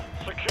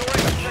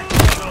 Securing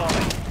objective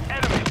Charlie.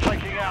 Enemy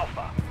taking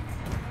Alpha.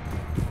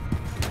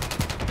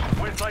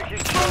 We're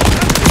taking Charlie.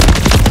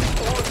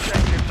 All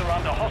objectives are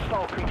under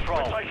hostile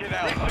control. We're taking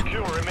Alpha.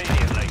 Secure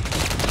immediately.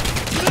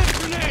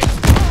 Grenade!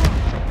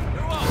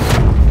 They're up!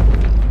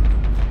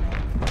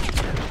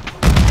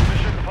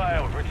 Mission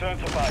failed. Return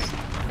to base.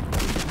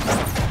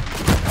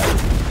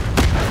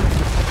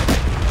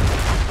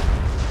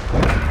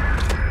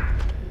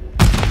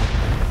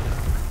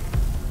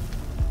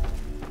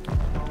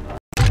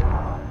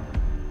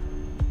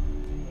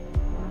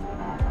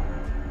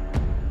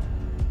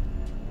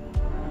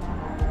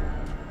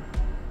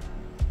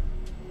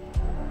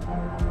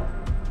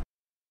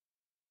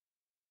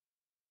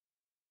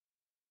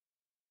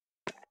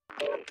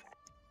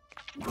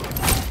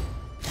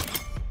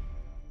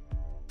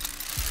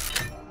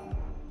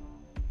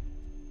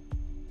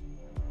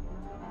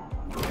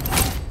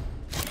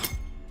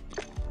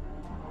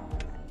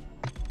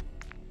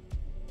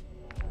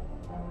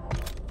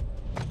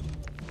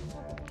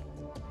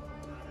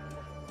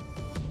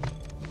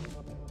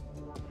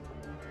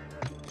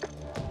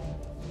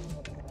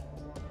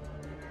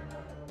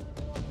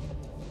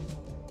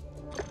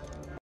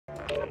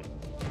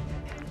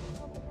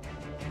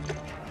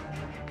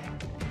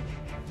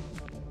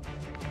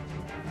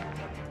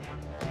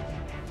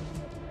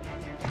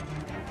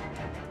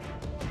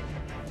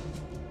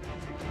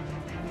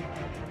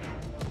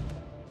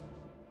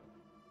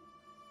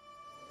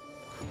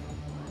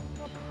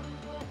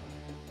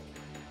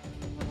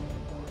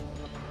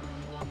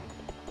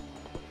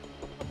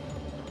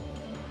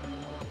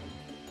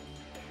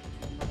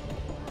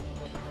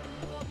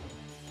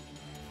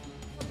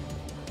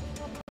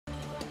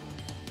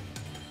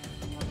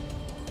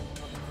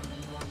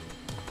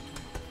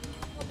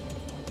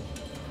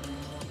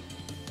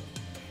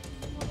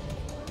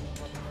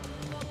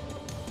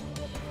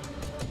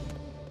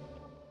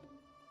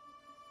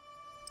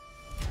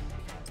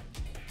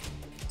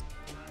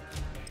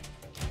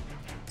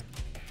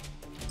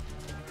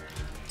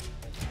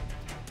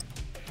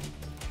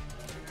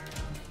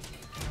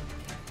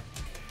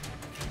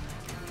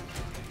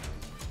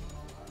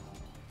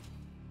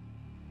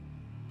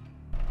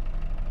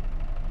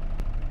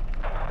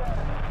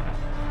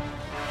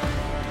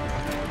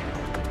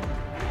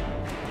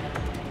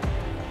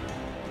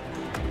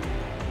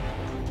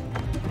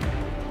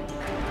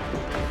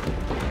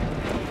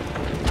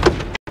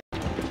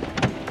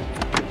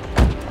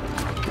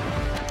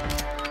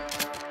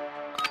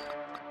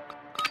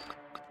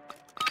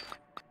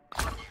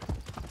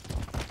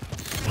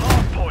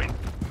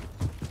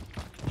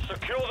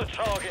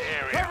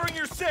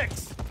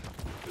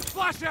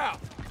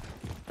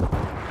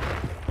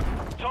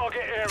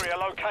 Target area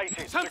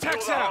located. Secure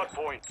Thumbtacks the out. hard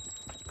point.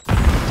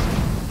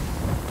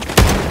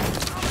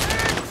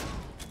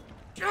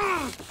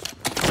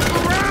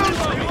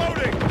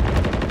 Reloading!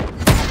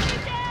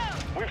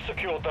 We've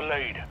secured the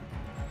lead.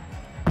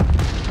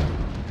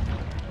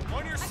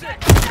 On your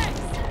six!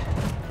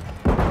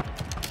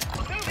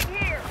 Moving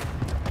here.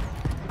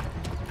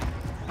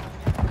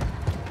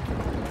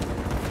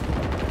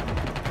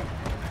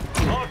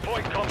 Hard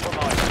point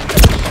compromised.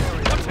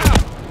 Watch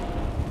out!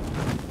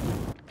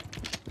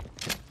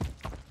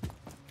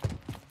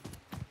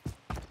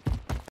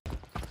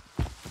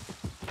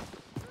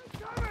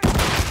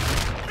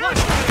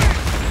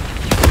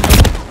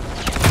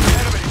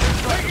 Enemy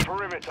inside the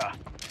perimeter.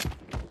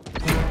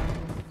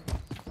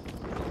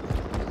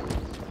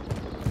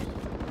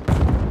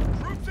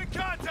 Troops in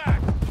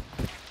contact!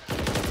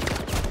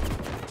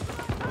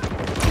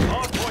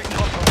 Hard point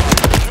compromised.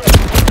 Secure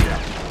the area.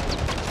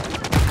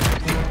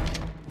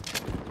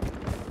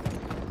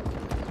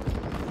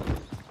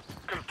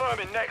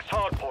 Confirming next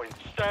hard point.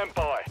 Stand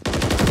by.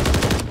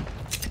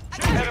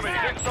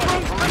 Enemies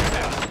inside the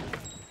perimeter.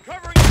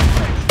 Covering your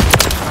six!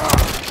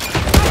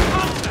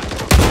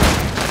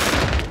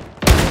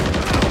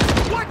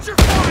 Watch your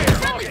fire!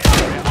 Target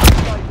area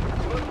unsafe.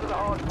 Move to the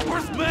hard point.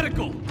 Where's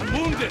medical? I'm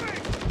wounded.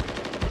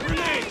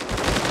 Grenade!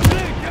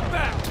 Grenade, get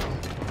back!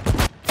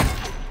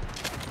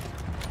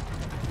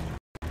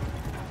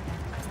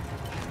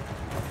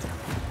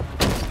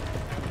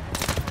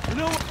 You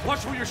know what?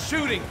 Watch where you're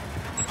shooting.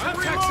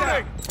 Thumbtacks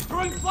out.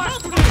 Throwing flash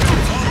grenades.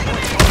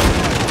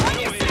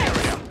 Secure the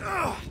area.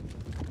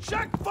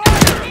 Check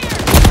fire!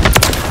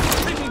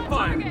 Taking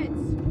fire. Targets.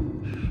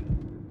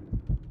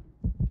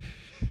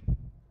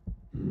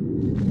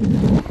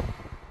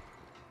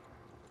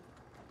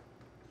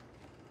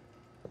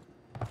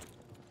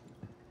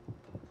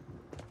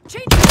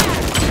 Change back.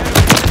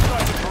 Enemies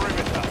inside the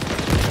perimeter.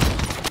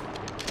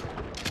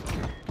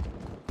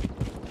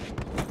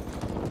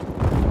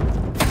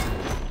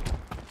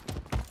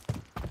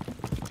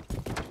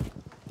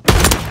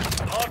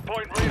 Hard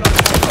point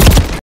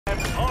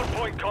relocated. Hard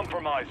point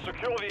compromised.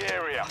 Secure the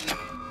area.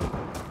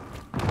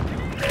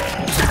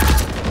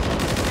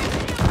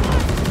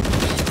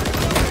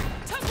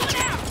 Took one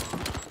out.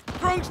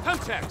 Throwing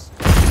thumbtacks.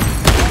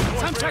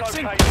 Hard point Thumbtacks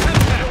in. relocated.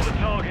 Secure Thumbtacks. the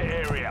target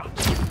area.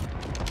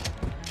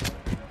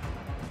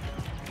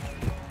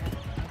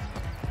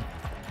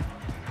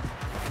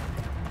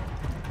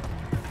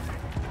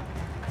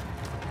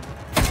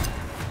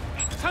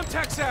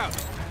 Thumbtacks out.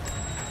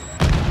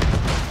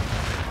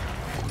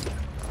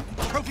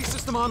 Trophy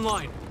system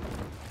online.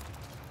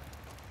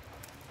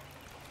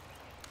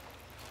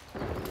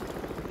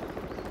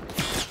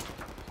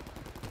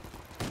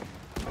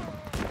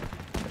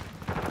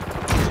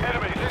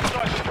 Enemies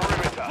inside the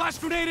perimeter. Flash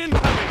grenade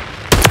incoming.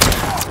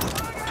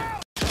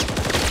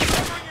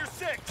 Covering your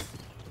six!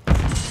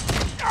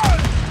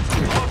 Hard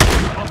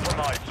point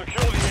compromised.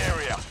 Secure the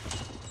area.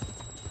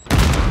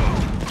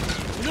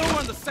 You know we're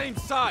on the same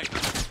side.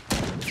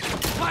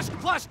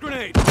 Flash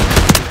grenade.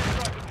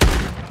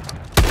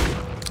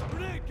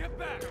 Grenade, get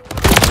back.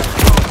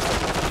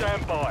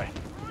 Stand by.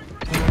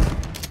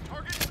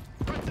 Target,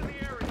 threats in the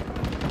area!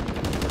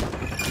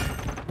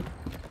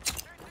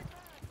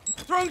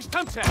 Throwing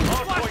thumbtacks.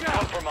 Hard Flash point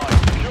out. compromised.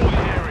 Secure the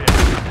area.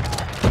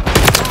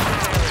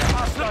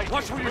 Update.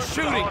 Watch where you're Move to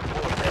the shooting. hard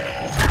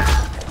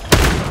point.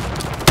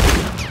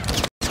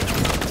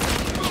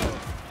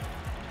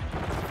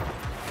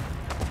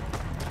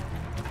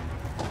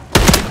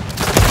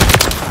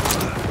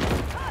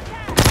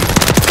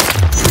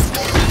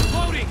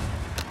 Loading.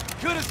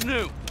 Good as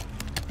new.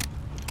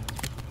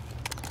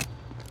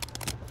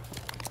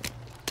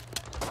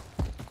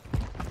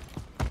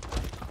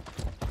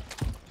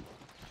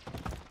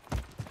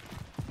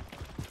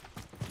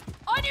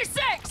 On your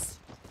six.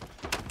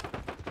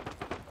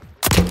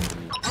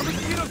 Our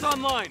mosquitoes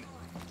online.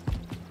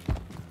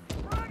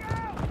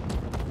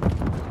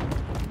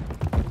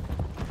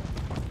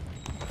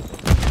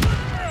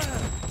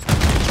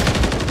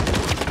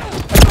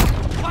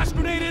 Flash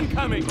grenade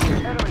incoming.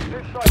 Enemies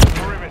inside the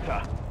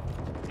perimeter.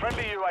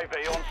 Friendly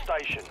UAV on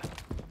station.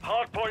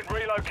 Hardpoint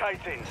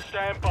relocating.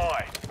 Stand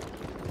by.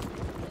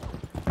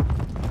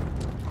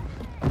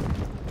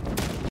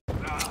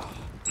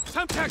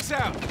 Thumbtacks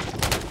out.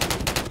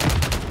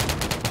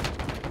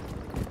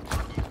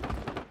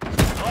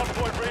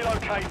 Hardpoint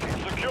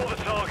relocated. Secure the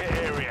target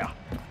area.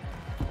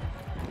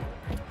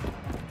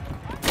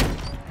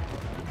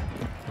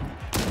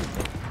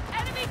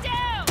 Enemy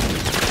down.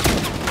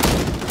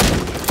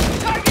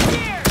 Target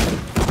here.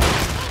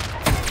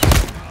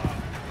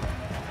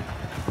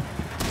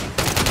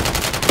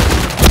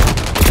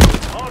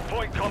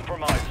 Hardpoint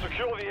compromised.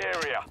 Secure the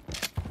area.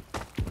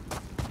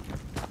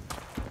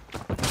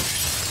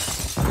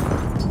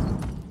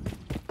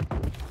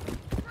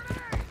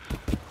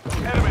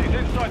 Enemies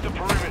inside the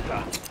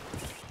perimeter.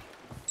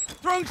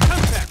 Throwing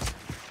thumbtacks.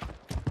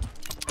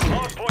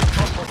 Hardpoint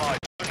compromised.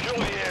 Secure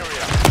the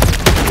area.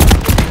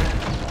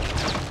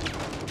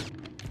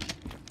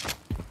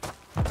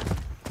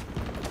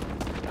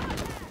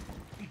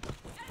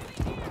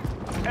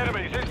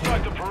 Enemies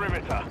inside the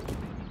perimeter.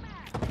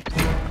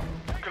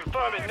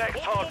 Confirming next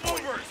hard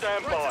point.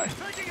 Stand by.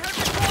 Taking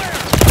heavy fire!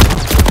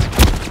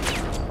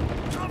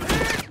 I'm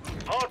hit!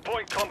 Hard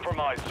point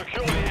compromised.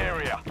 Secure the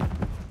area.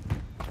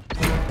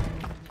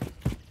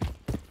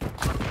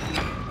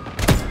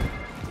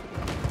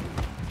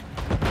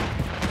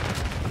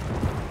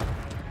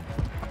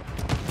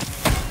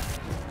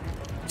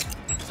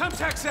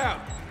 Thumbtacks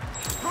out!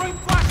 Throwing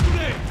flash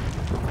grenade!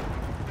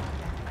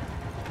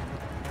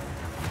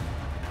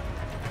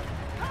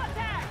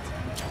 Contact!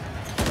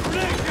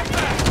 Grenade, get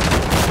back!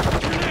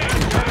 Grenade!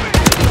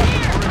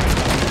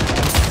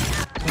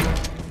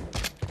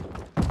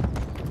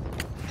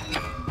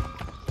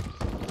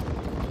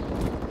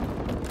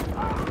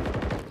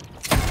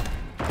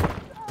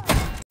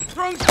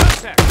 Throwing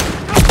thumbtack!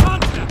 No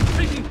contact!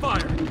 Taking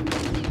fire!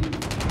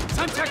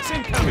 Thumbtacks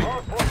incoming!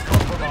 Hard point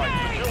compromised.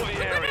 Secure the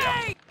area.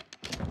 Grenade!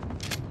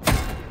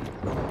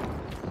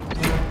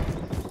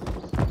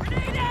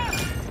 Grenade out!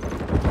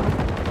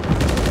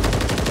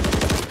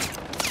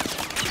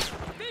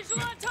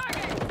 Visual on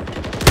target!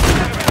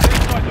 Enemies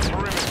inside the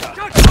perimeter.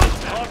 Got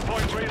contact! Hard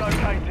point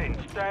relocating.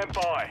 Stand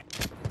by.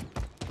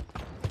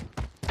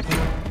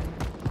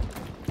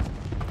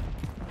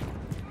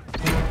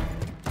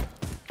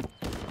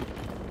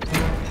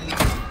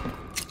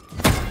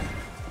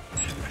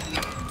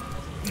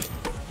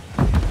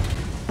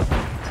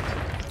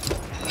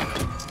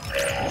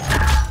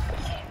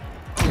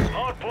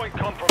 Hard point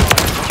compromised.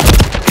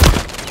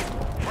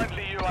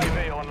 Friendly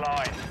UAV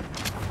online.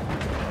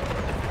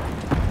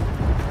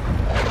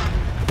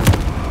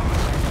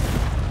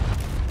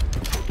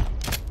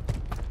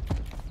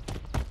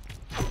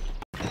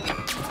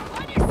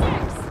 On your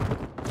six!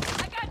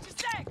 I got your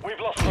six! We've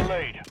lost the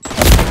lead.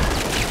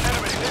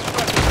 Enemies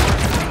inside the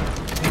perimeter.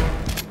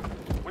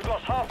 We've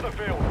lost half the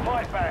field.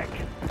 Fight back.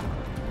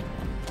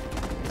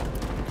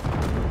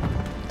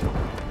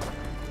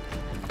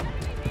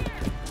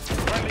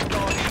 Friendly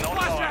Guardian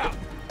Flash online. out!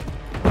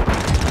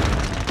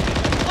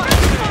 Fire!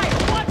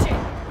 Watch it!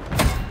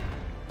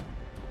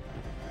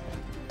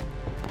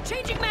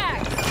 Changing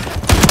mag!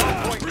 Hard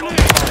point Grenade!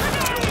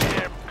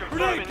 compromised. Confirming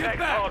Grenade, get next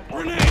back! hard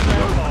point. Grenade!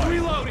 Stand by.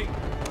 Reloading!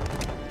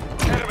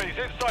 Enemies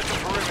inside the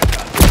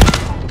perimeter.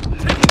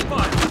 Taking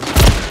fire!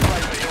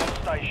 UAV on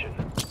station.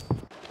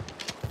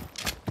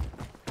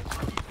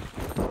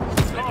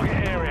 Target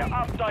area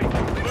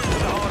updated. Move to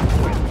the hard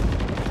point.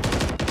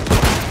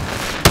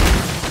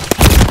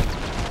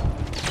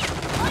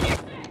 On your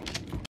six!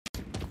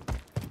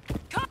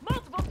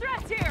 Multiple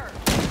threats here!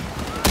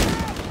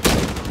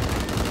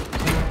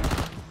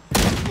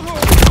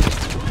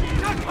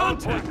 Got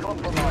contact!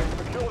 Compromised.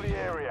 Secure the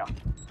area.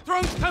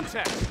 Throwing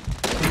thumbtack!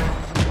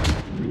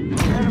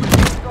 Enemies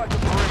inside the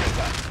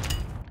perimeter.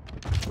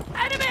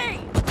 Enemy!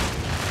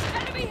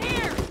 Enemy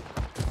here!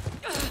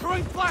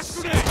 Throwing flash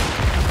grenade!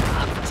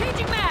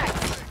 Changing mag!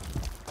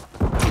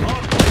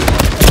 Hard point.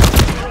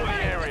 Secure the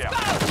area. Go!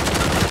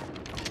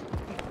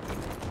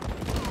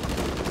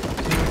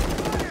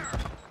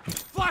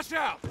 Flash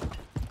out!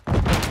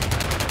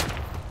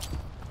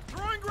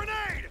 Throwing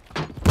grenade!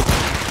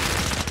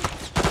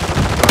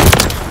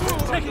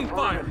 Taking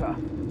fire!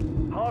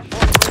 Hard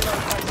point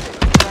relocating.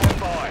 Stand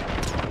by.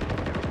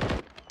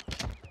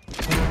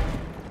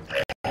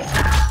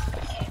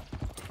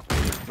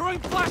 Throwing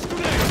flash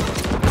grenade!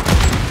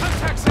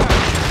 Thumbtacks out!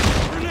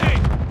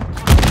 Grenade!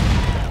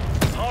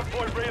 Hard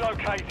point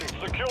relocated.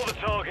 Secure the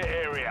target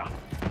area.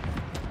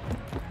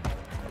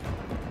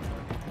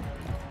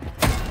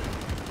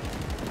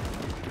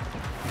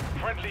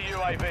 Friendly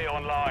UAV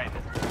online.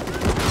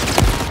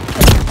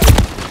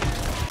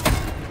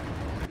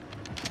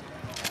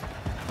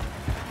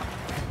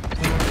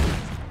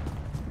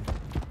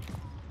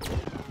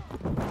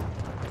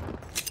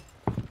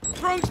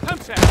 Throwing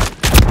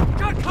thumbtack!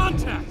 Got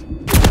contact!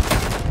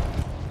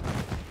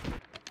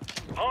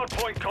 Hard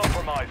point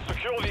compromised.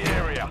 Secure the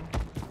area.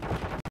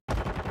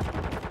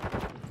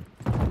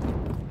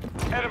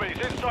 Enemies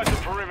inside the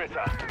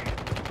perimeter.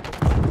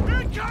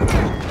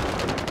 Incoming!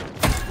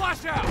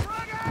 Flash out!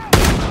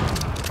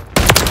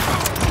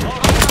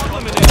 Hard point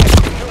eliminated.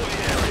 Secure the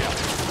area.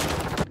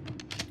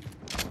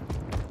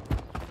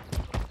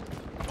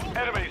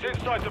 Enemies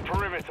inside the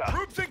perimeter.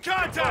 Troops in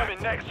contact!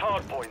 Confirming next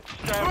hard point.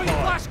 Stand Throwing by.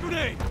 flash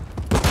grenade!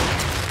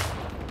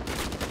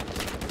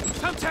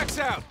 Thumbtacks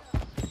out!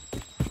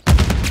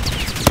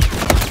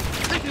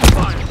 Taking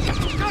fire!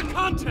 Got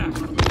contact!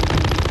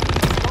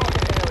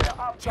 Target area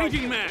updated.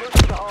 Changing mag. Move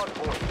to the hard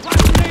point.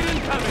 Flash grenade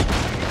incoming!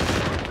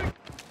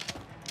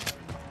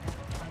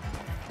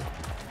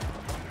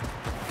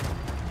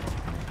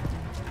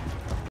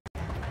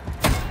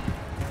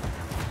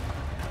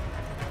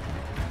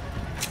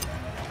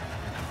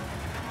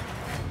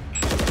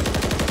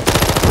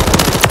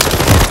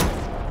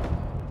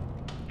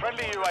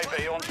 Friendly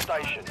UAV on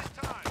station.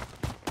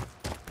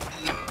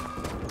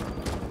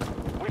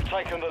 We've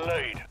taken the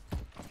lead.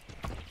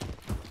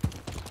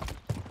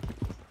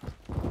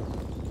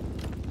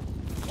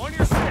 On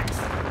your six!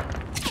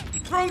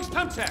 Throwing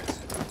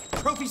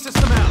thumbtacks! Trophy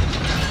system out!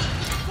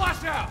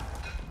 Flash out!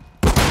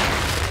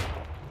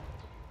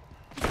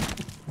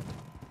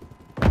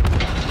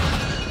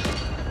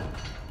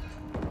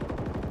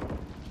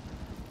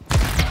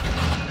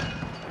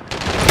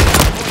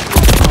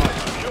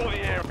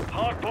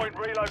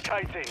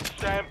 relocating.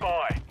 Stand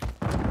by.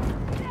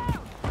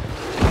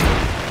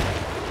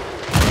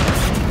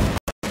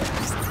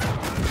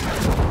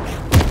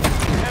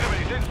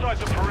 Enemies inside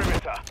the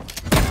perimeter.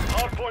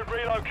 Hardpoint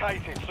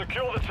relocated.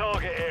 Secure the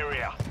target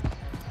area.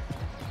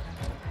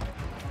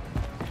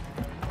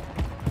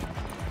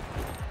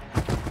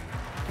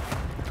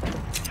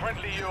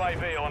 Friendly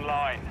UAV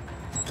online.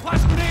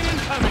 Flash grenade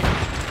incoming!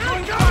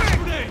 Throwing flash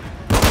grenade!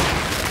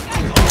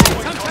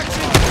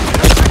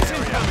 Semtex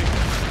incoming!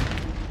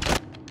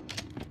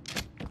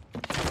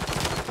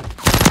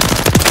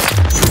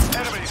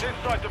 Enemies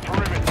inside the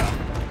perimeter.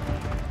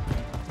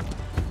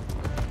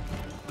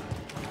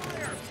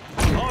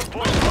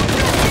 Hardpoint.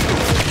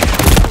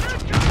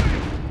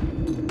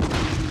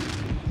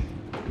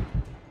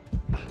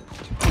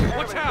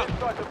 Watch out!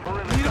 Inside the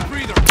perimeter. Need a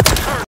breather.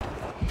 Hurt.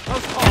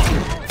 Close call.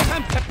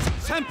 Semtex!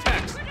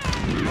 Semtex!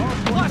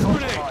 Flash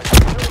grenade!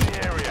 Secure the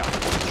area.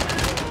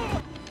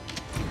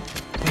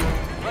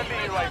 Friendly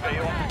UAV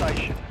on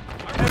station.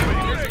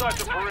 Enemies inside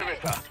the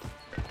perimeter.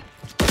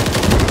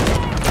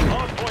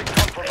 Hardpoint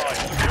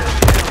compromised. Secure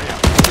the area.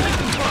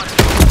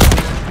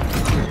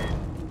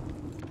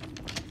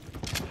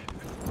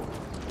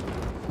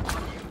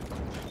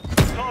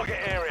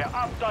 Target area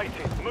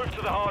updated. Move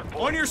to the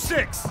hardpoint. On your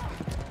 6.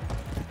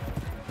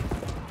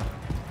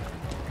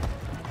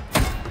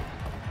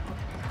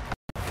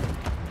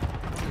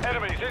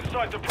 Enemies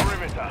inside the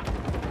perimeter.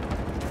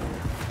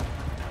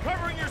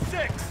 Covering your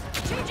 6.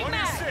 Changing On your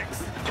mag.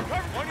 6.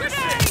 On your 6.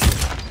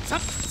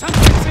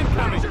 Semtex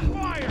incoming!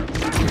 Fire.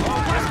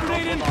 Flash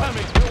grenade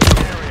incoming!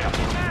 Area.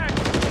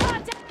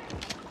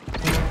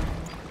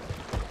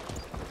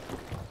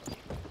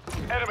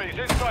 Enemies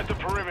inside the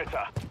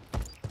perimeter.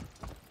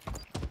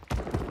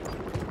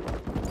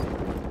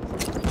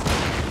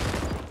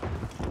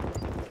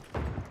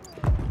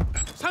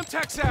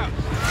 Semtex out!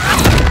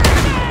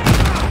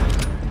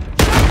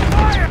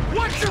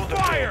 Watch your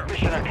fire.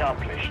 Mission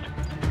accomplished.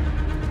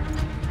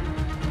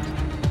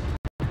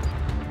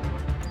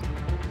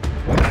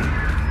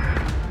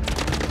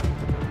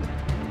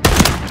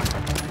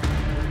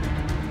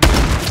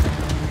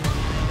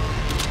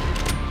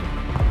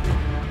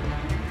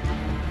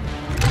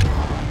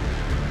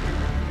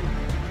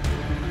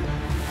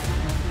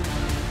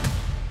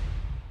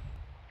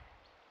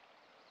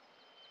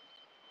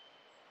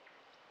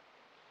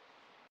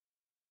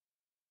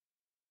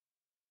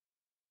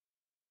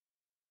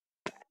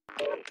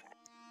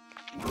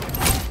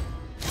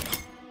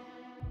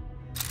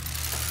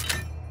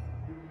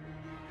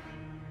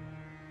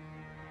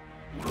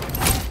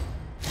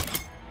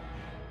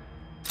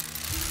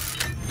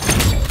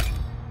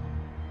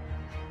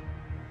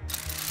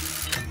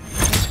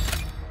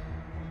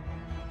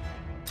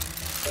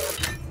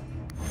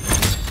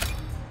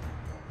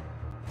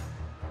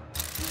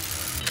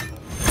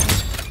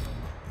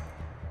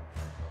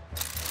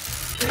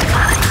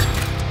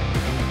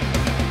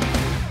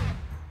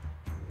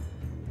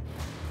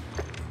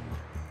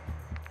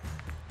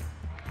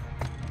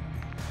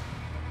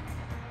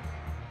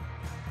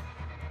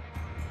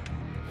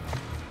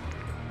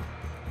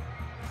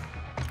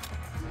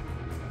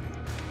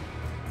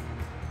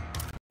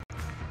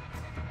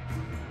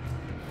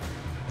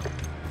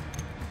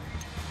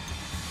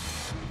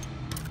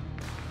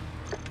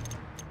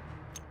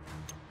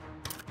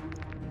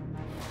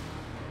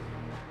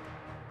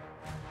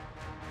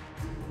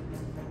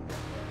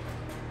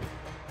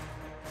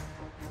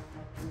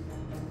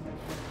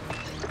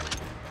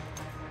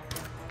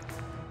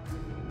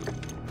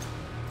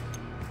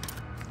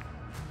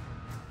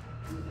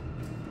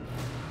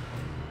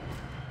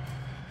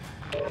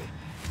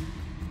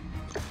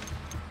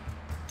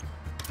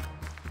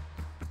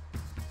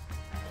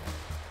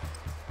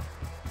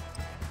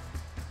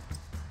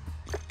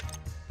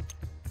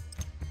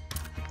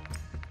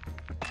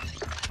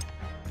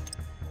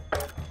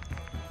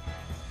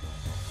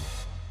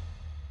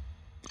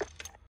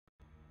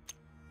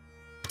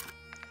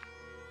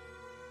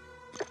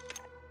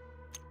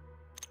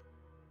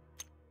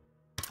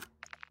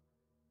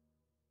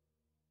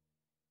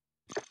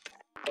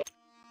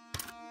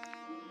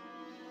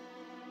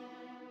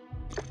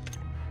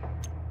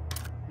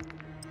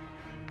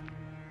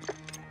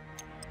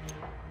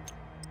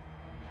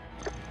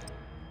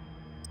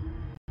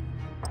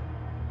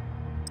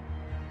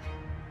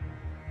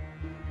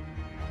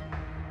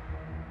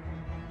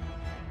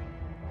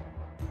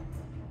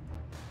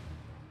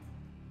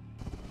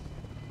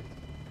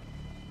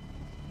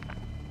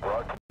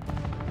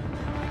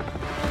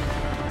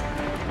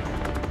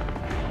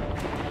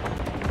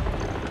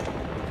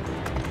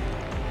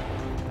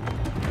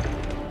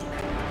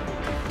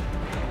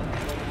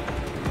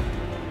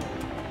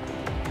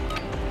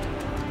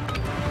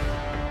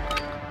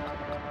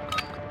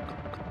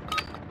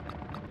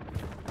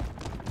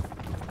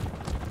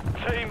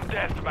 Team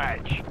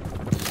deathmatch.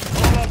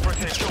 All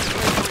operatives, you're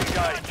clear to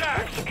engage.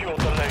 We've secured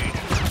the lead.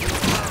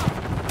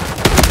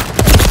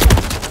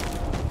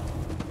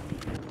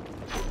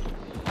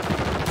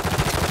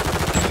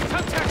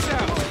 Semtex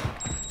out!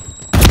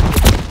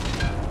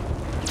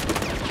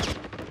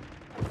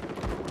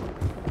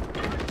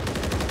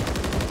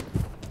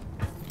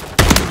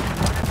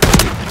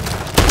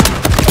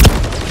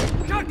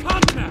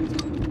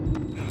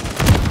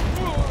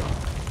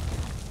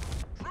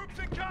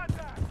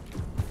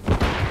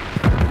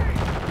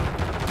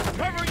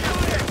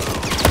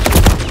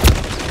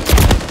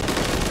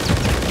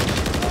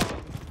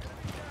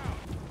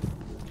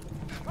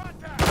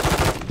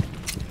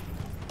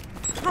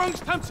 Throwing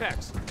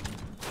thumbtacks!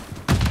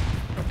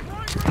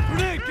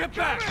 Grenade, get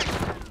back!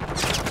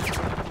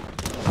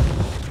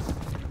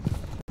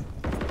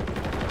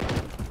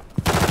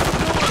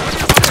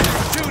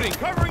 Shooting!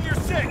 Covering your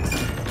 6!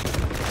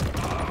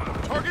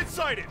 Target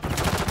sighted!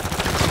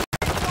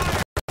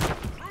 Fire!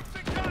 Troops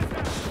in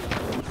contact!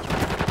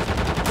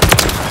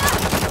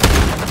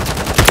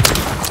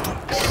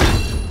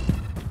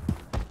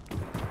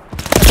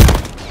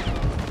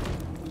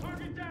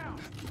 Target down!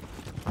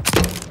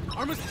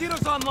 Our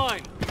mosquitoes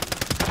online!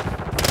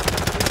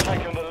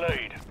 Taking the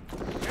lead.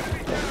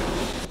 Enemy down!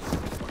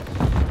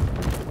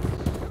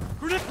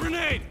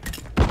 Grenade!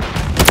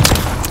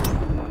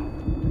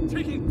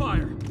 Taking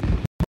fire!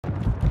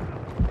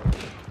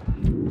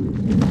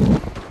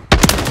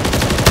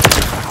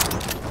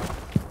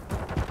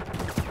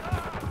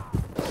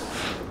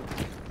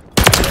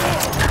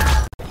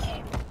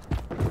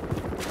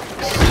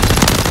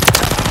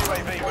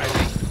 UAV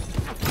ready.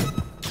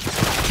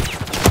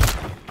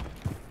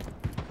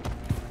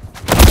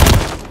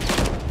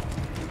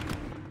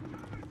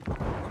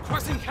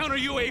 Requesting counter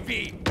UAV!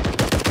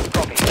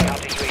 Copy.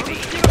 Counter UAV.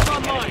 Mosquitoes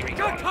online!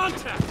 Got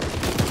contact!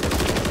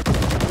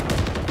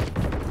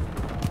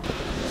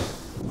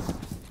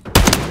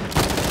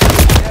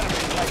 The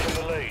enemy taking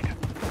the lead.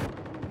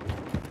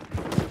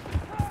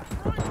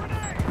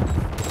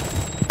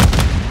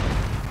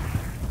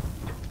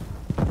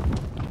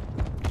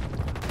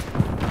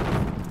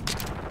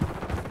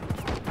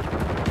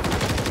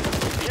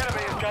 The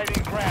enemy is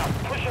gaining ground.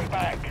 Push him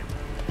back.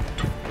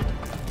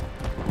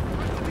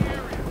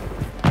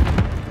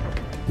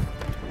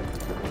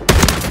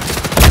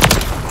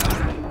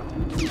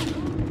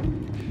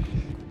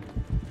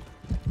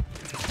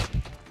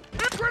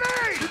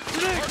 Grenade!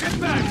 Grenade, get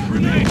back!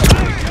 Grenade,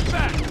 get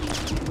back!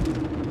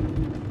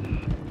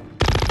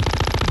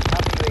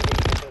 Counter UAV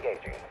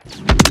disengaging.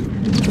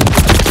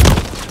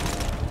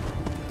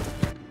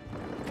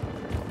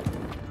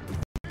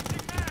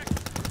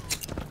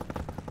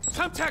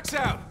 Thumbtacks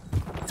out!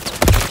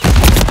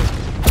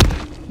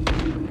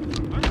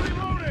 I'm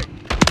reloading!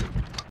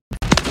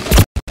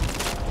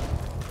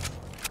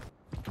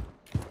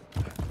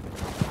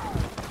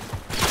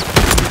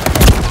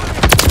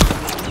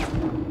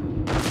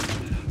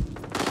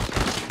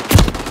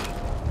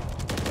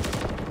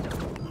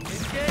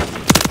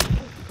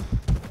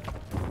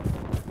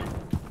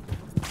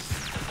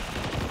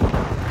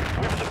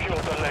 We've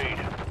secured the lead.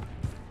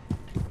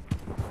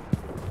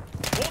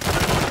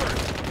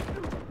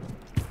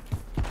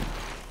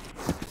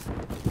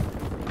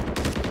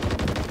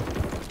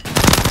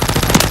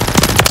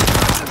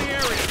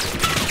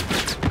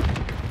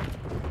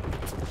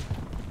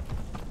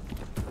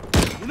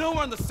 You know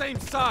we're on the same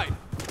side!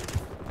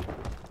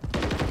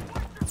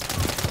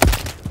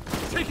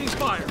 Taking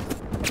fire!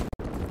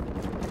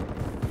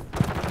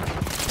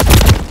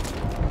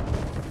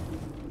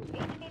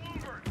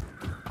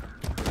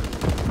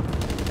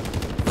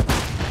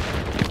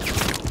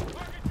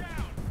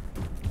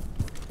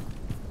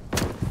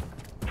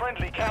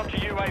 Friendly counter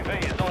UAV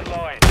is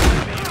online.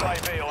 Enemy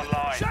UAV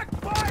online. Check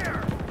fire!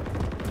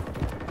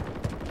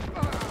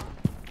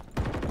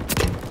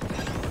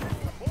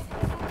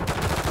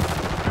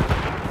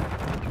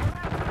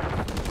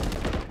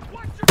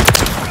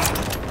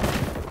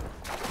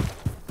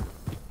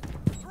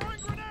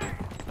 Throwing grenade!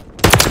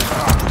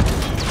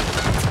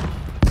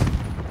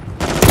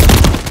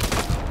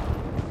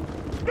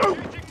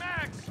 Changing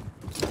mags!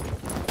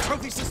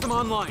 Trophy system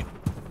online!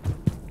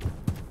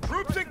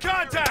 Troops in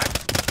contact!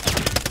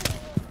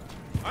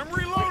 I'm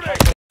reloading!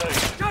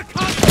 Got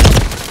contact!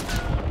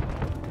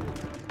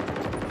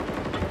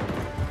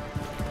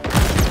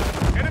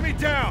 Enemy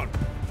down!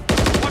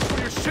 Watch where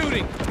you're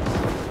shooting!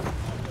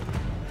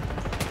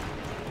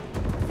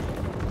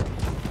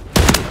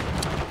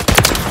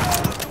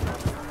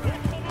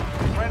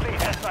 Friendly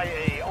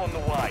SAE on the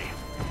way.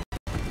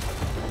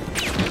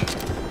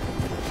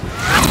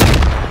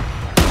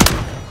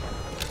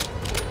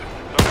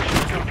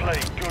 Mission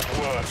complete. Good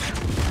work.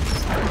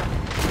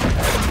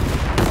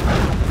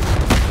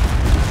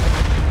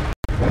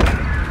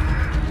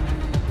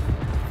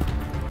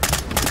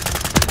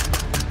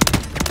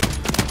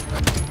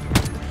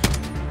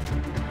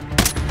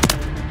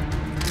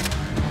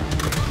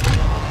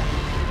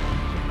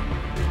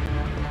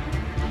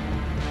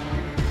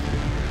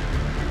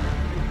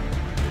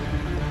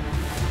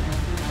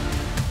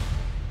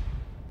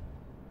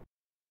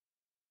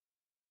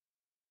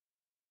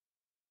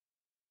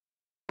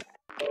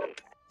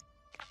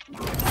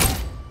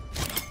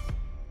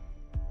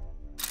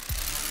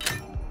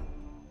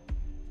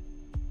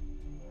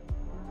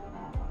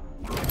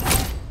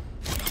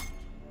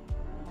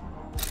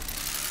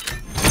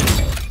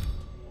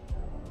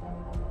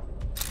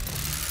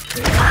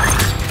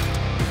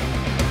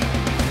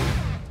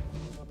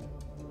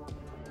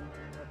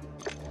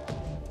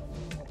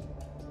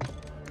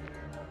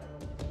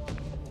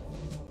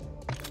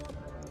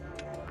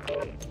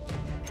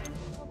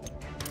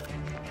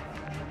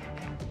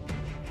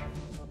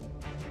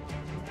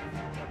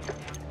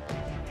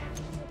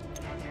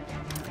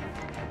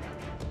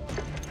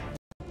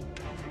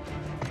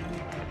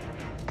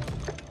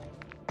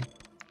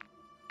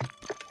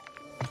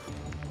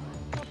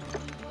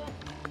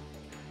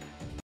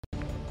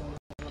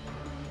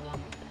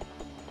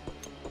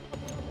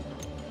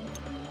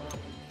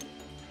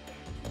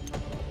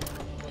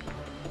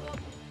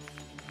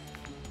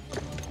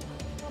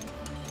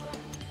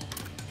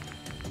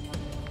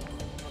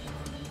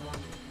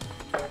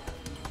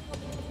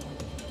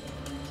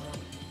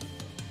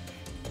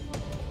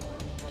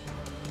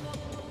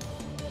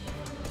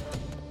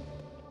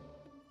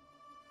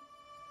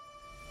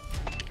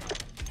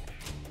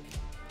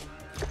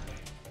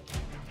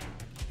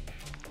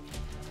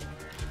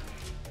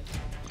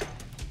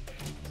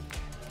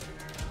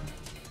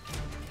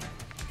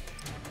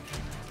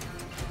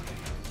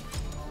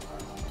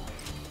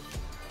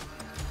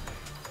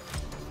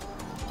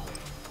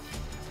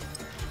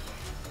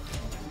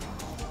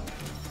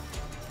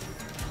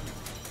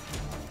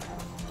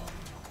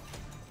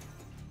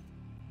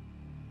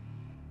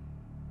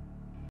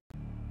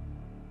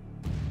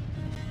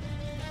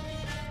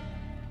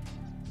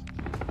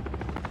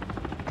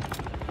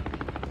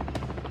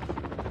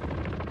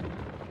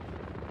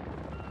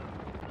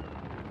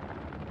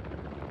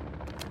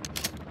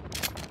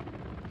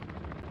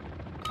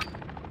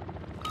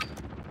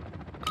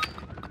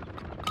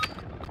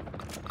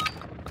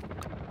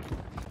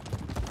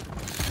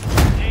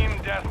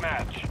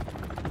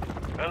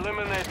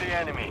 Eliminate the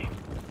enemy.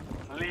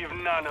 Leave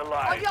none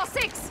alive. On your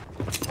 6!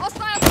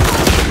 Hostile!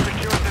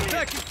 Secure the lead.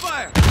 Taking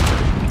fire!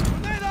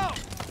 Grenade out!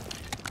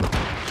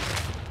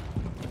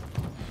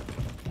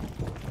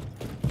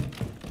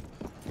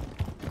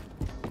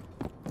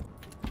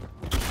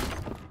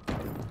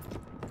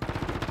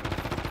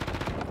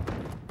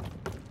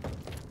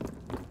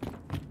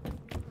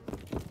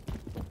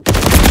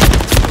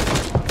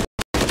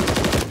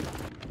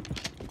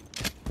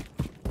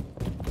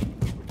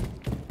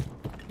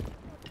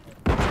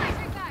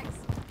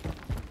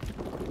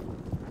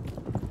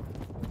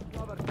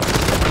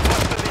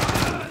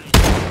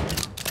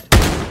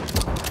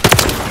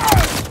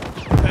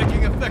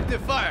 Taking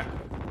effective fire!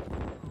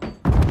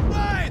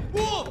 Right!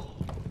 Move!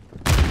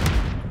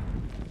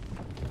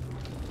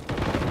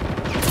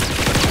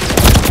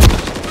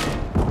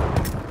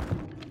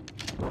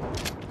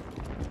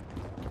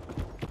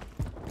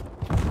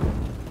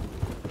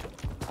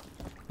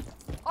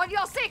 On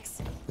your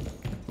 6!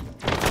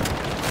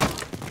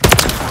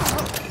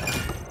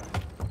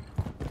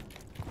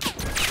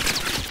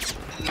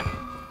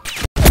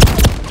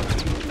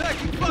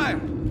 Taking fire!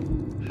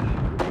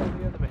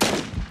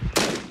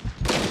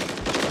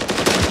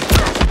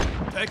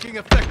 Taking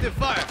effective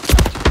fire!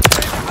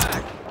 Take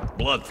back!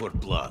 Blood for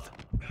blood.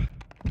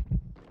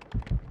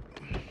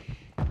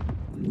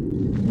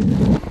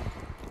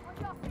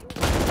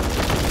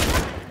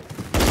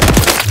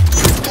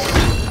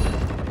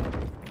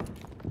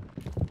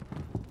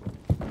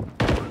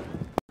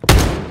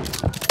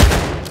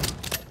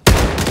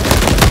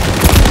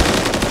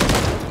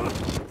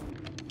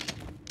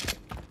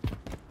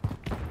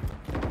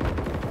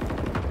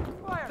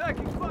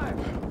 Taking fire!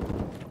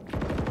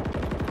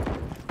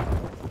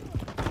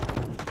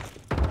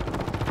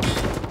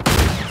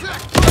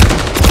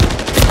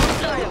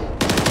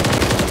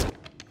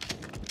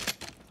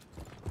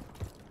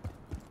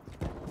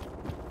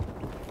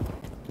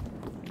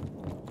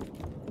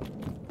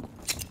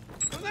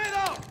 Grenade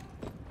out!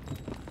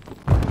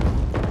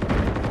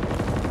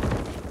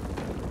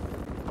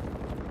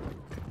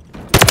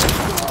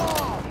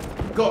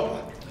 Go!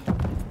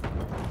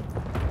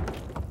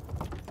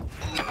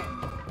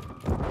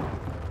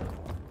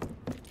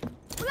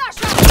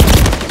 Flash out!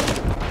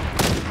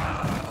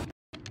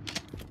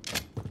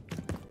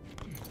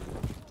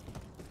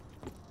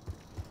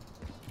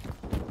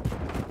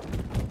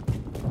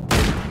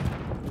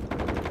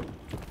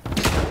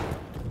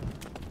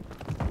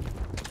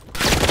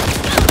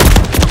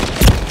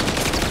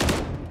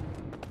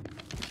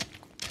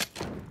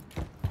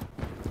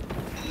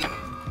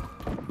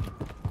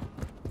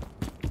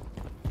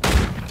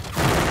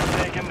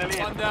 Taking the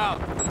One lead. down.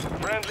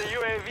 Friendly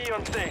UAV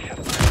on station.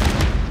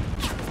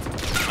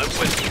 I'm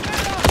with you.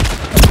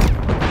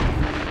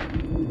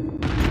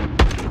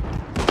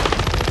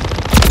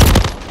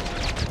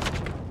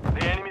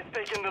 The enemy's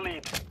taking the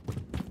lead.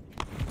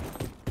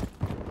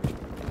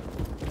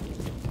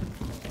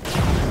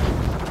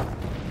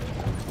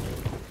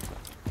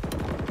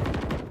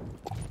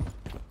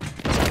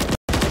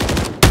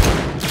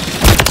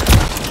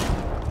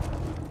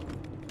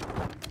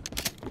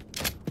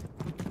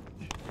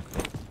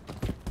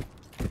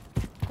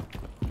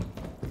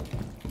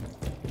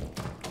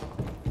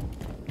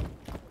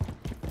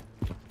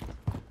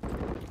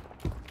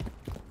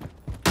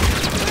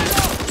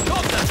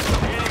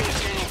 The enemy is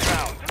gaining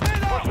ground.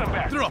 Push them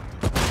back. Drop!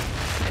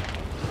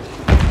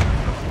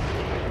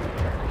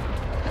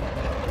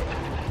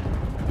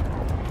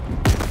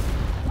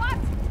 What?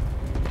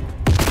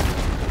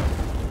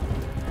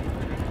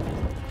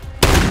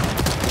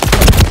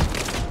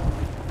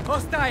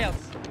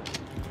 Hostiles!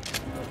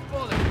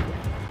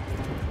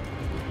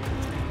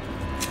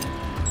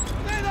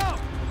 Grenade out!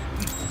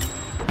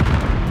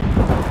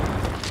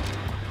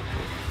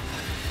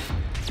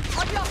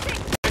 On your 6!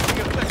 Taking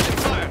effective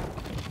fire!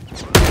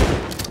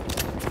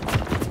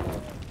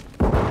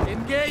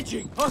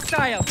 Engaging!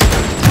 Hostiles!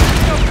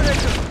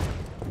 Operator!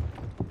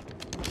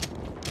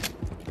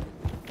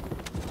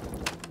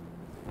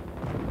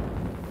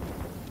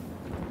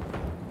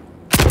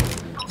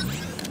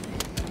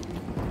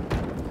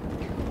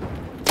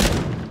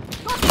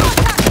 Got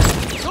contact!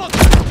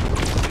 Contact!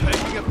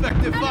 Taking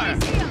effective fire!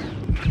 Enemies here!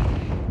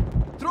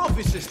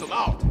 Trophy system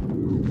out!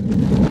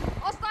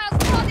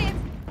 Hostiles spotted!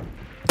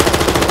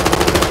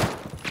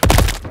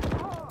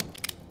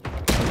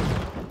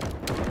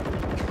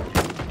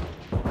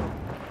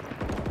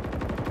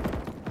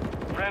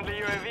 Friendly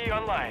UAV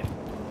online.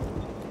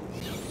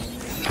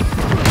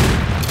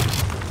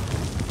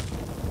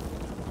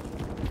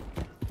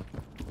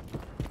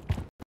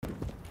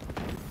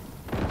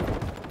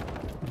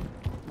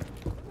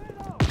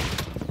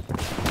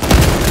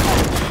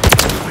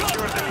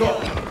 Secure the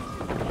lead.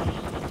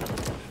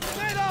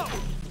 Grenade out!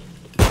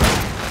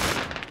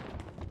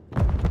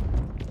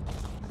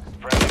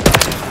 Friendly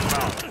target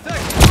inbound.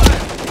 Taking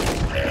fire!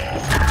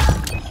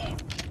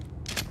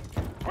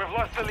 We've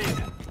lost the lead.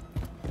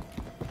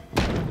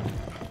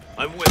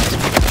 I'm with you.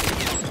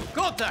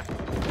 Contact!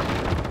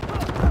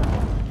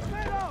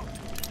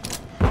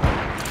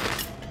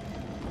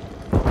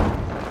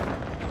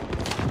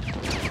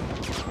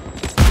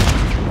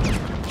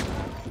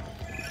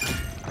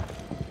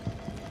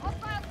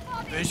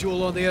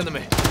 Visual on the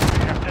enemy. We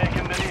have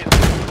taken the lead.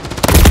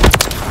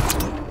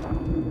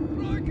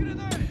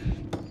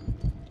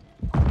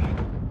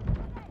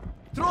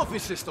 Trophy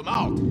system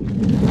out.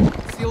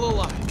 Still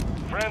alive.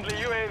 Friendly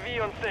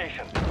UAV on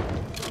station.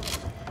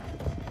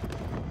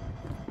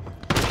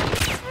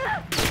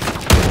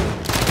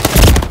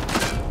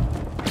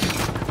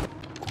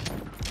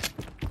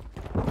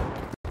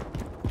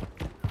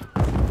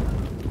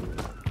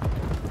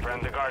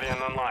 Friendly Guardian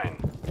online.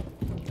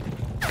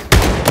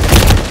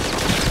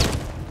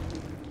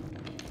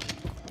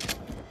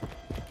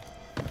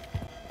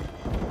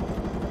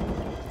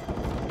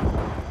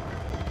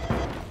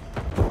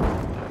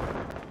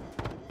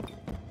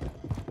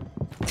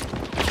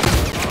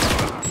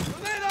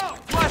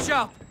 Flash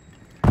out!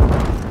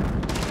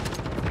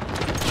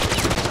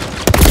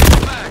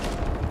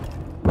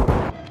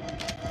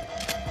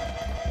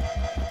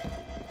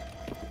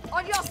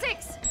 On your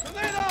six!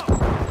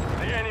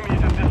 The enemy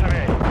is in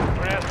disarray.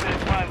 Press the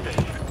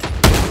advantage.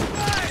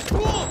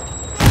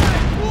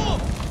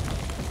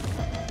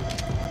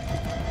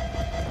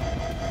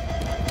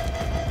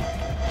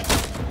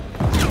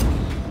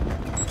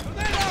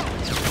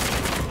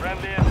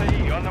 Friendly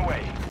SAE on the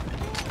way.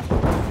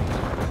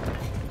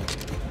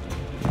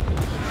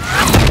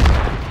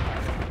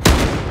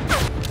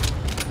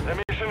 The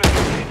mission is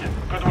complete.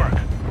 Good work.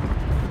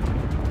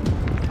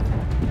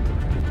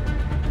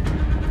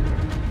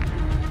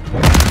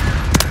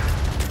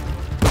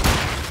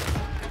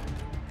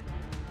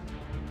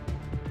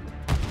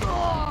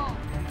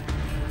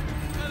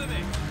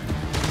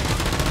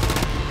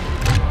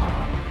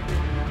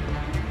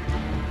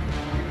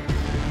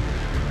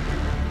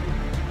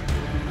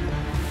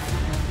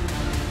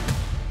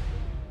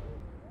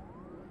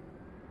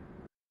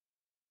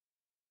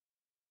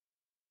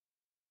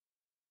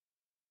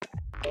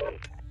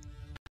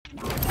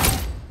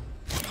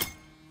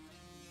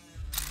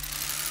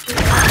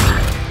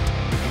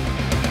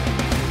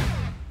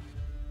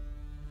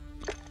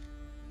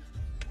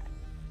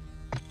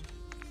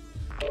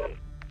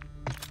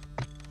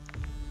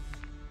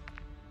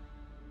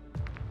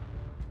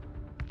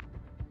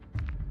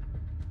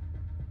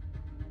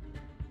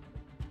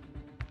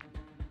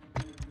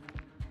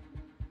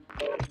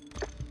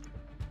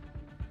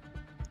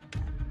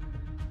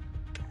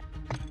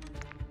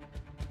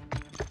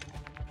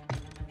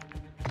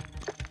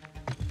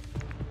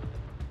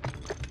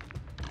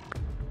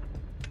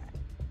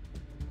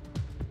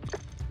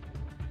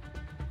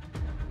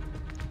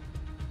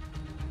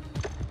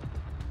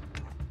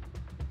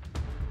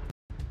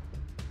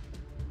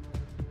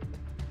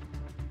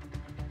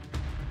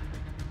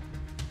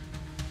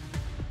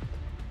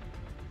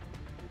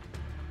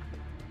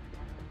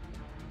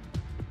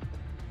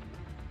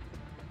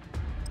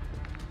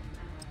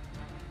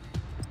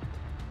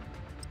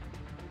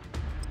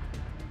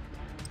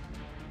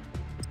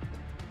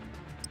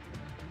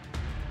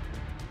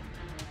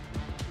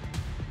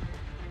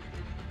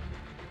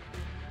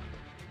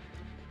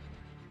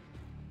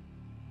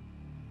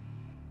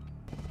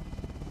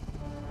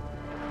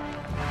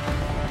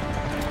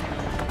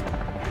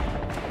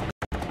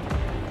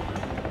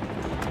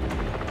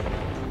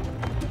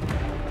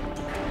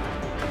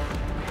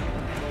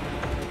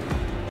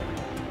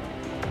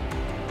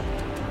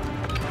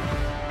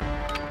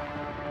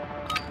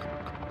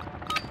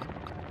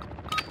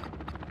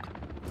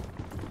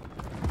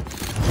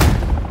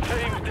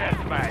 Team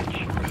deathmatch.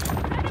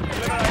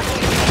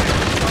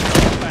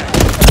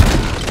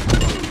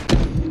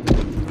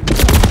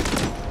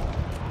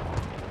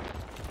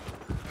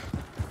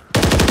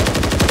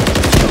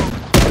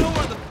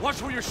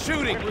 Watch where you're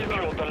shooting! We've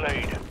secured the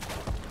lead.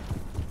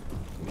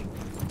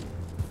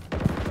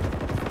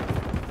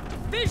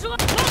 Visual!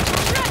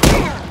 Right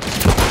here!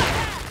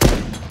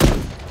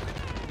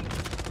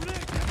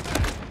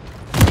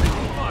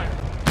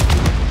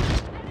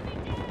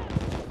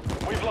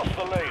 We've lost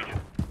the lead.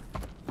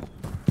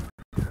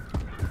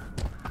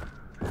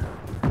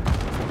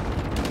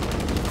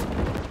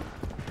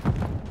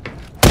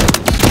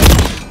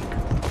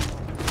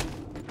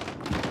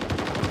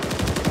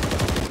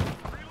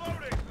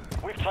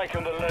 We've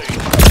taken the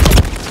lead.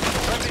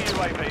 Friendly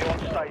UAV on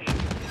station.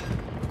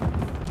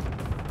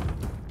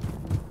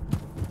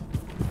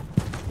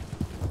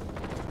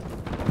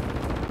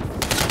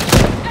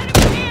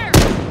 Enemy here!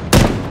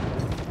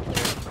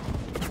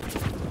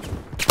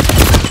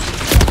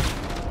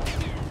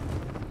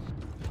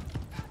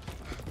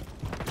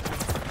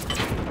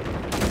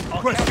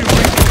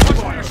 Watch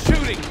where you're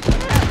shooting!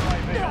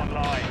 UAV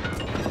online.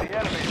 The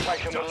enemy's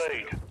taken the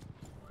lead.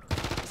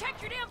 Check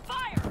your damn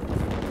fire!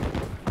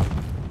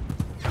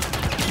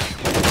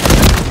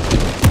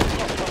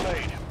 Lost the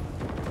lead.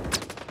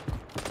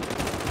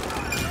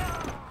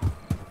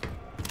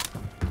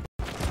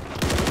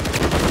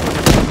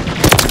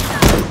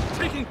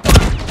 Taking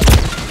fire!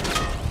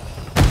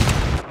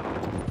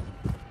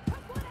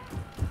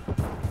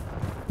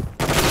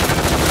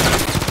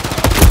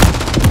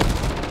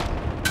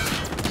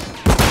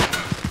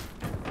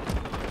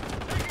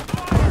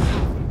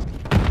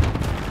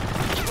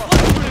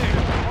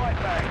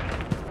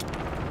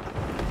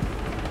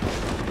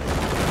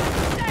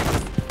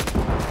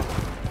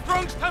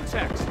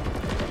 Contact!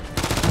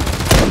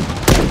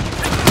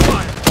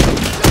 Fire!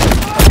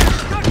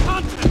 Got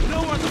contact! No,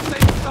 we're on the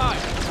same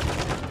side!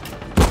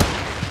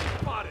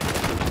 Spotted!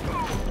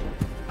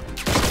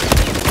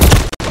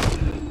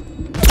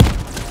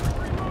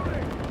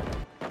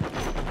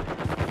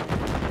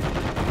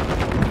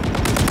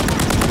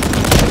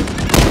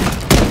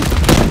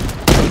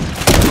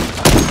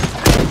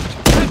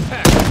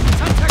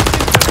 Contact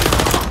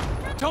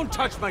incoming! Don't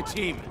touch my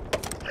team!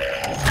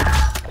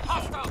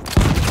 Hostile!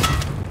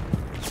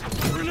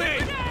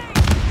 Grenade!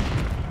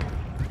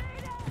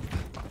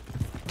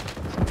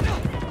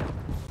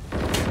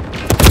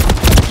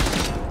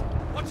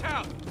 Watch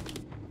out!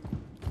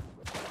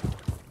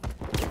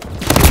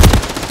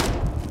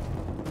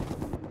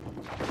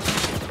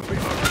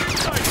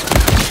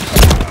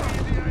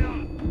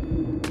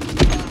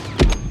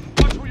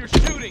 Watch where you're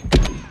shooting!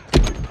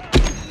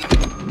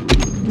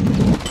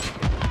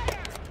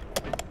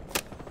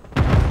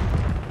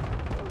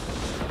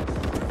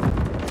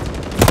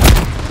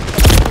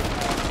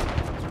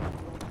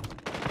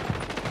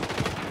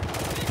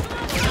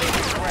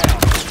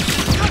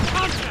 Got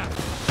contact!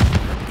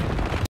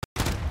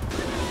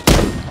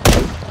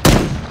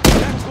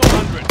 Back to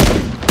 100!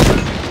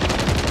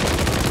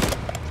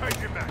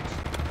 Take it back.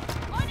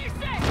 On your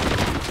six!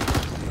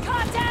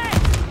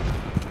 Contact!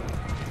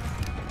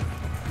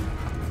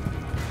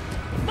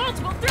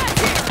 Multiple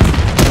threats here!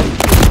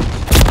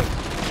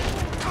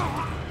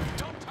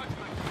 Don't touch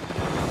my...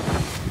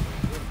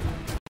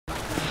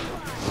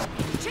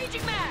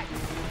 Changing mag!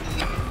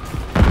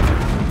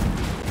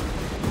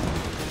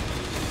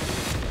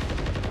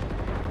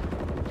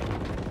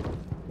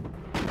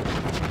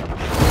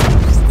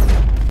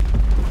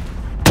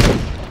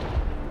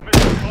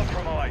 Mission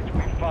compromised.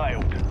 We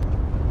failed.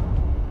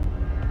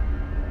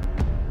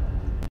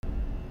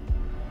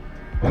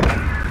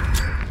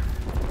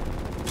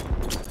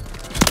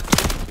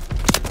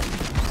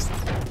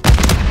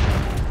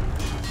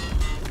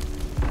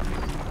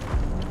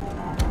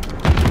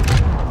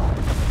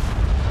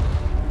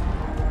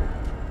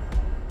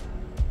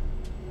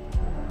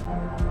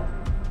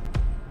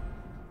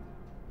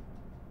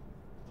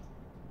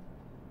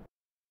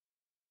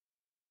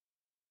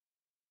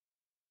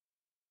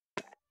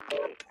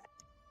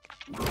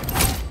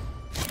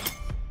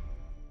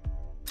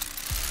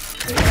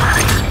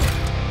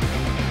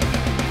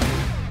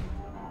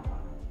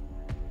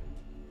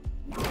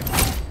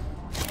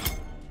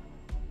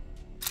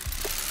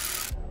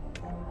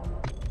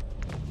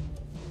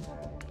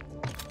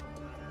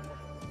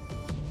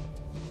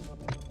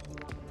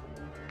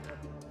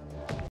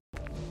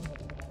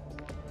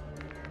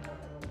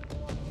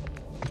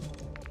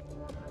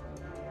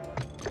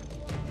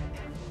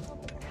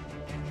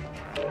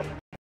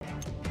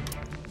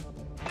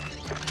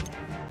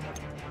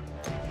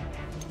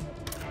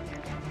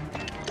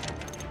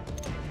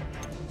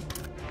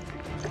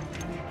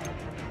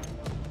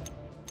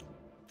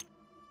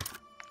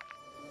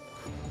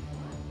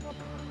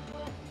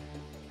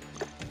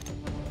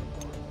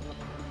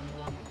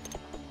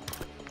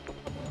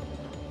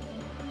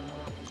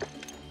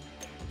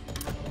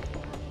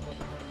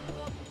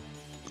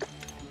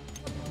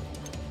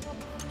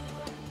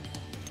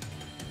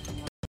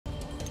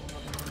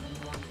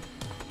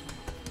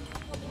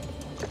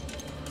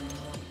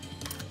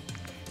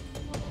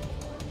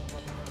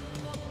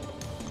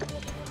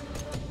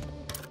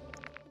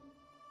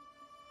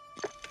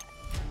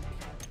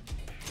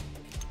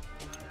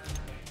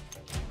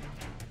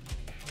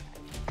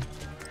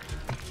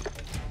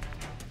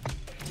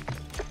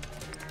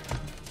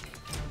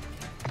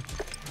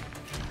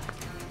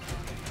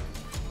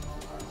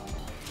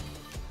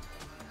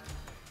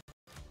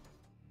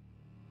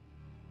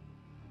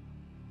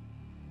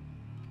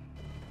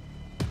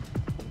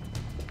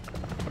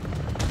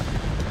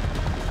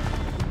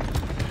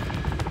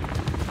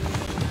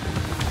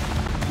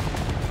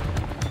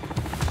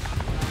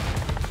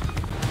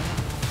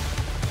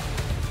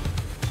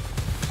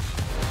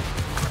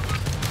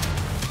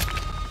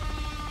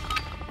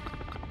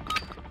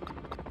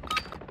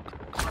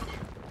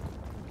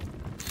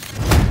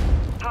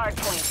 Hard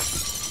point.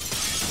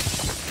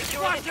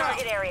 Secure the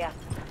target area.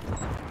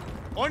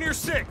 On your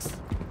six.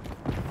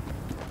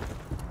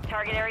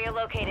 Target area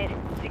located.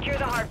 Secure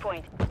the hard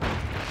point.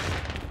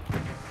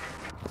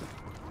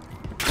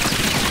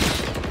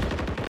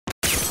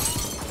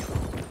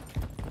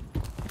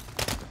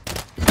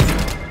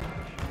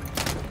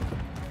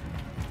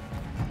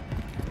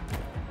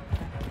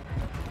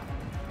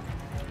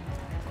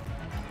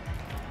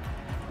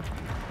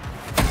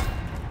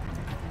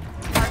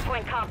 Hard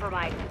point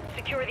compromised.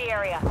 Secure the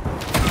area.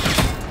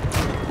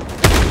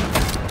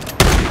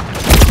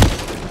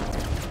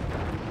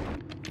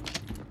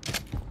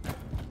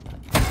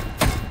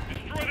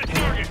 Destroy the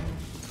target.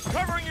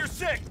 Covering your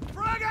six.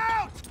 Frag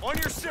out. On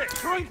your six.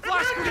 Throwing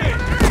flash grenade!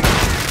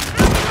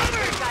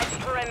 Inside the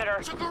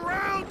perimeter. Look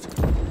around.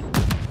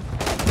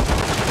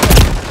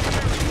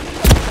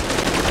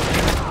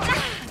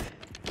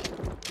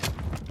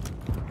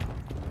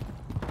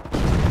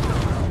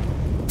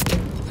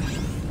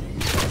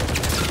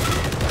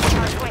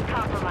 Hard point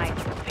compromised.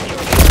 Secure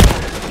the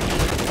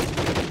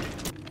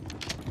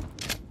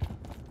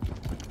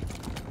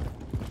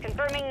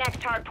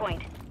next hard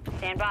point.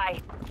 Stand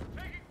by.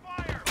 Taking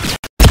fire!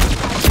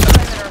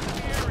 Perimeter.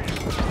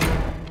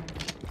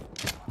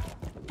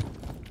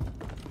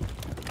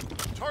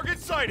 Target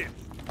sighted.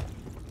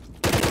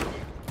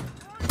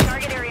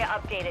 Target area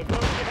updated. Move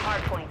to the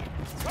hard point.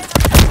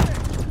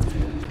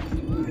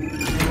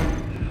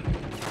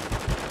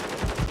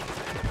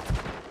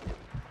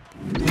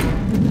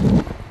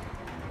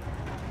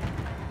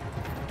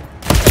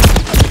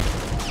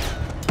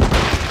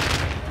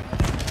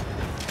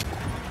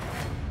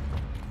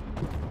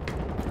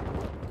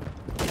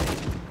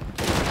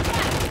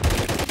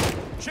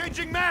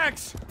 Changing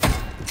mags.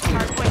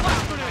 Hard point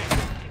compromised.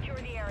 Secure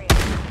the area.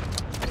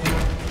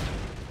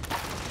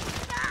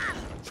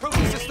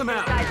 Trophy system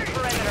out. Inside the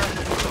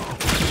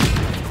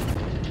perimeter.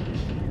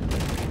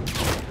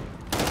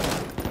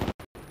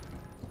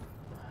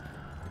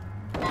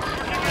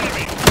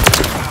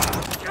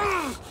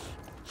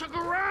 Took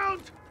a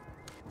round.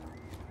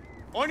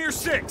 On your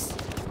 6.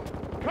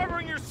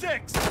 Covering your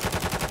 6. Point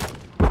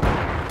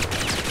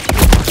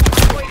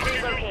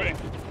relocating.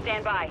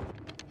 Stand by.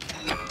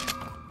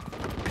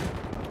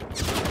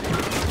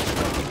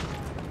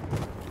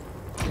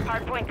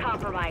 Hardpoint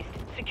compromised.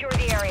 Secure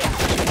the area.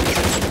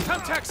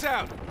 Contacts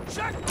out.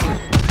 Check.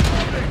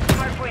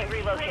 Hardpoint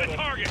relocated.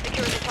 target.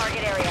 Secure the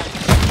target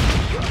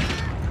area.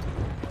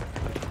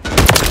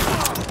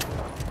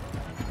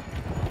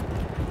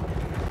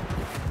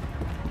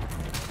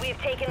 We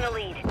have taken the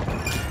lead.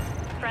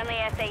 Friendly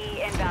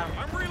SAE inbound.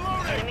 I'm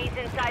reloading. Enemies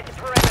inside the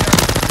perimeter.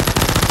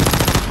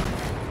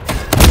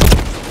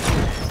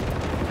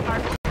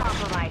 Hardpoint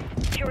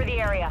compromised. Secure the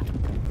area.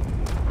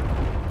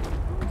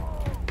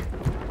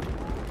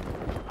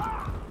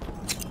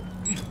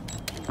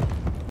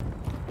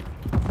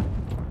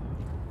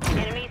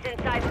 Enemies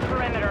inside the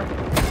perimeter.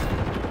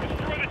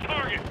 Destroy the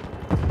target.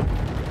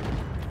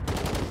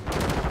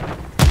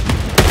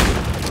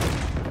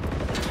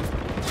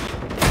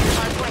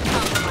 Hardpoint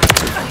compromised.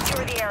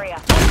 Secure the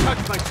area. Don't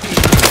touch my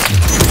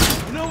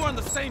team. You know we're on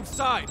the same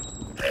side.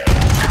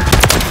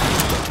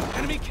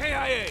 Enemy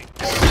KIA.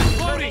 Moving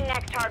Loading.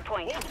 next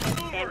hardpoint.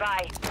 Stand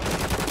by.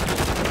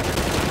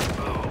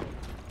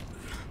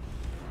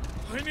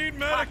 I need Hostile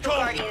medical.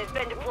 Guardian has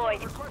been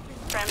deployed.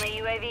 Friendly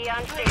UAV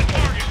on station.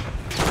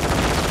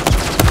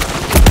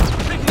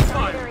 Taking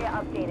fire. Area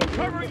updated. Move to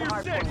Covering the your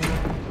hard 6. point.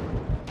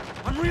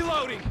 I'm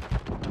reloading.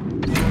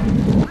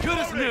 Good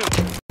as new.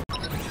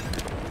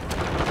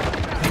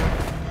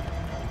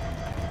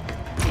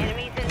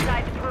 Enemies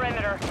inside the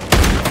perimeter.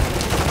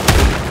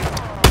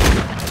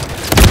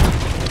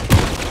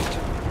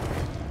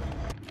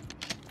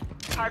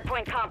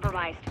 Hardpoint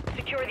compromised.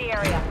 Secure the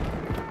area.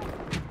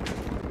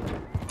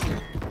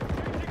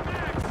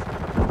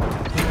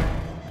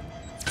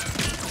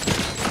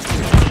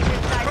 Enemies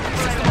inside the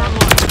perimeter.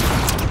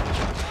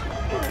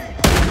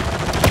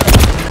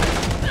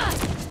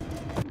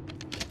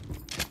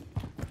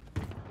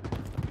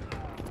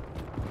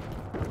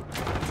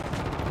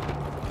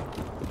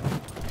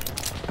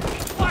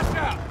 Flash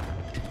out.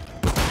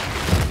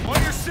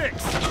 On your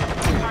 6.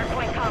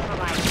 Hardpoint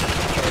compromised.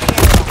 Secure the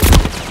area.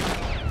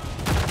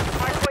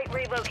 Hardpoint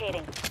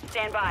relocating.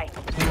 Stand by.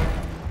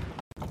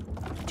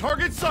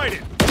 Target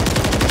sighted.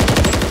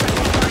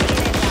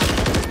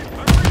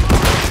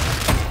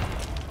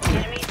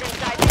 Enemies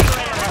inside the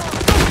perimeter.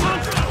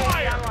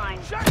 UAV online.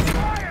 Check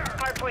fire.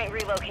 Hardpoint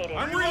relocated.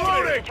 I'm Secure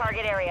reloading. the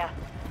target area.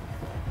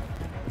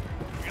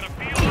 We're gonna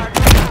feel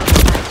Hardpoint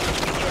compromised.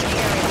 Secure the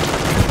area.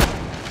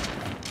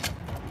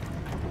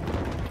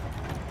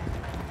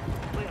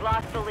 We've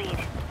lost the lead.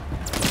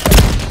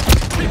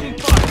 Taking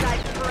Enemies fire. inside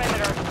the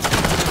perimeter.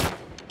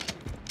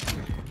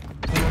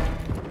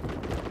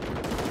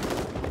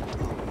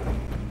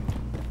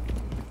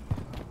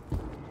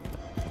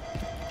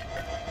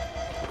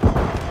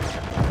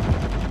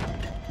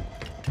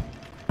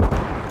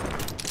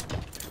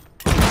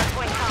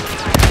 Hardpoint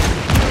compromised.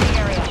 Secure the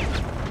area.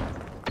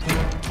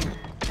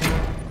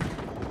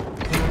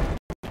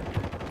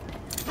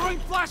 Throwing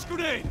flash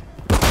grenade.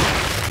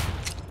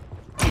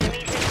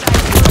 Enemies inside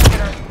the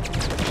perimeter.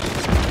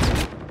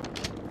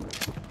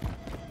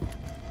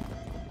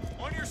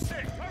 On your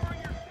 6.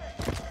 Covering your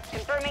 6.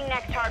 Confirming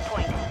next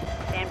hardpoint.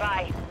 Stand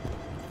by.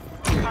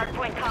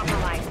 Hardpoint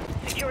compromised.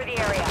 Secure the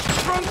area.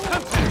 Throwing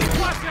contact.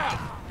 Flash out.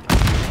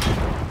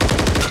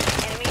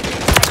 Enemies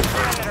inside the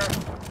perimeter.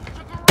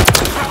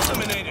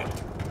 Eliminated.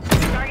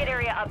 Target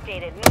area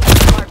updated. Move to the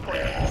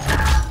hardpoint.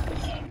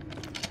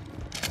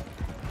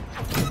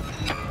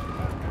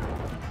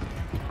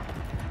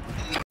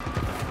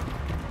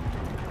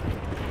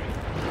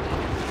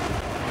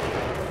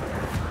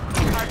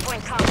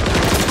 Hardpoint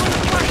compromised.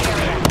 Secure the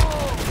area.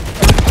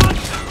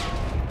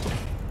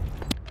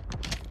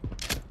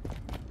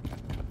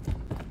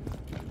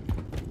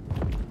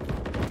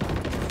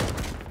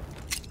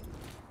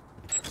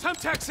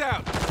 Thumbtacks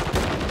out.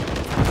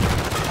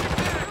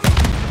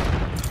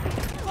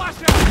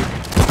 Flash out.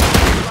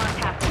 Lost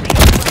half the field.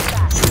 What's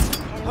that?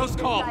 Enemies Close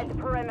call. inside the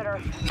perimeter.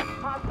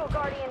 Hostile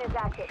Guardian is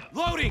active.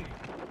 Loading.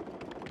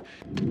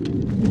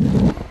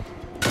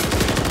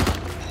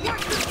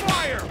 Watch your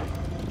fire.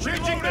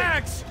 Changing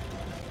mags.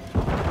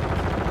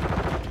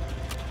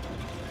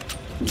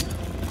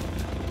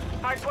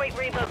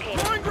 Hardpoint relocated.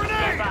 Throwing grenade!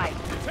 Stand by.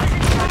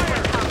 Taking Hardpoint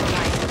fire!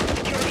 compromised.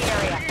 Secure the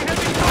area.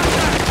 Heavy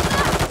contact!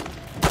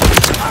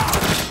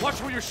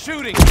 Watch where you're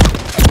shooting!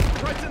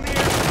 Threats in the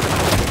air!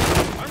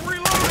 I'm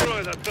reloading!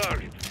 Destroy the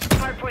target.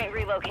 Hardpoint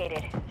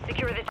relocated.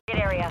 Secure the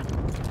target area.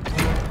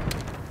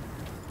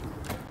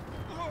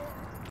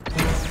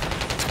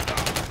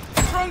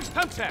 Throwing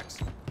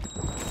Semtex!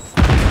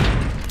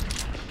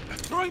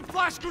 Throwing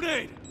flash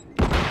grenade!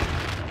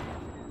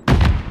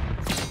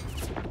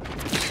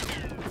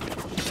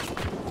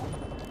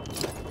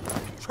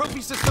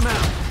 Trophy system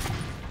out!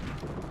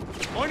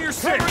 On your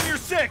six! Covering your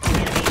six!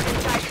 Enemies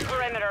inside the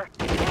perimeter.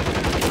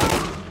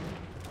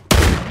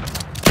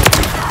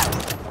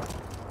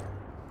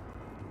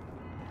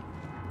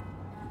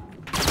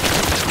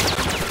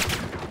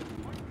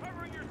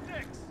 Covering your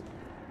six!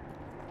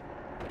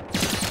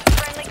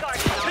 Friendly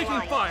Guardian Taking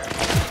online.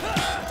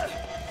 fire!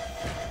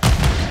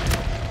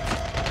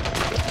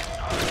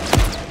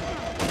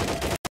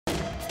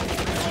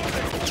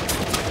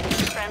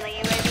 Friendly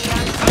UAV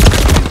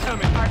on.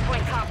 Incoming!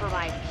 Hardpoint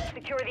compromised.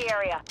 Secure the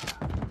area.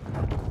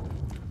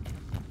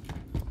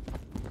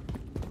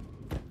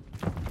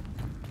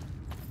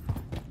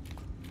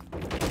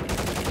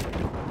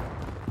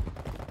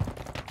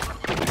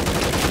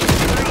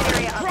 Target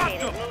area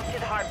updated. Move to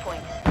the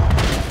hardpoint.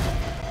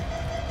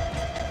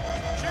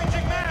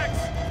 Changing mags!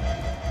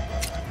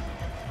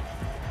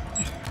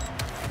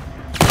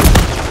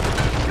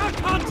 Got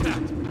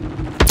contact!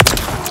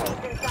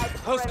 Inside the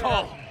Close perimeter.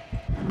 call!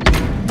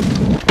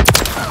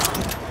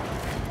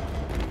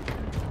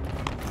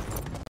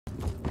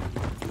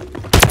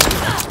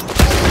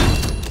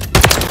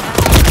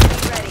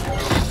 Ready.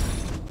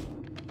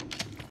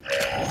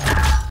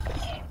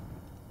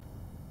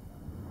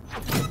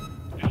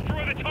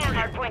 Destroy the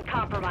target. Hardpoint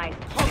compromised.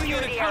 Calling Secure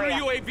in a the counter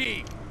area.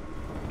 UAV!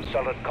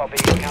 Solid copy.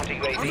 Counter Our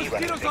UAV running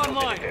mosquitoes signals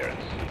online.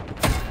 interference.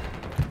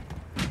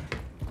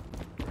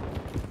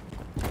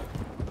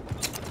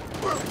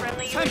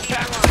 Friendly UAV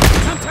Semtex!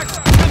 online. Semtex!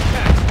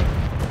 Semtex!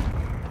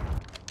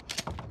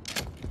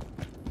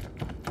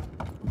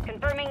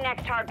 Confirming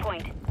next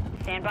hardpoint.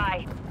 Stand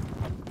by.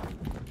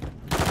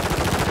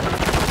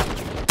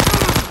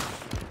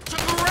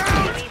 Took a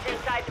round! Enemies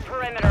inside the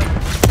perimeter.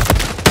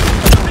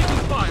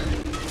 Taking fire!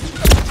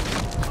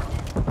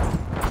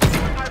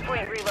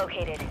 Hardpoint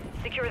relocated.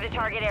 Secure the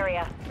target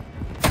area.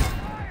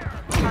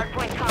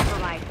 Hardpoint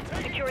compromised.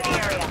 Secure the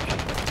area.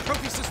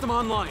 Trophy system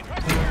online!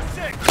 Covering your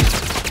six!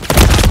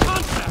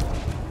 Contact!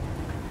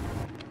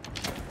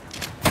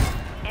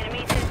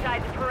 Enemies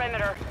inside the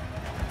perimeter.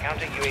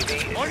 Counter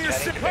UAV is On your returning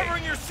six! to base.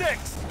 Covering your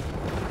six!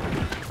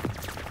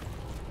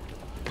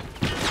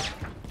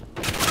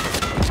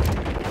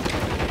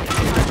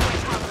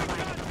 Hardpoint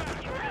compromised.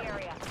 Secure the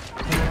area.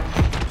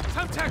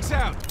 Semtex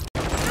out!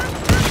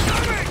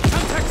 Coming!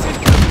 Semtex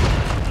incoming!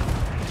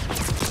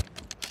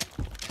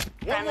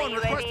 1-1 UAV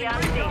requesting on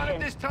recon station. at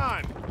this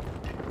time.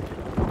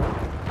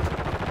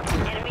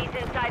 Enemies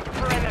inside the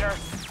perimeter.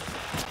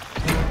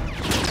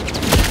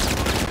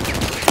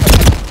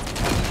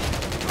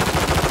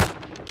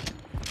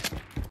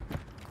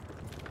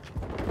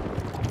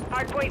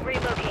 Hardpoint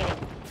relocating.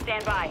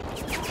 Stand by.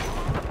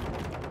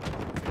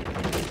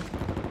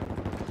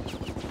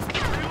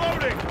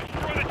 Reloading!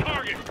 Destroy the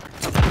target.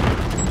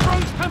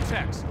 Throwing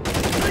Semtex!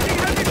 Taking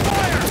heavy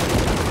fire!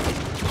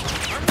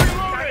 I'm Target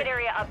reloading!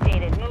 area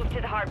updated. Move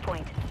to the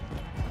hardpoint.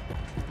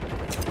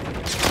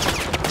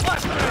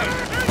 Flash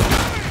grenade!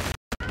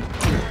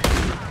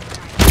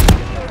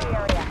 Secure the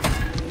area.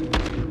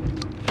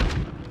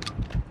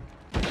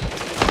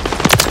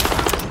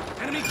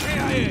 Enemy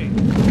KIA!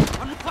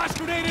 I'm flash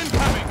grenade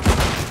incoming!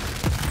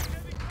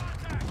 Heavy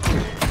contact!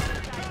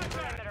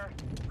 Perimeter.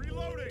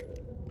 Reloading!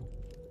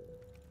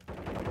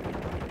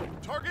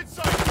 Target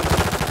sight!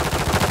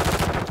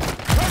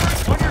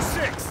 Covering on your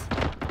six!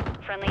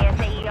 Friendly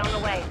SAE on the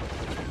way.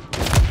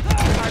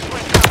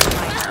 Hardpoint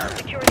compromised.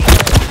 Secure the area.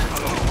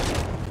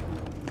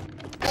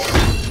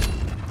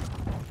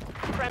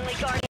 Friendly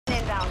Guardian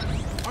inbound.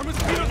 Our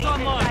mosquitoes Enemies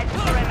online! inside the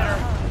perimeter.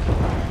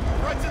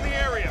 Threats in the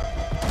area!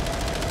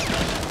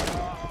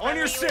 On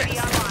your Friendly six!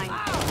 UAV online.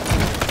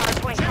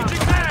 Hardpoint Changing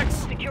compromised. mags!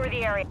 Secure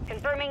the area.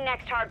 Confirming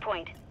next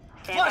hardpoint.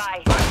 Stand Flash!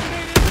 by. Flash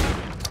grenade!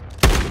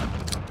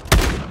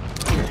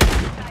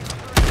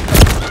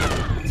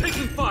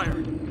 Taking fire!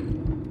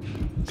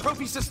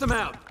 Trophy system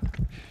out!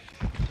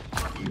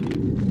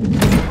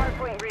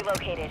 Hardpoint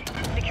relocated.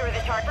 Secure the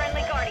target.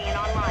 Friendly Guardian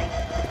online.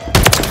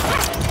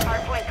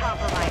 Hardpoint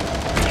compromised.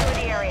 Secure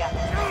the area.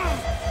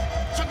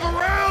 Took a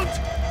round!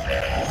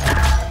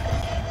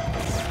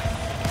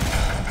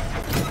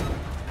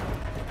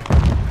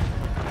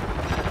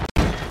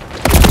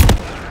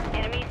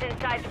 Enemies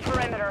inside the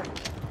perimeter.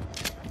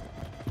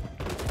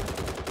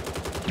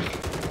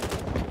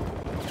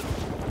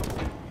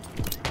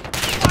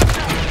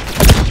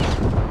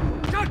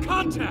 Got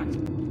contact!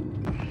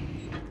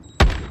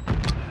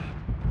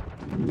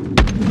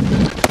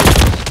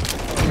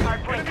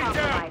 Hardpoint Enemy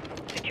compromised.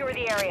 Secure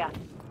the area.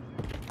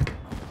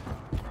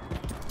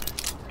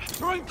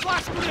 Throwing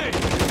flash grenade!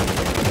 Inside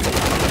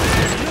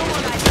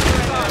the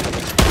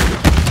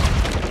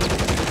perimeter.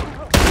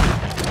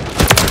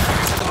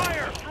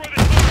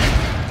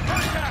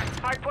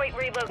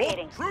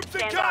 relocating. Troops in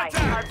Stand by.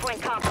 contact!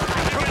 Hardpoint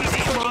compromised.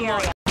 Secure the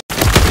area.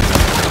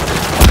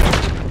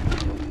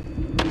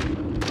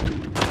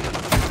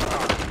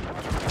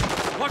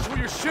 Watch where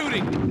you're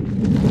shooting!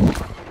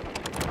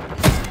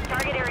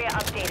 Target area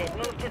updated.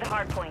 Move to the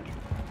hardpoint.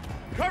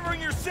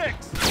 Covering your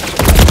 6!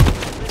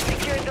 We've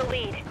secured the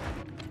lead.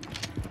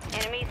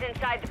 Enemies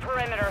inside the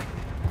perimeter.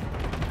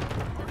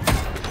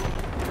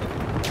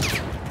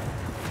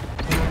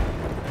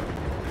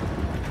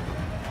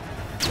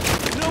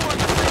 No one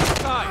can take the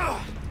side!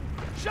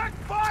 Check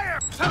fire!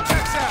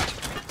 Semtex out!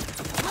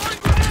 Throwing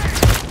grenade!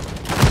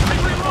 I'm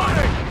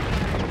reloading!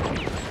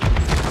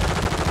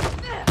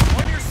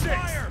 On your 6!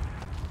 Fire!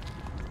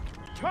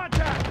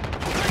 Contact!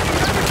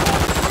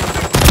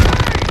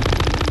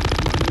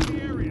 The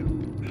area!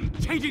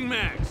 Changing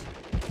mags!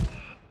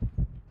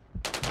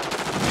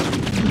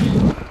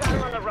 Got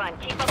him on the run.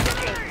 Keep up the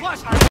chase. Flash!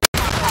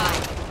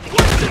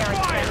 Secure the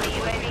area. Friendly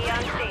UAV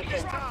on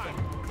station.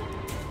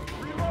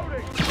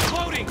 Reloading!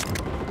 Loading!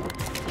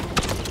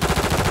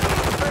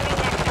 Confirming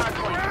next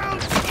hardpoint.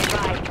 Stand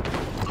by.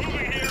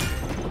 Moving here!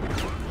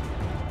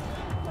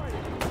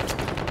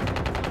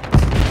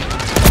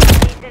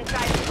 Enemies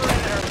inside the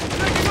perimeter.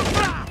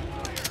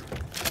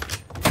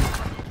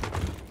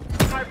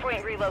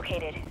 Hardpoint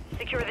relocated.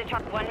 Secure the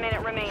target. 1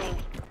 minute remaining.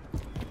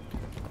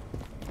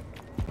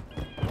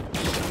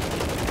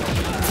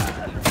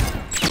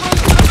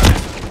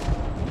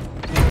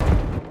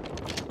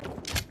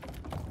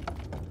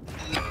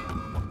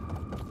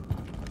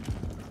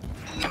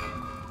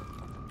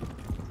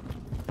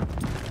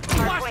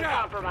 Hardpoint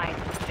compromised.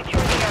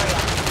 Secure the area.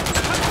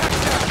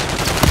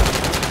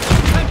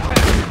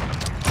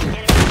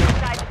 Enemies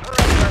inside the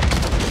perimeter.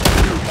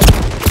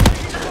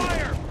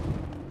 Fire!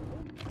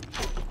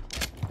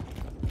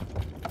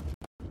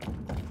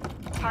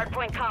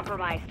 Hardpoint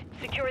compromised.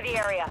 Secure the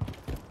area.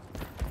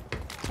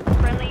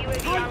 Friendly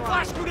UAV Throwing online.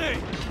 flash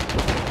grenade!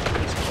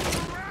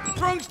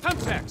 Throwing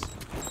Semtex!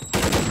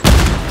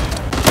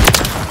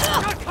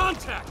 Got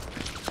contact!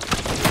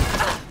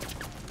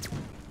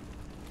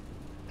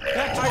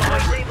 Back to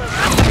Hardpoint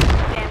relocated.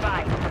 Stand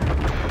by.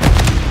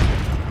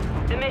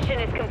 The mission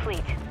is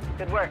complete.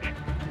 Good work.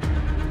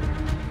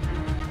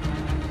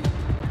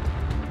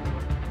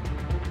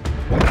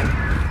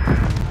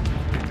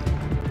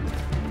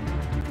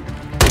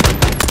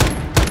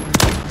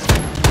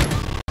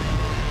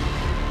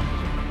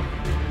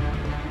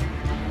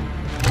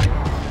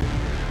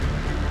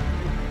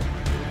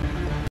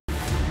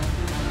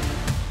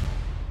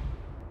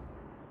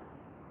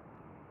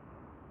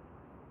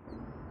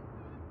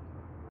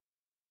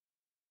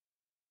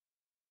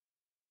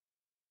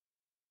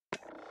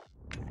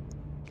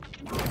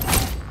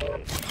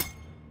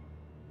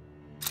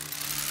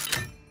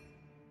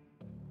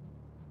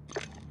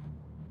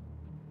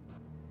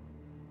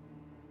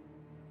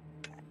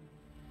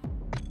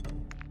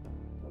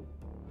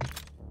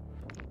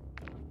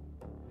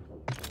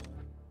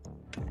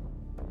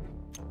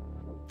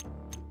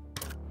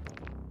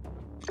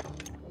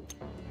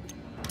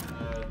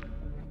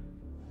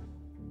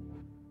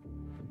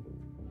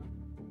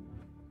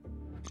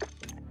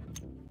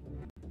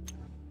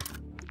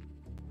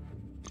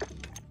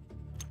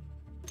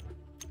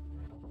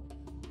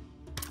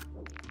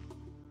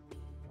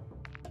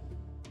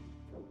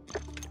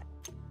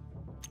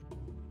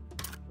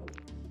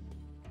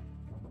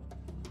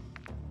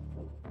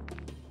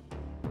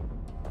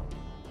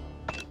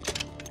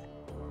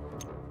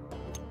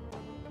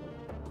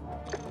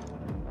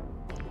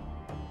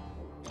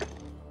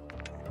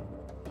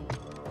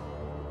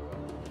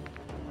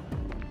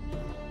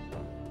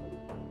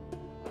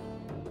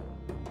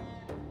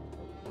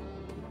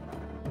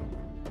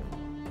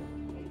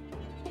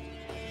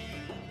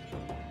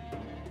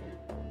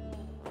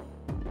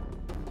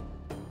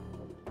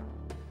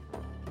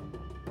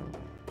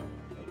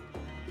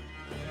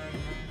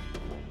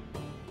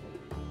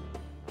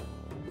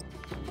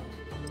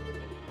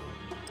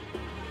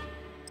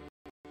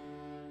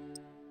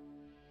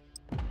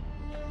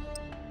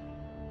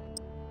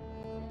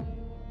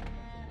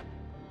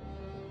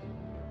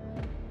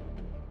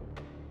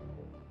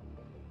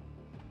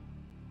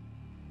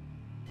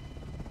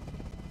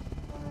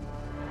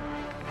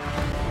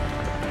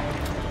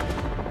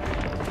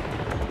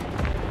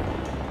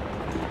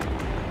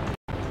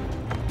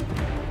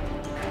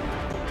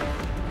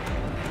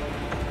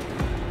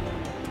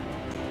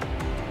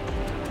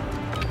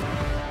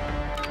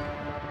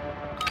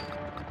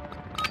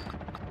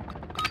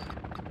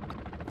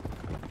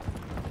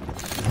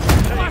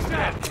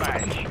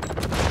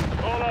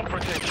 Deathmatch. All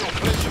operatives, you're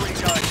clear to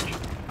engage.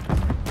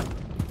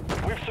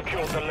 We've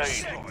secured the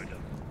lead.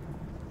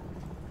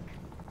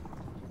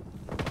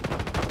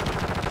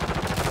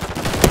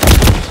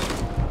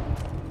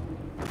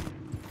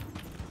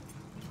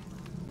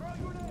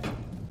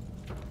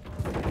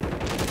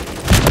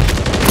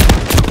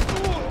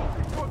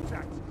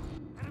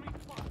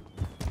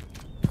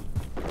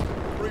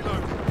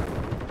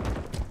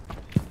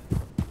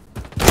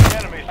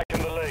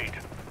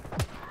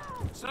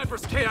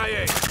 Sniper's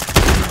KIA.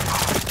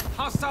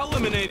 Hostile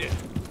eliminated.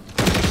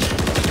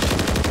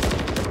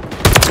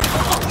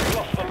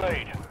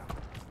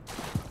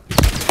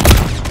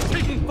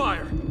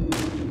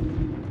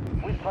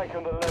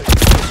 taken the lead.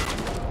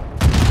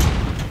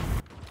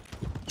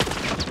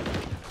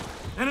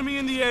 Enemy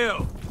in the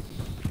AO.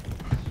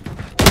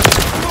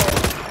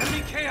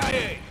 Enemy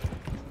KIA.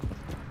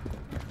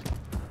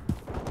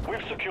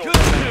 We've secured Kill the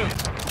the lead.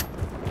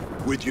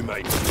 two. With you,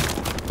 mate.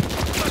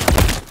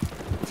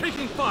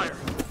 Taking fire.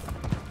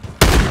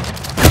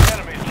 The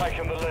enemy's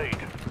taken the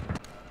lead.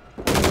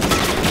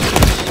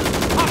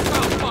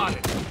 Hostile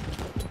spotted.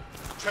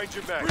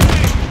 Changing back.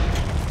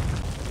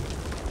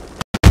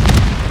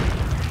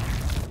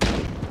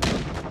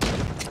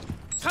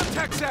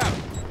 Contacts out.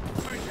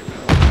 Taken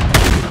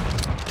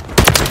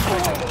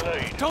the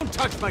lead. Don't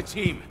touch my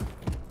team.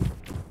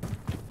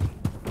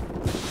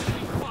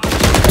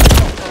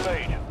 Lost the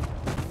lead.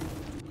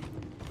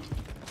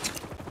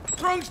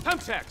 Throwing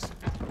thumbtacks.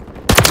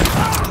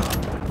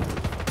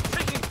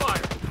 Taking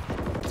fire.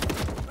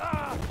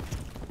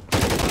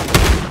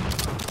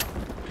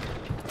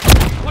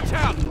 Watch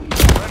out.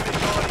 Friendly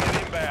Guardian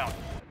inbound.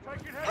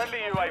 Friendly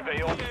UAV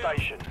on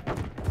station.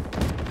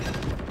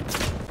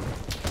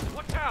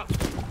 Watch out.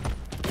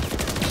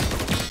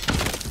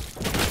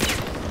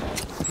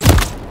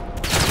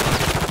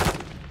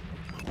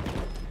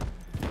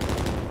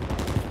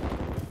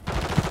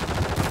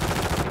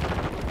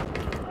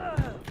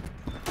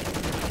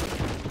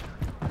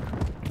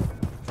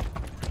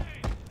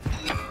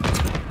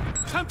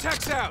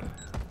 Thumbtacks out.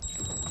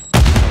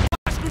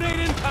 Flash grenade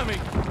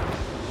incoming.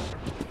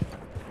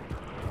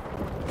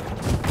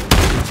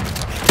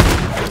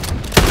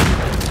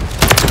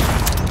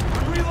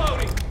 I'm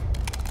reloading.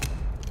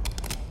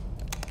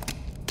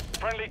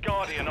 Friendly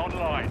Guardian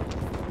online.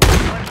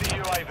 Friendly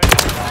UAV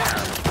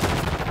online.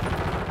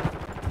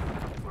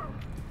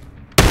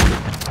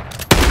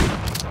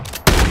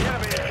 The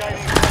enemy is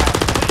gaining ground.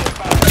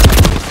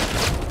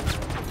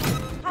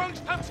 Throwing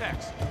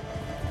thumbtacks.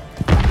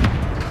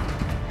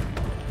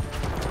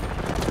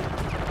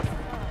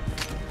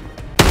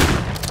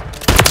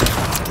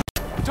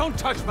 Don't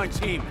touch my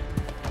team.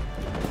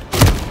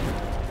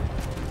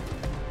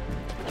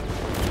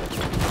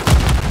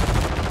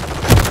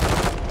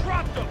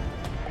 Drop them.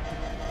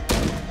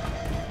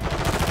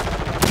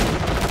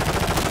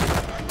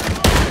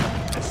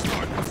 Let's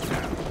start this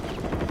now.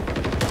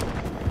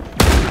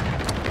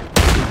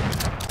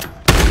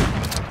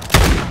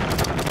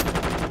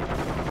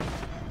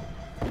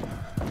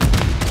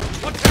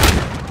 Watch out!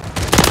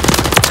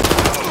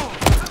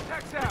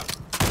 Contacts out.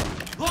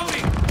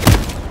 Loading.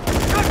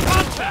 Got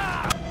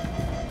contact.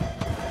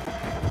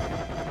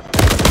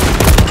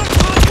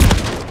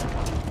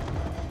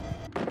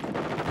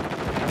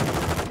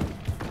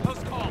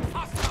 Close call.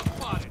 Hostile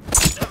spotted.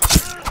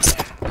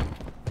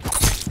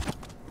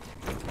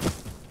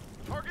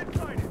 Target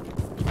sighted.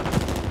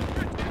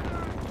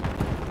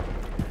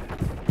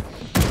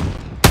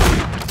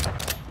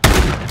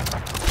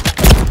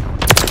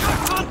 Got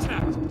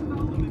contact.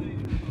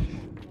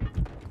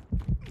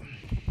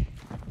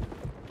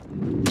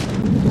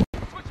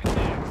 Switching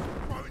hands.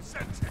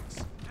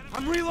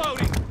 I'm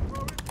reloading.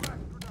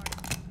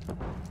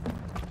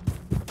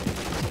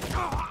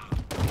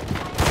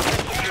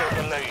 Secured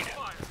the lead.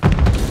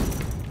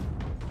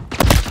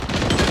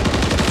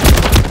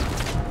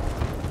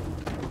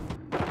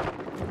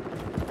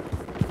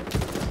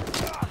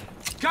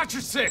 Got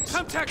your six.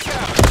 Thumbtacks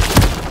out.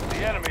 The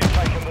enemy's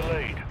taken the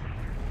lead.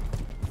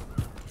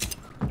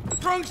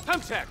 Throwing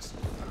thumbtacks.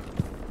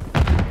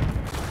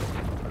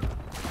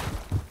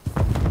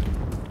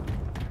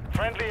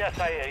 Friendly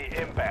SAE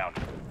inbound.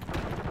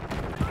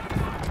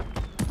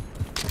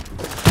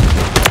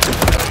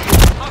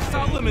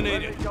 Hostile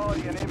eliminated. Friendly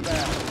Guardian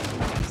inbound.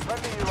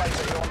 Friendly UAV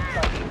on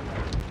station.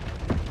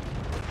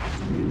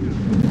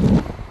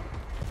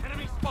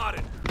 Enemy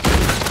spotted.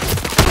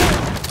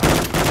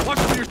 Watch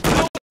for your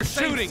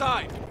shooting.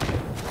 Side.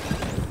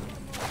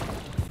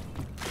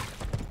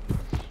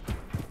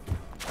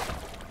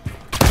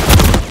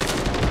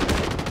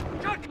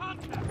 Got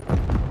contact.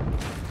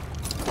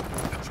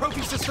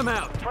 Trophy system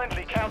out.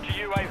 Friendly counter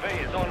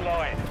UAV is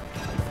online.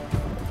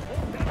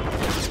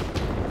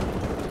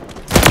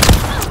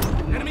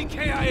 Enemy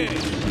KIA.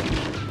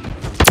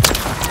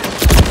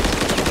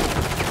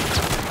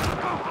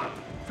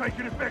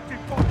 Taking effective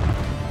fire.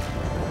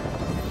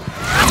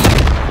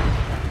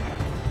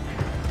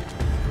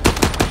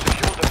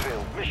 Secure the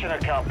field. Mission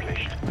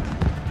accomplished.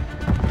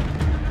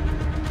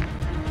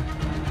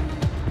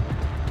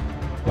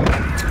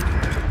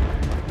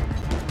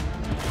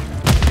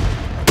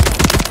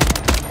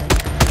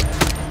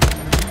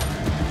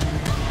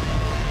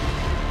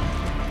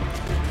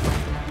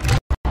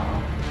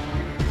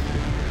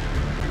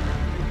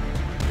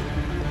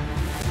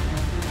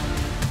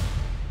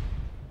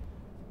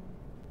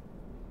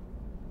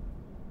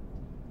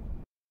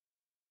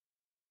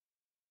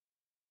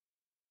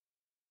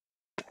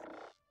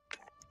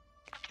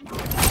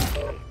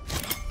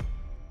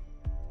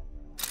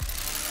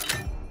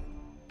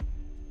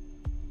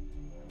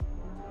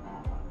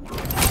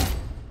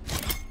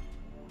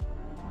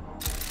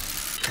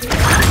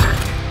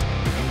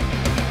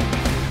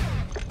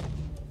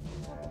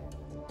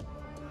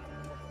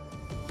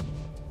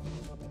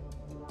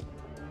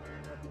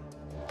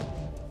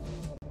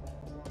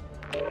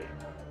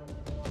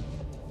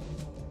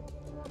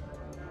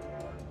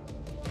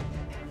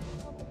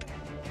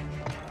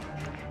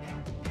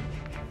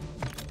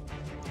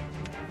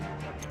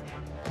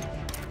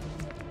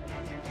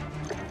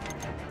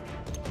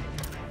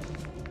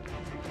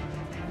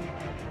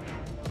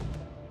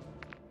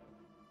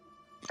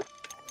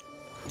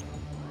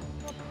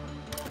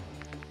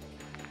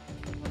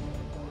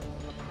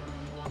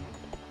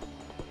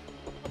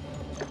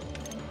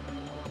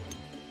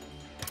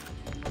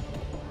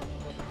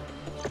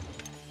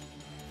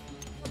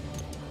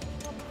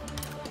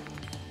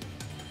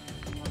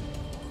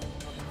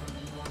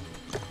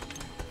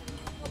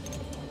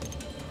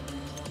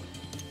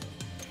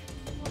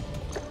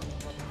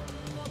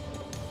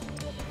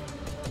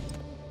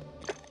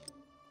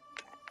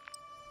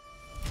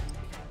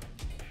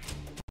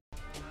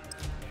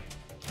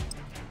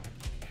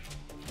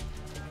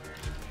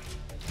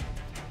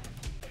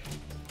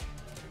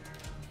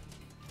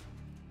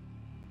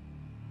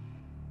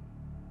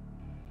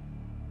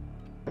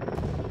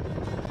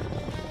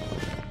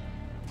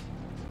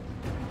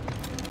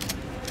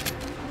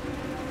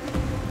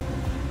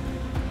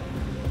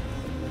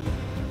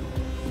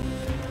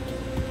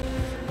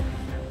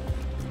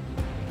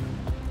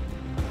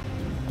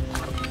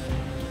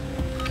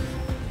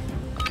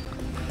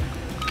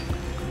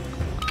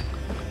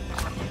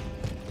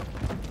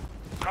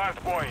 hard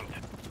point.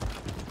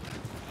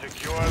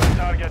 Secure the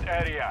target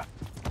area.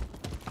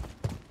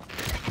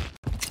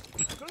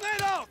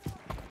 Grenade out!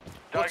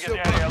 Target your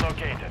area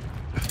located.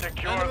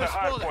 Secure Enemy the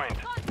hard spotted. point.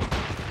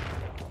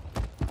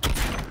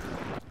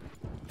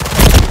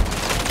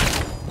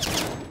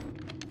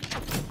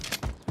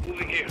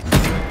 Moving here.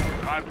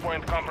 Hard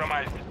point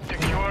compromised.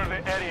 Secure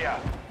the area.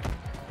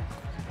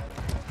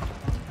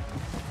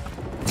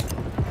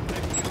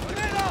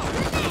 Grenade out!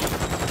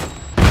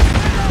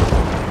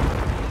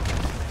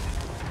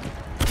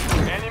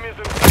 Enemies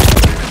in the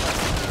perimeter.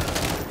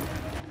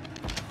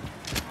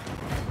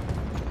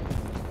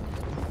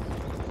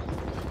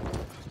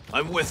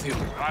 I'm with you.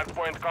 Hard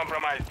point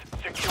compromised.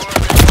 Secure the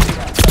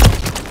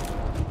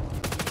area.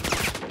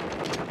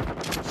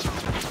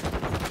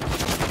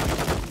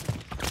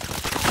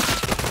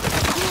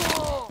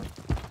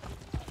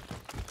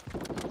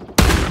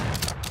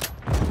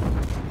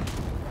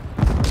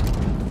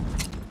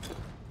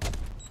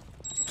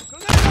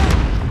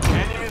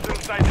 Enemies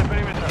inside the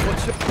perimeter.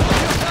 What's your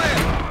fire?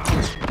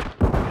 Visual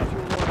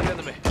on the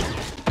enemy.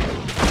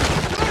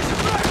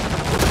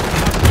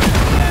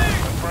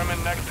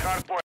 Confirming next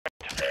hard point.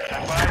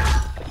 Stand by.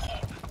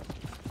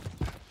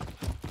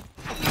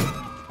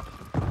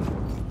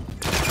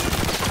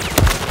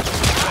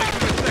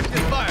 Taking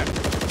effective fire.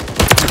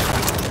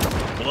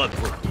 Blood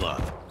for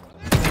blood.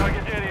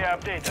 Target area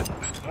updated.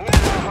 Move to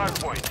the hard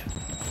point.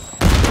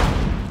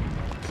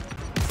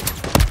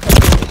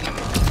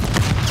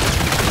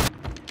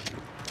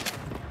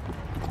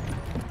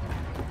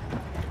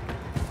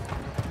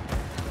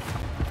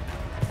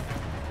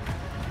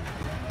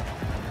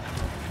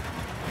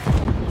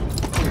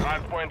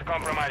 Hard point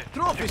compromised.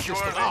 Trophy Secure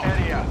system the out.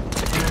 area.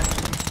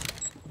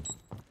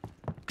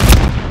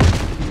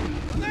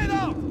 Grenade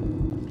out!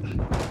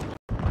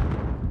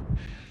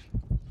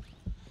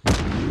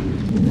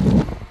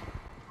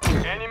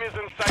 Enemies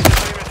inside the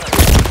perimeter.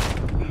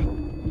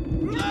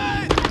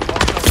 Grenade!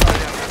 Hostile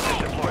guardian has been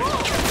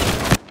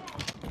deployed.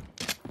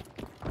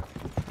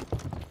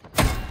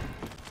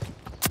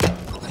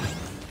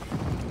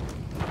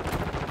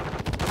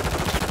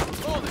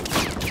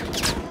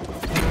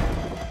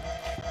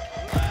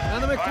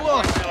 Enemy Hard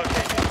close. point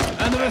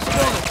relocated. Enemy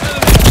spotted.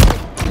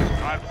 Enemy.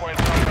 Hard point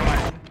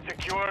compromised.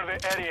 Secure the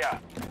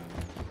area.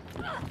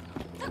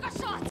 Took a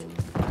shot!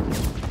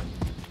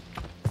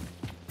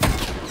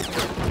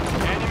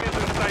 Enemies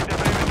inside the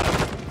perimeter.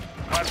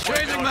 Hard point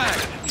Changing mag.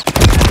 relocated.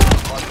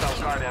 Hostile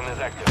guardian is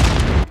active.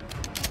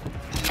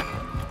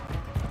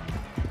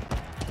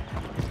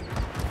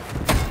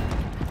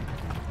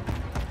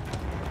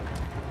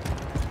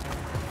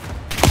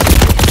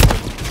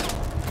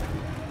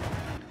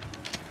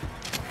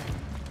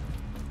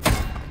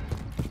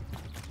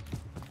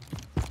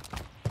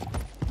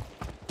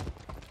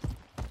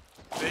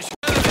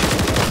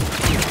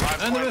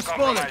 Hard Enemy point spotted.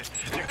 compromised.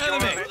 Secure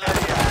Enemy. the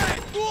area.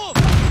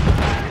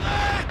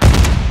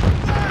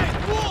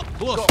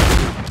 Close.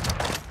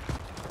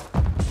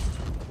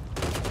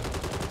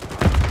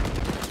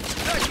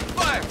 Taking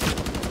fire.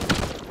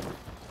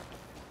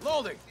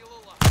 Loading.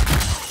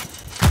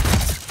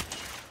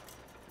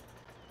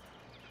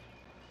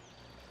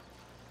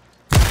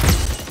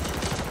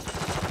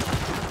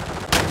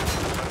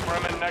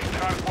 Confirming next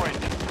hard point.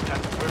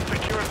 We've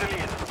secured the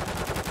lead.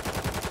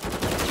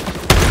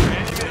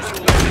 Enemies inside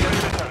the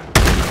perimeter.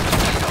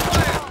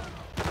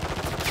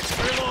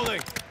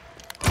 Reloading.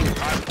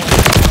 Hard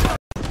point.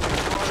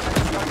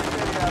 Target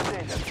area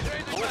updated.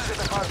 Move to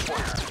the hard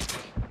point.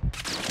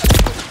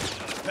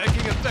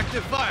 Taking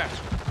effective fire.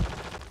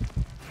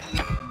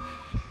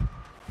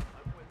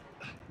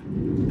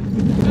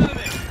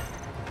 Enemy.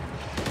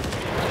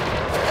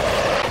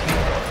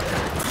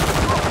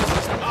 Trophy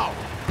system out.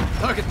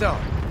 Target down.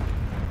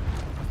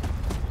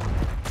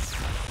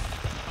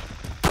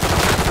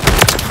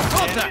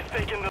 Contact. Enemies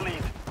taking the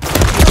lead.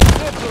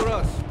 Good for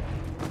us.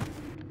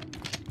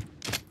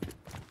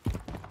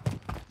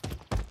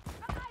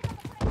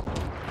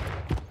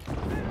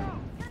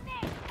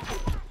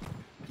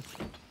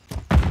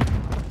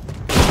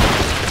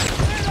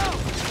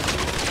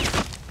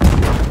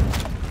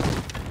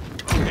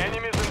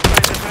 Enemies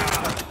inside the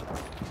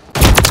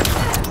perimeter.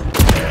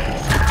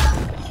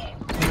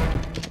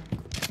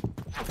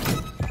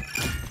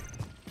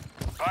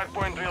 Hard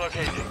point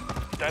relocating.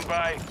 Stand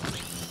by.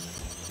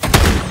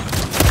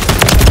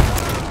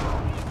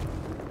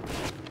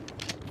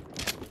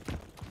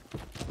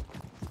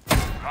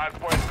 Hard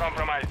point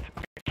compromised.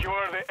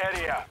 Secure the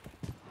area.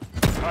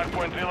 Hard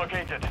point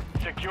relocated.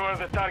 Secure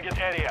the target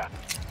area.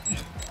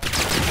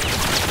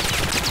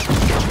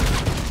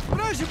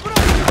 Бражи,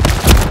 бражи!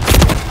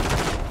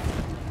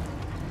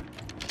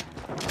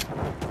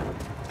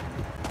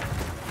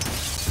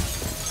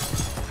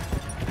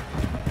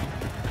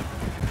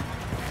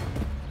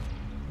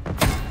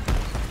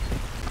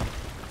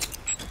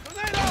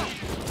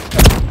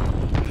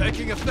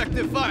 Taking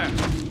effective fire.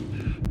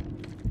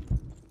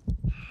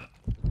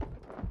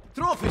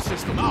 Trophy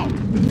system out.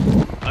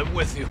 I'm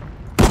with you.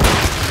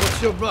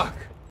 What's your block?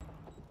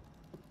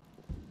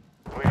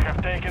 We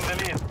have taken the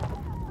lead.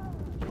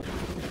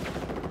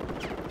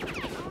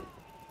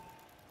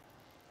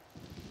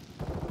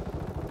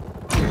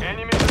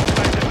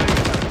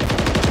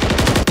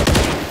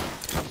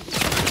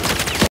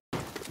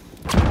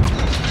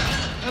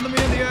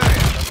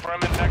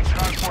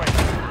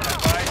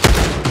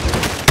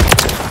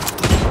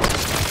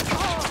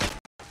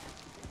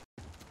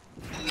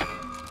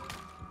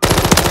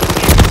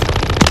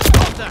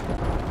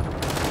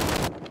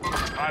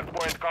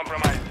 Hardpoint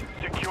compromised.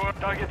 Secure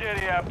target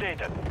area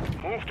updated.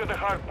 Move to the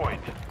hardpoint.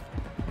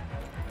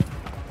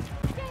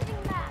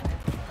 Changing map.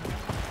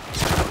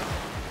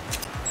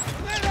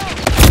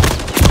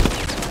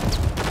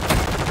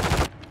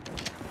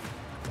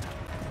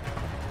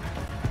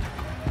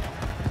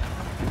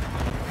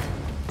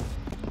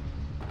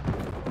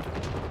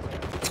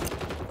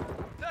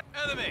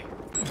 Enemy!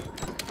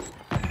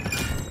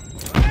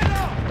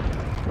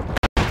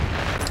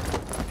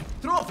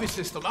 Trophy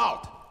system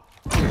out!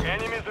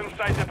 Enemies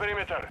inside the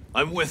perimeter.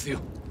 I'm with you.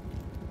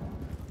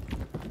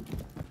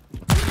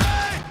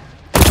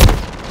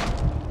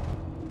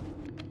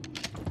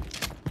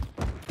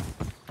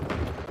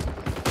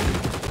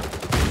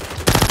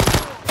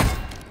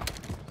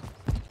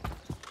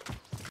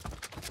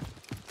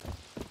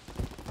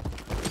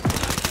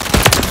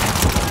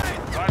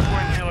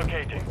 Hardpoint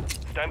relocating.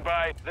 Stand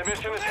by. The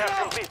mission is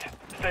half complete.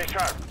 Stay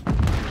sharp.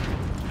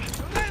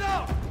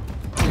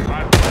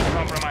 Hardpoint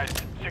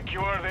compromised.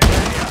 Secure the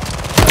area.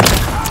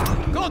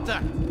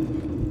 Contact!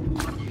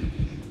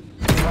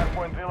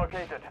 Hardpoint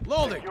relocated.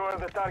 Loading. Secure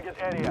the target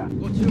area.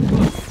 What's your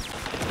plan?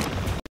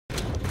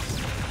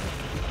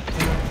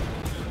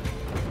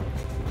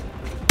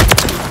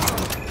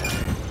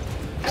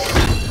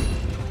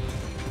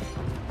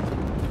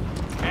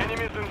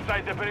 Enemies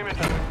inside the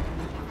perimeter.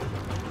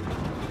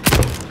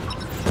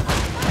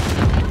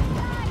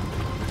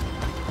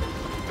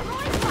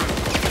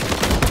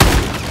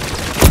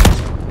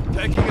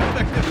 Taking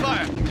effective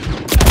fire!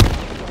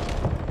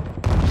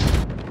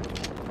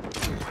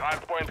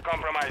 Hardpoint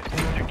compromised.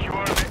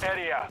 Secure the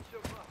area.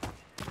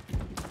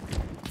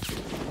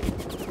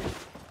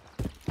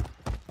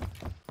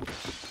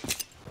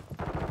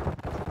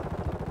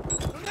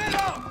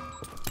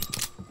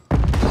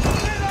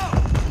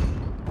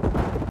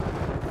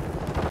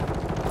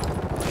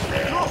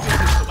 Trophy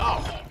system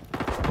out!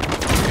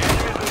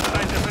 Enemies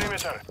inside the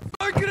perimeter.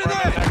 Target it From the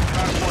there! next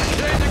hardpoint.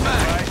 Changing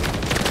back! Right.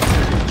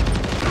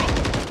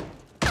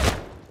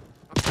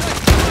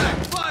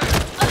 Fire!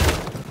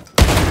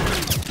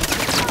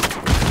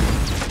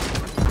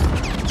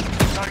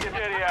 Target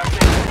area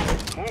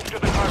updated. Move to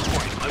the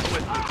hardpoint. I'm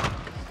with you.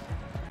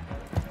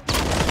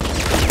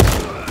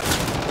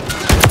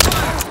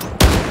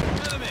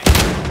 Enemy!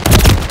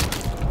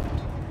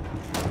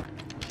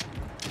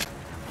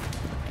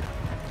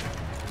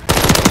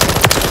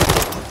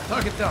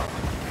 Target down!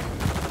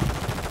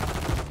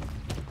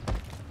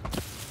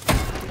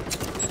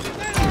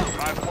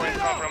 Hardpoint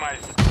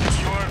compromised.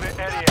 Secure the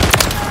area.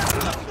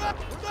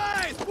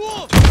 Nice!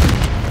 Wolf!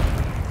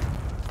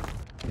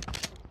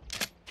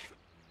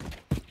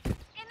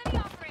 Enemy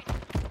operating.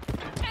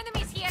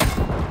 Enemies here.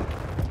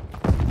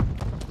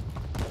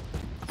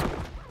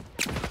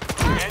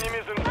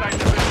 Enemies inside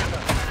the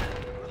perimeter.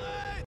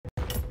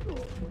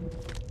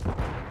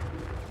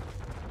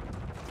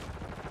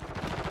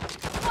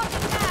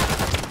 Watching map.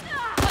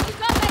 What you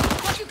covered?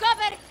 What you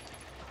covered?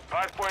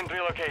 Hardpoint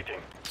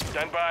relocating.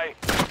 Stand by.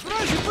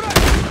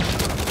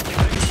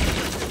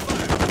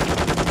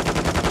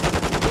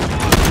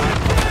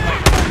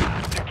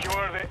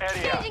 Secure the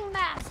area. Changing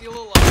map.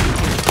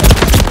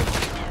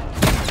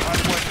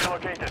 Hardpoint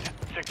relocated.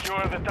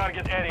 Secure the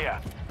target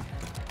area.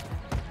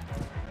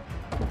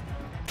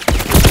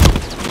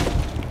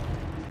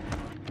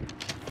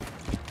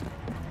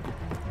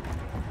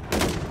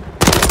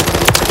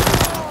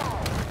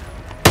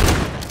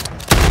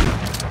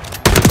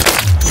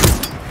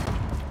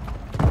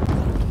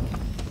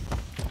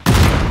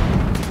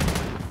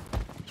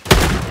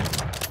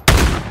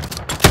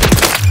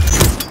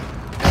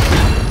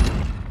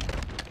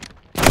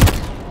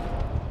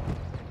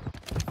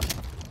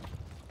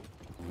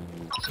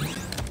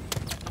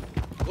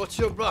 What's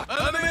your block?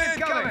 Enemy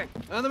incoming!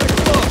 Enemy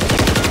close!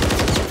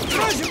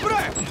 Raise your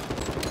break!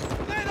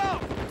 Lay down!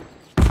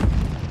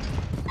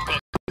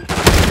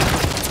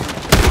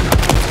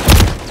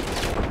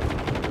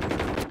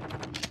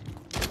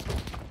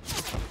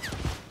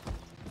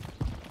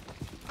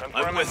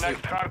 Confirm with the you.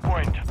 next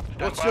hardpoint.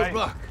 Stand What's by. your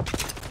block?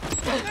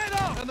 Lay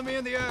down! Enemy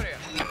in the area!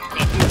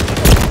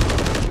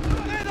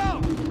 Lay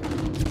down!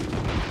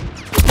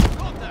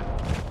 Contact!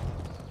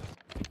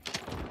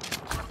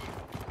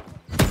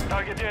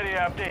 Target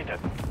area updated.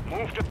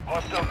 Move to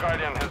hostile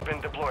guardian has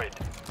been deployed.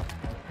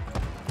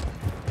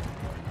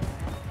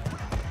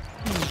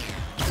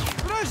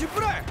 Raise your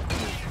break!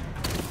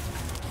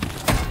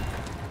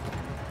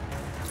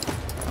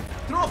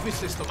 Trophy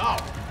system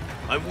out!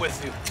 I'm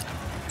with you.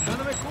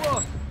 Enemy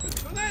close!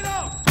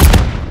 Tornado!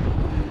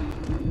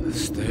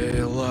 Stay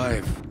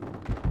alive.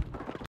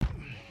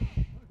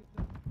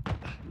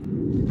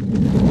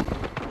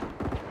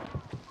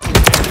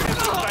 Enemies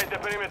inside the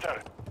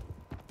perimeter.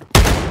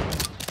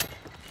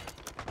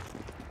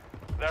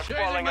 They're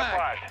Changing falling back.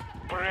 apart.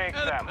 Break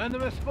them.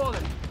 Enemy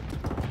spotted.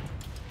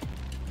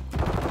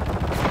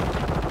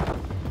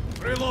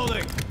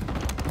 Reloading.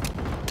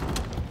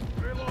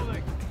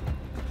 Reloading.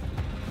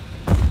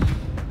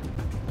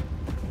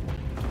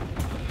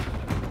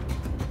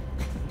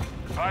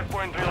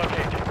 Hardpoint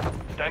relocating.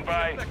 Stand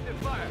by. Effective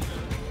fire.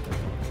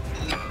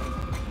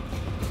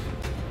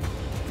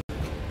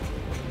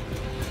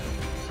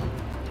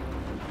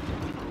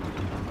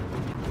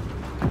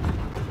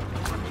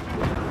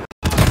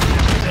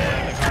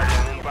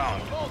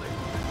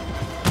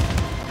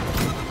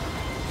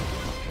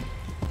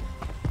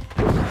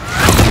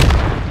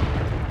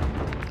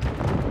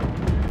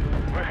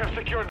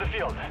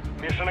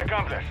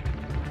 accomplished.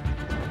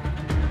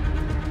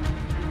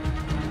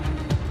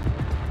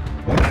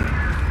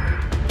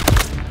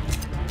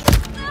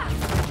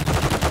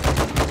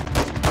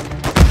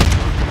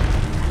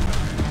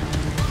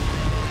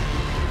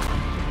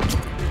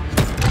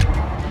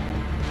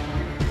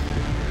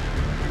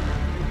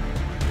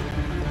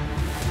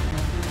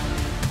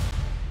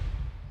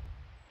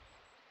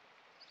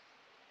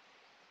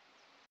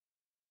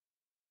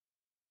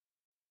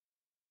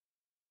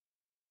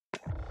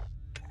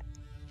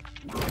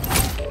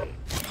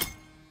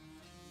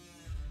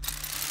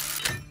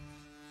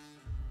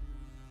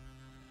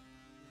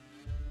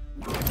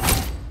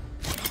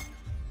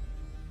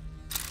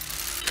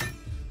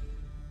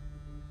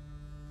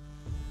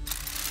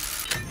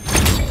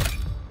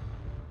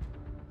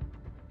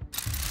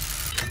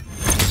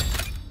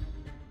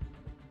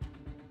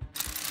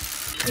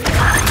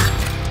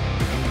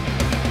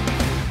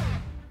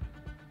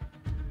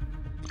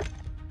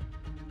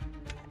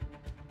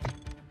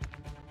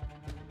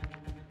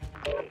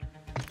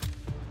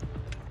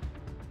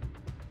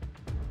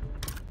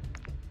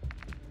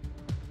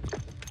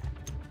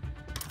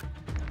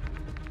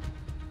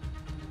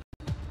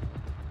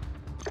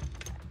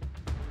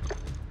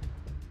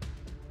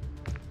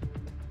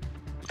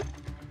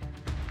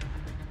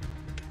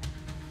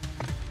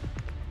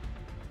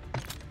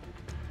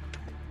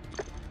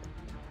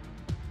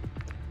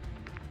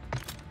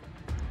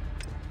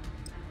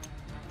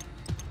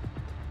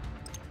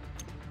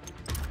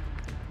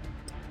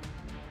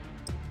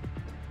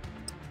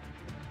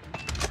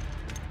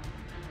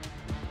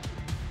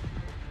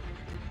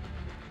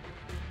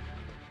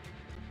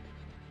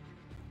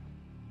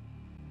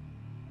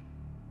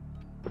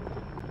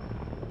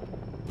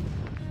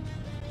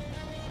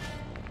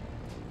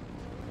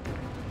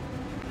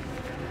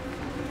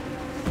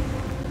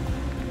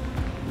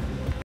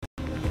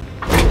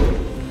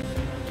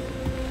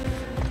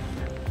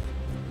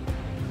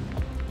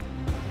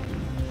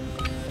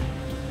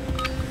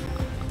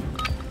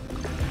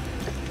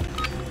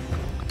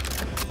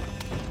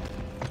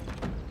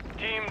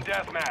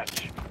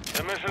 Deathmatch.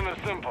 The mission is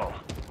simple.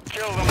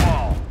 Kill them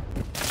all.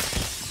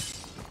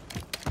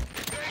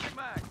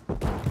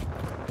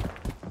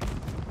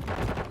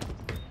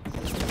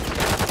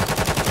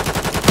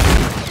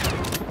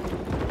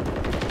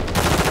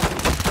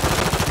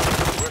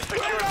 We're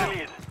secured the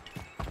lead.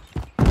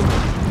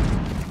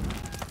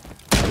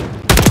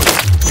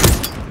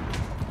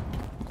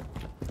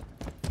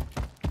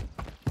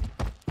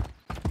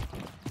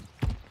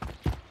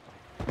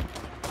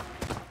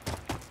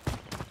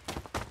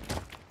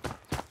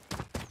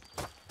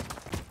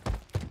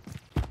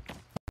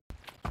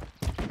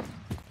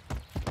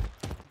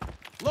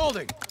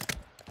 Loading!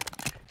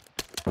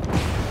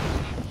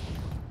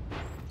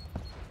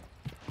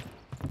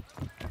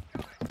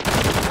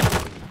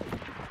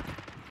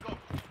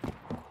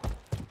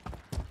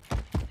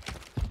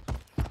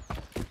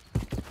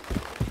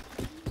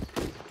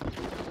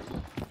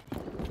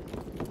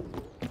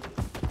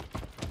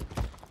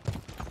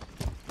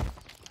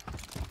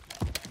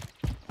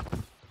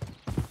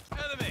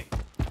 Enemy!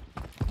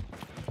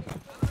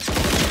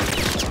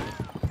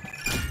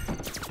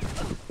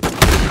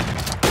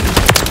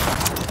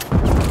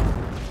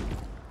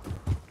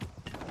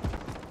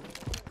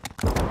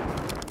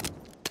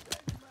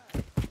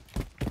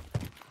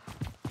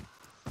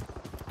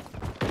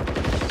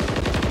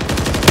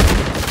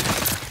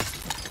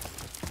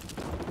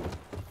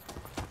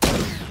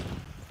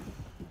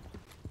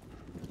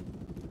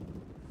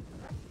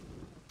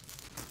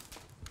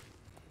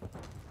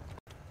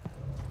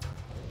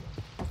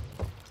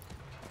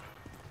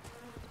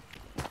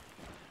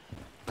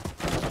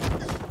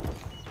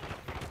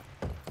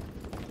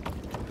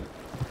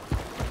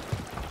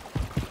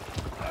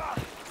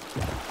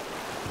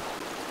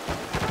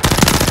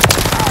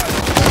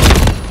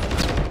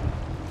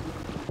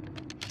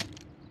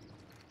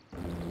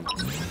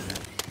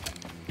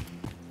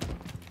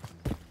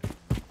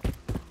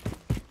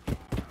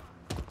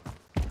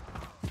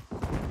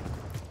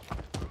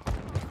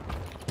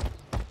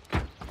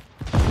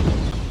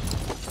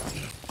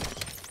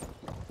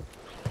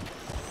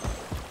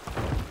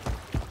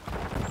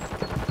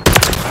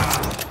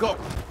 Go!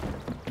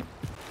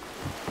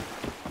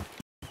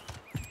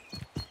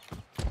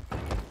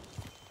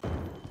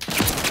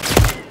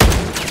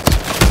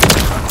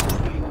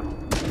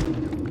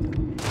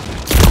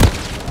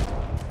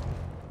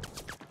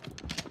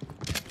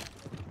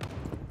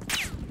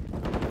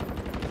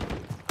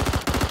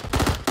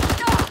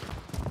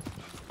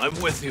 I'm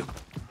with you.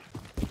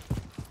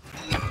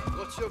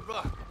 What's your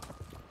back?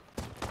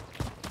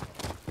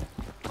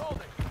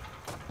 Loading!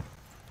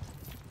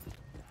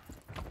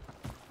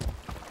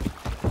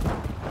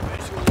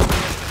 Raise your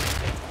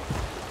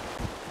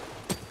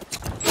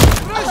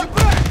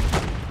back!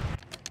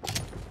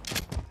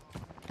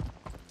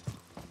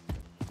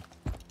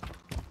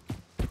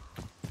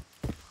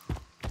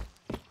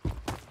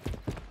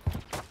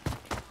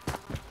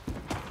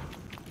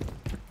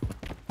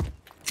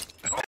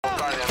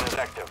 Guardian is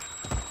active.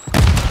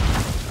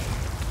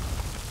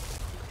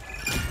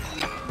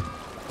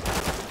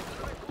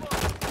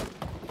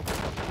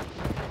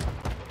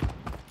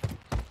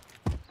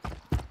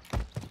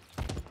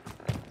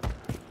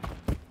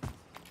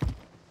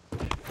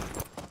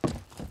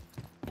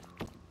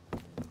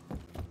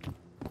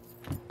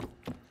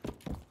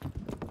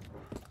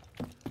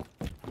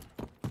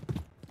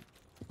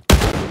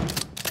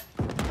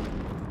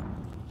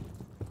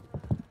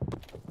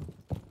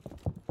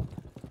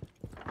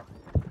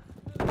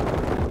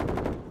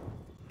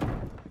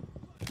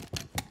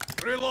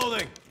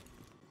 Reloading!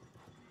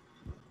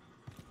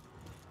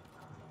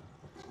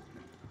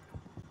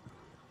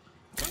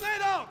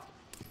 Grenade out!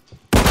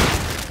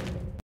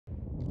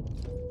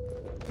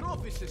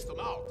 Trophy system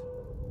out!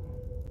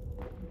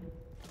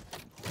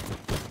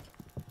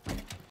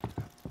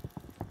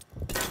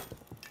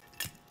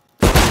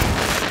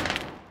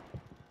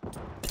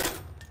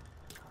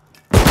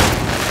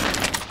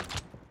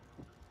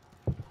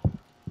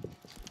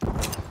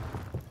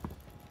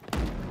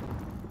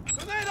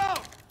 Grenade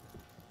out!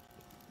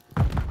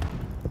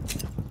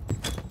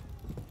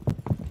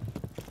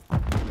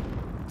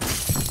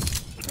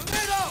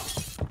 Grenade out!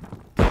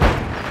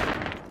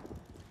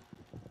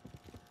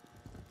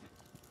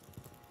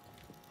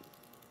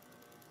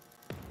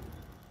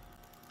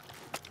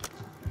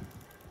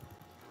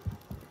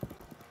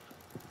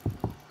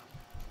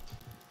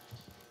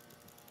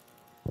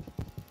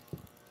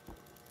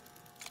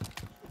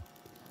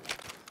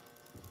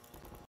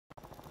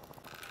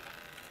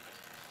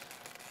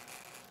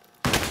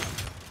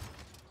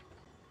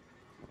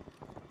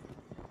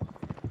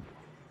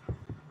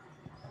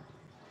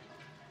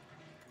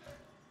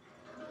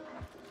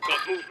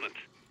 Got movement.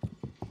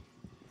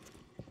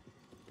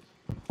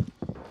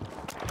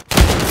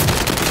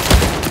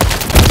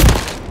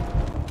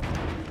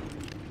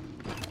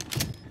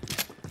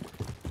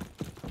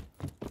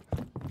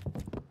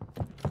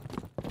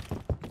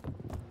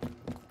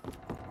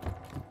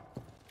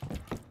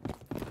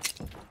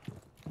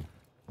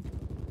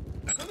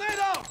 Grenade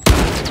out!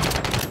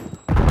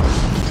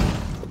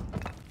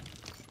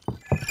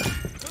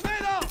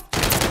 Grenade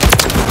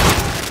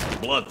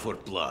out! Blood for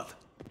blood.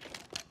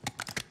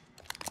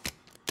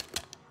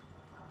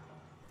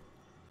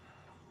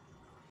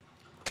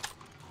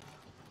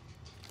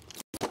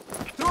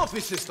 Trophy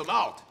system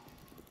out!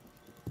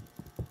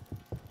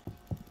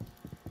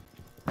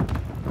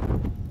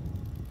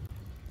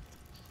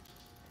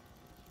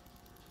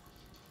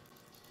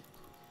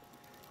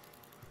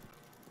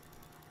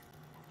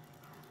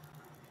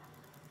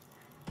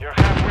 You're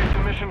halfway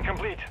to mission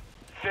complete.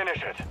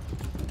 Finish it.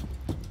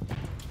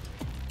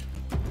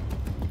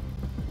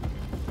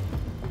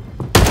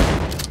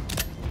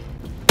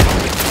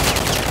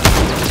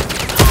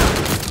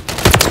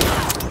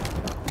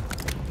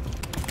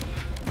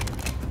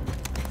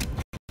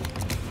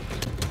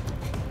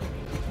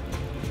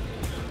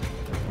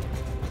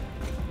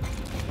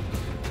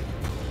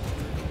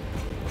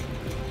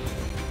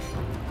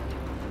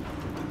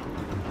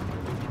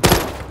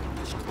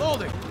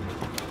 Loading!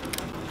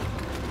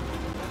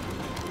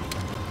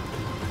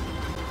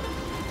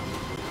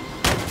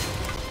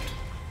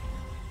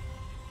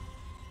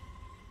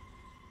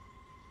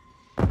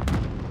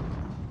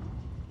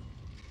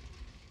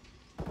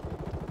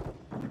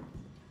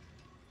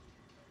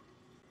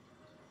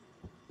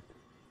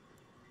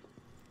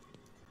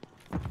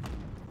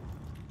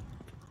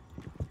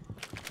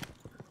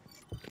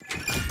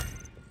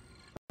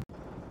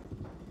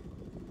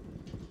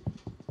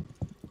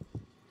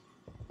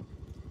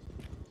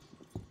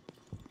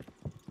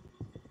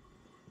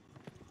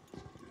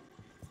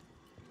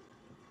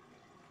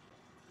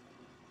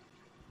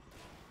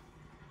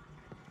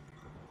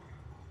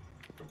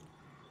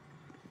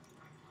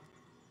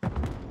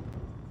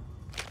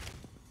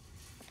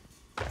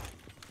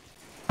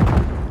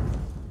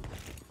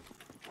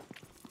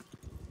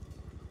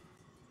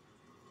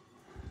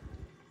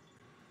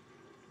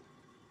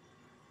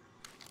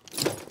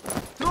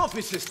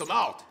 Trophy system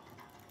out!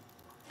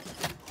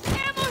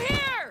 Ammo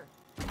here!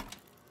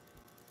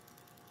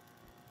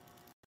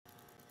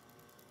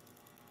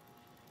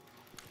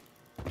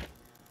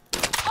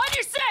 On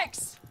your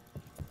six!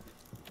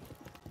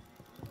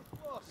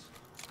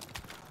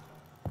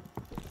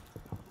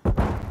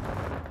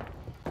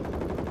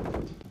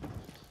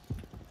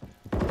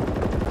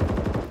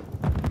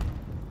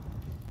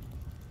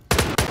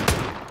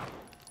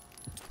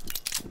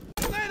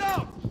 Grenade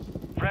out!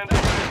 Friendly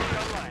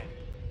UAV online.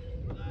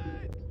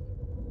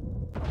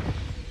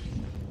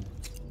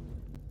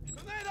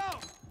 Grenade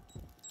out!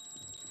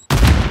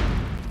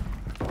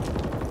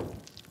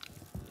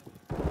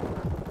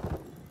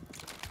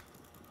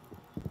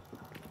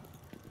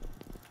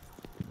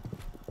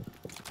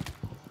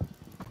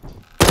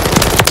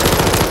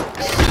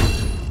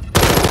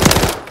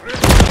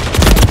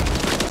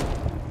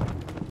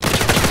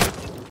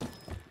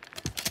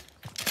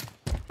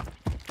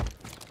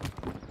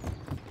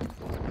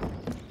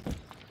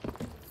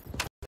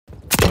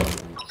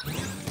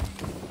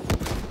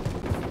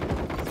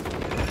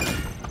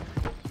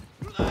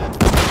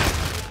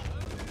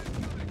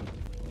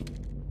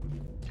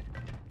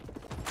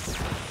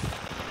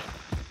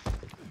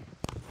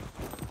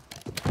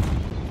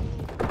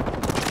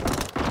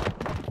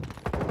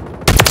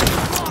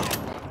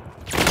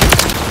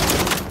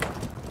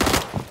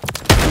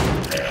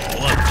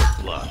 Blood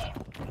for blood.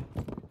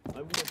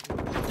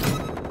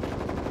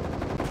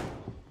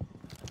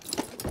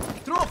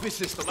 Trophy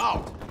system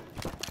out!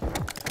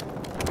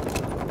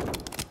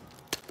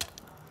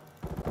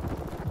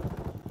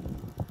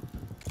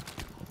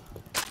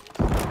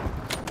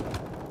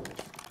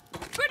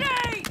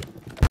 Grenade!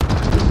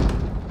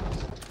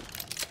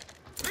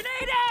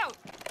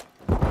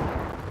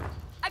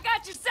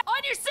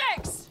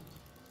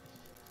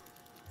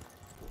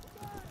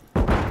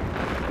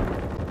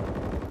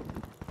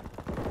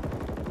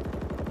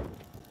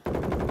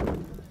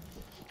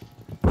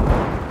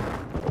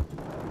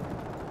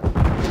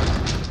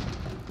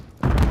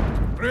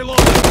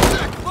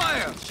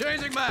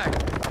 Changing mag!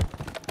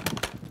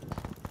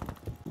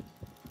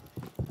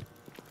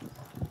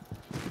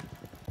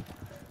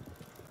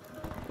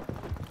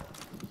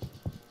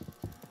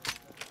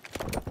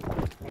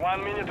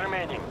 One minute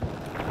remaining.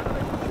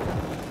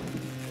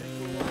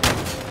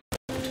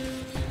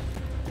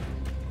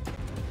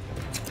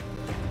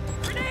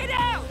 Grenade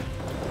out!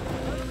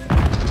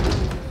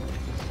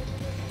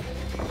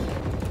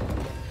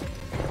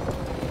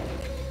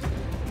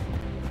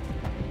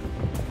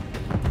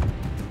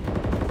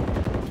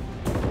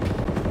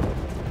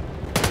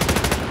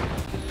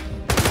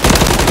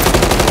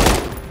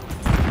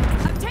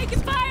 I'm taking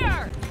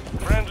fire!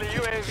 Friendly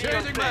UAV on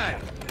Changing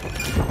mag! station.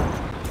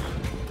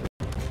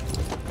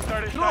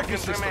 30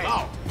 seconds remain.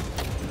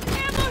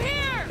 Ammo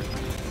here!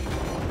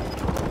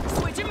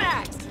 Switching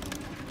mags!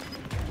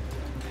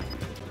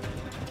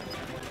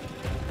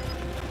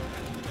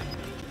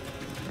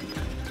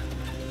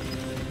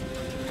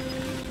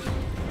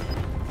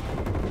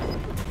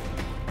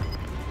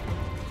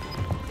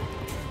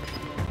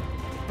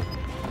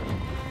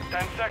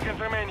 Ten seconds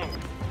remaining.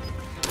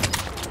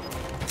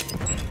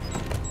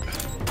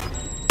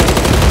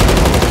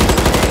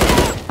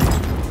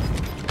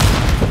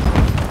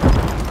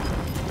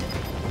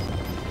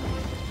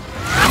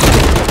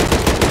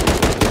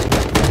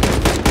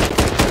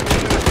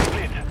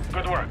 Complete.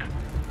 Good work.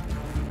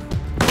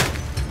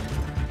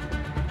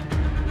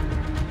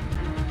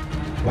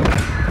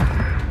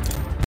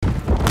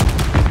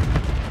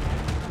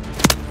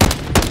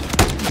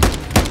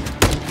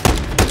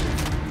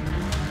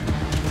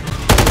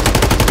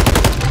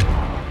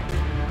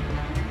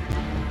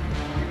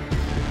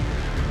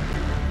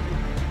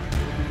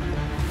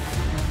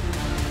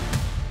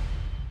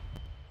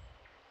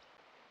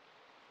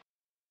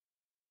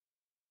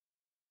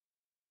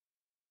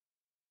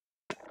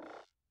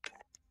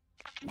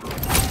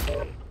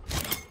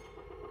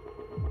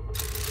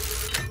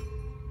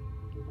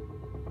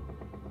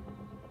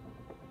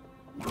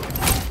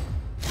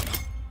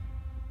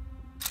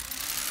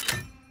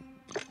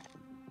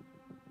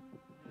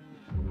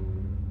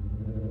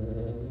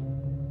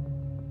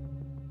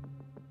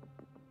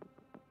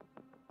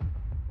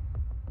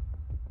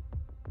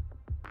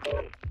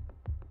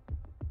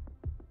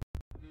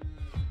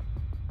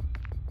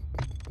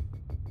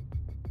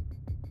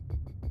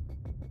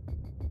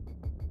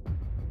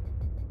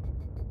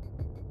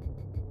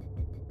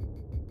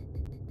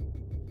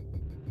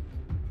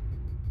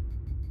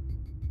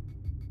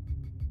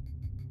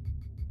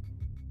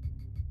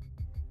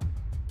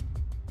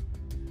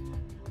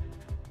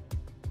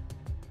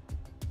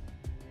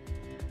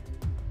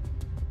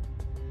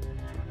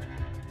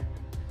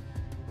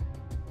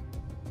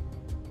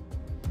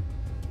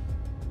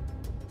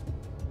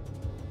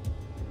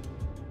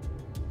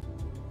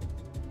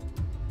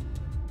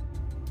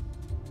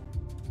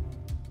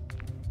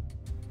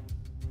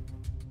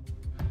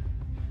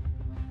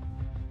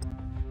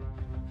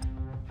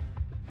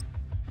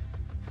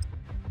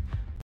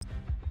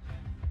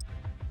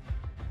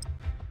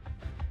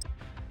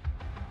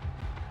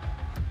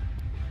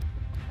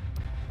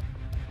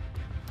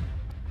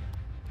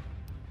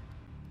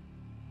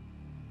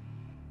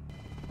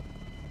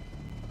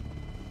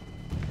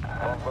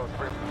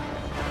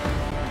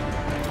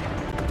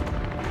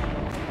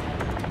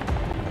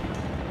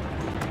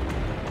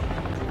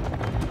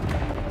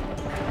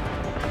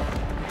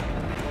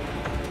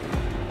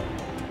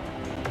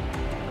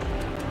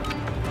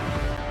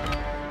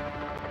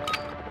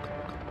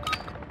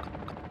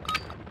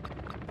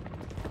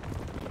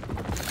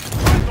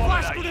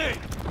 Flash grenade!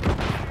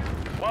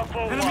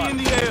 141. Enemy in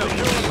the air!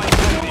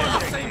 Securing On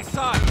the same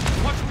side!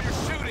 Watch where you're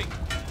shooting!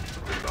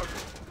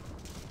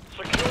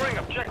 Securing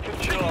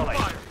objective Charlie.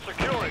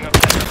 Securing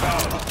objective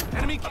Alpha.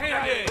 Enemy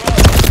KIA!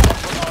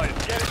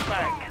 Compromised. Get it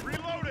back.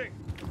 Reloading!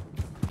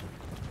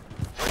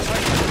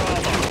 Objective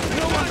Bravo.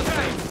 No on the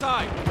same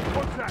side!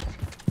 Contact!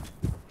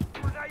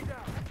 Grenade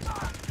out!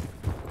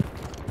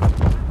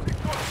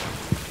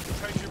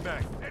 Change your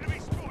back. Enemy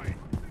spotted!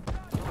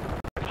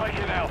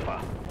 Taking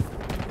Alpha.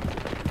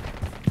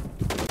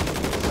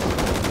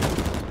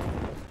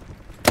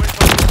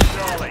 Whistle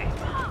Charlie.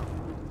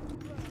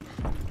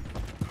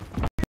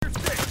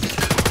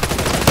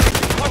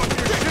 Watch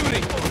where you're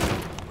shooting!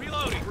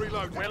 Reloading!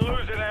 Reload. We're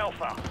losing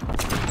Alpha.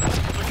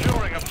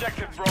 Securing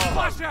objective Bravo.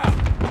 Flash out!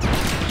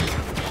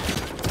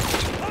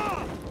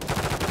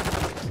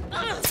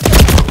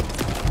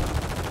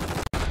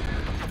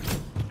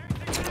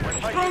 We're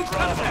taking Drone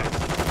Bravo. contact!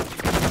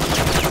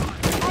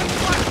 Drone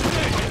flash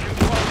grenade!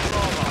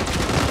 Control Bravo.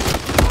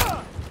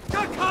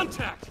 Got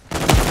contact!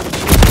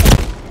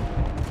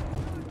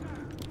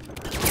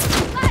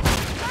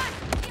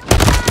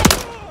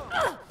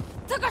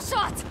 Took a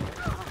shot!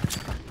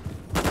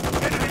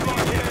 Enemy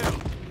locked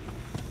in.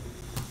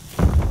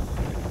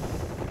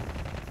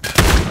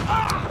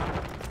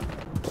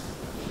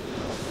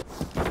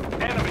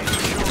 Enemy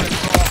securing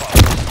Bravo.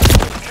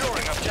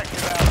 Securing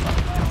objective Alpha.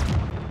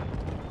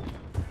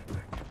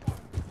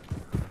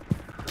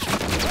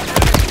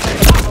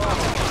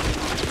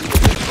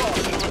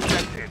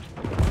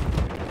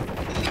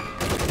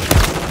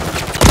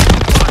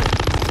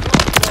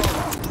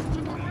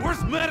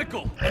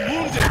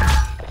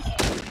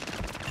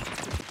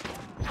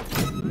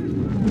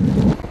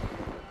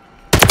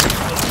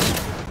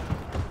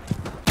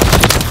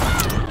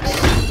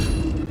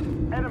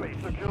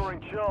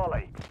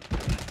 Charlie.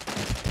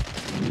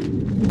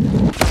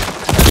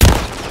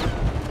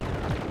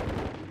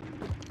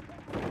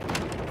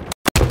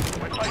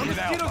 We're taking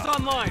Mosquitoes Alpha.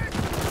 online.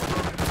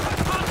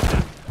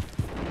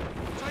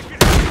 Taking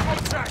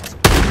contact.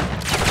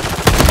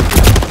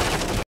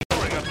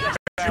 Securing objective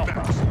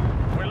Alpha.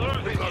 We're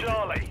losing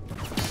Charlie.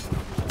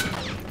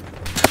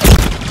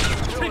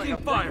 Taking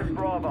fire.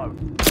 Bravo. The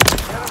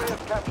enemy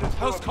has captured two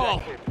House call.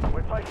 objectives.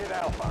 We're taking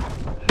Alpha.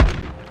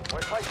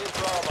 We're taking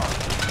Bravo.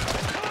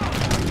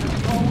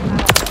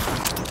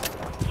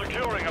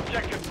 Securing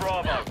objective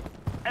Bravo.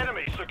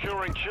 Enemy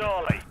securing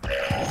Charlie.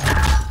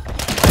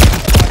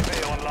 UAV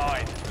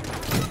online.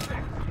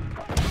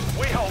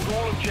 We hold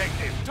all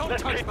objectives. Don't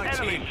Let's touch keep my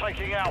enemy team.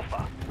 taking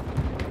Alpha.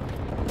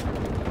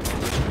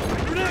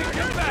 Grenade,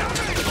 get back!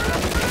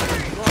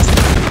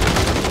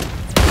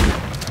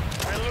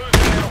 We're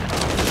losing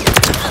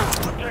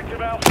Alpha.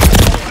 Objective Alpha is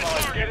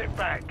compromised. Get it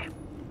back.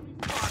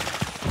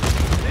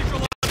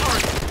 Visual on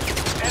target.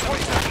 Enemy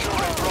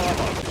securing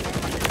Bravo.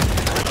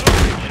 We're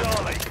losing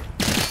Charlie.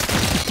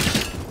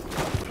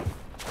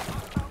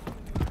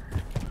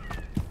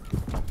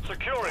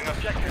 Securing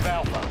objective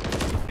Alpha.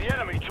 The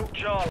enemy took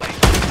Charlie.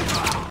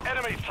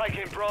 Enemy's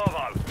taking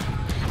Bravo.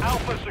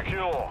 Alpha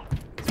secure.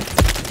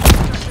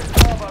 Objective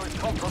Bravo is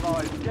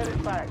compromised. Get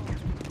it back.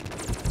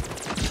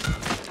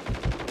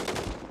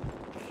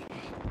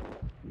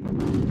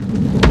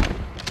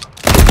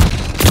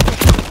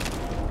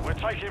 We're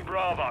taking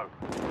Bravo.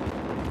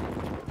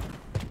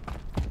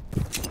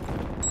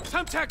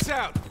 Thumbtacks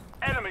out.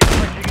 Enemy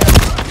taking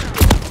Alpha.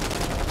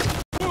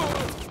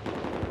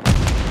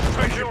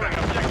 Securing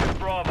objective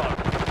Bravo.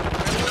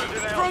 We're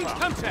losing Throwing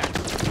Alpha.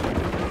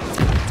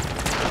 thumbtacks.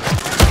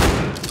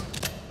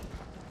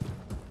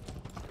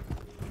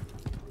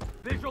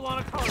 Visual on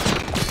a target.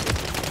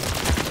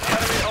 The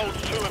enemy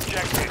holds two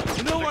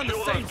objectives. No on the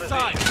Secure same those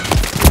side. positions.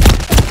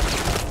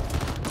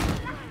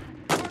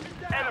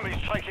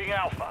 Enemy's taking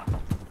Alpha.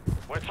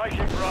 We're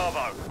taking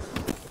Bravo.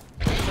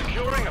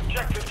 Securing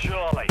objective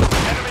Charlie.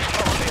 Enemy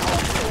currently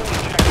holds all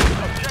objectives.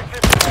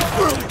 Objective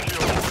Bravo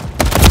secure.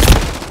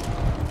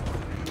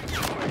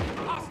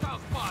 Hostile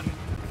spotted.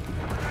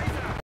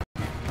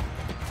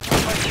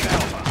 Taking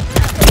Alpha.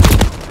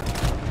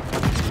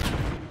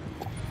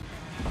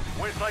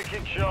 We're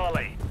taking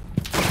Charlie.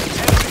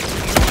 Enemy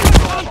securing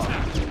Bravo.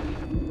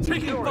 Taking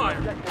Securing fire.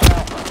 objective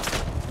Alpha.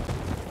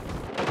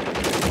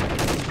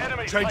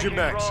 Enemy Changing taking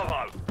mags.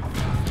 Bravo.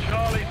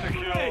 Charlie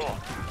secure.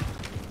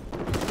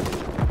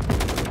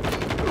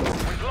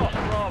 We've lost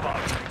Bravo.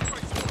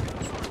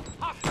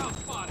 Hostile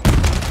spotted.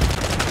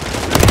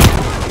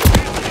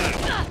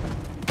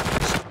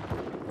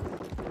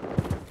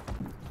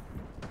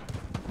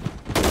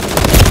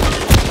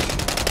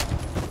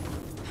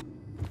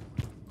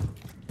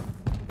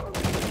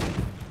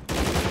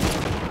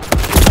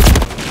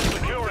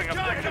 Securing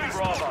objective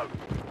Bravo.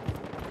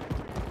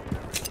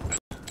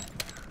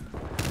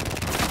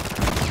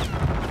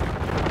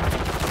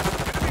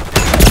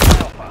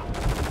 Alpha.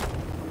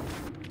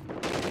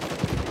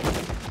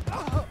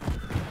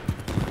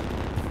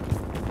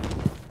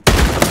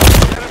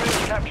 The enemy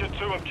has captured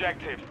two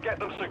objectives. Get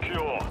them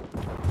secure.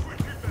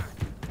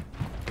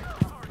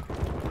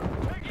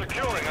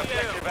 Securing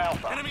objective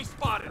Alpha. Enemy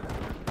spotted.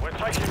 We're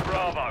taking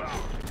Bravo.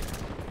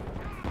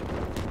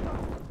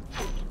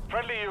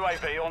 Friendly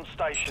UAV on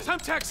station.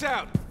 Thumbtacks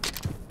out.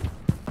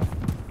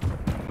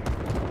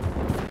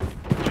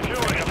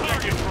 Securing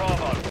objective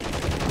Bravo.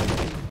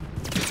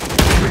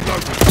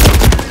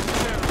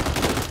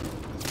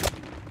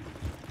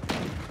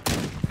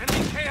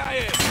 Enemy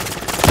KIA.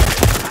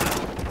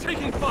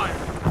 Taking fire.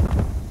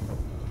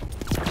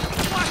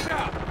 Flash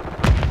out.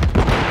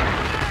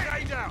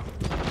 Grenade out.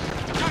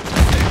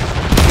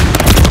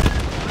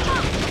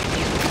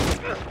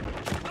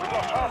 We've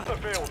got half the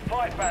field.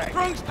 Fight back.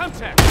 Throwing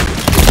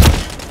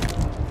thumbtacks.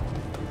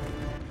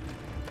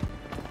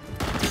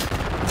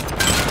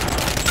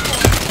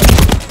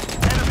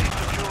 Enemy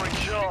securing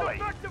Charlie.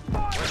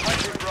 We're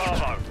taking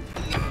Bravo.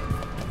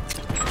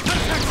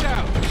 Thumbtacks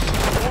out.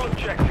 All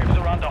objectives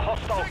are under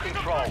hostile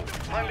control.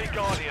 Friendly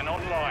Guardian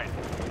online.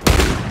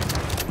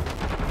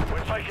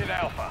 We're taking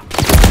Alpha.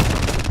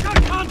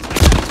 Got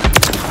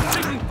contact.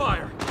 Taking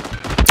fire.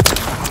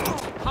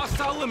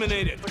 Hostile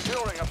eliminated.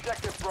 Securing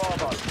objective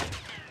Bravo.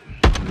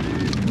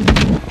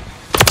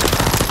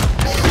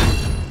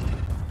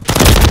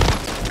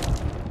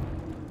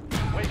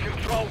 We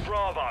control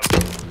Bravo.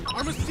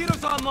 Our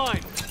mosquitoes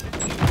online.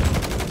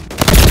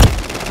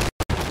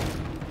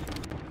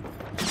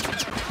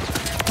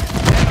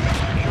 Enemy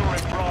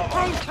securing Bravo.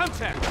 Throwing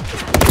thumbtacks.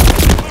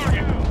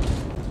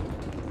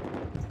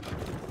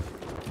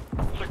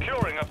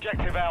 Securing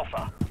objective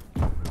Alpha.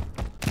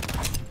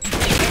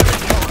 Enemy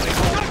currently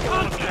holds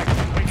all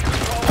objectives. We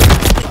control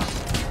Alpha.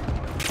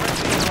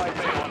 Friendly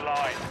UAV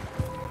online.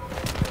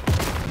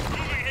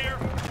 Moving here.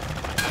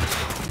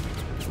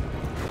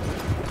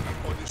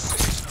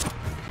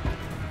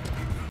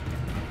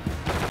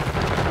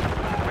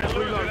 We're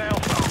losing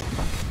Alpha.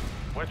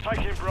 We're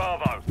taking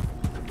Bravo.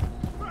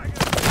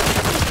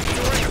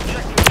 Securing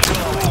objective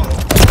Charlie.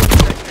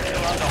 Objectives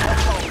are under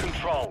hostile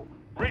control.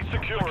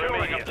 Resecure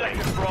immediately.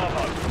 Objective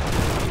Bravo.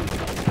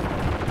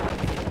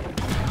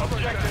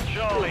 Objective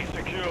Charlie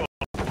secure.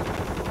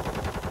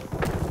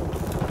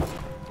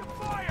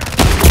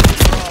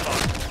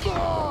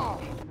 Bravo.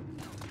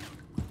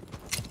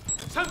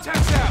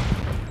 Thumbtacks out!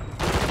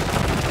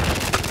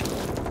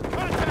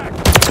 Contact!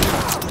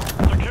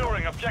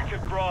 Securing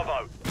Objective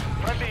Bravo.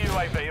 Friendly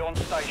UAV on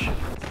station.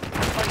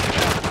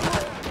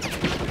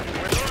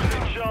 We're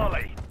losing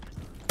Charlie.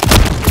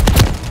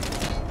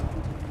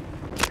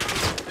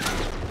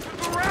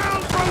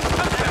 Around, bro!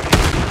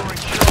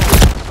 Securing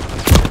Charlie.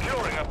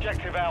 Securing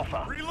Objective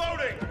Alpha.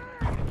 Reloading!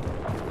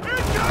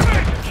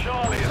 Objective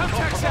Charlie is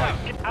Contacts out.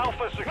 compromised.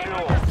 Alpha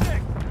secure.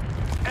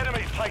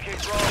 Enemies taking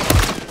Bravo.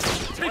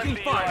 Taking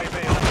Friendly fire. UAV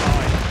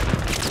online.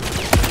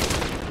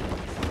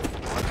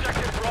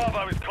 Objective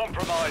Bravo is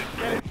compromised.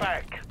 Get it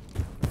back.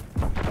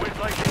 We're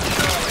taking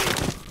Charlie.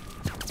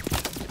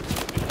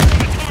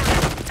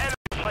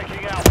 Enemy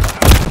taking Alpha.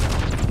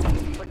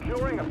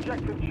 Securing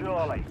Objective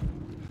Charlie.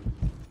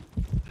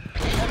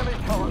 Enemy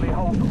currently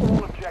holds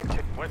all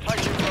objectives. We're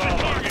taking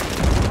Bravo.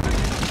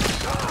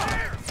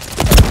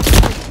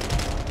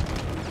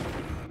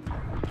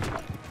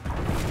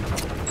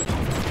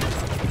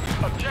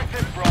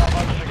 Objective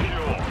Bravo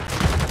secure.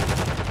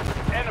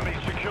 Enemy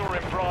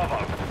securing Bravo.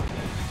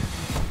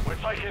 We're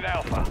taking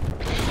Alpha.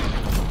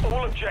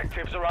 All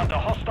objectives are under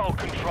hostile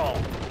control.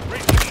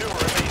 Resecure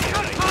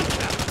immediately.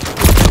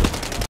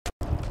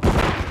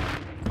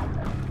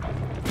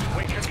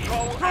 We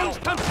control Drone's Alpha.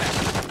 contact!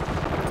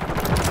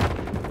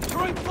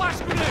 Throwing flash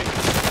grenade!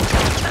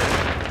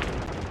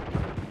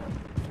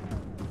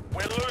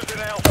 We're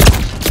losing Alpha.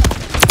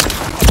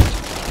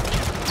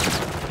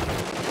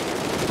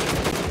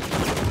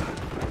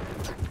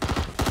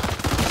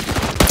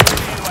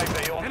 UAV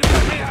on.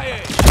 Enemy AIA!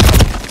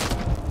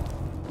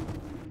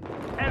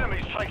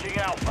 Enemies taking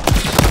Alpha.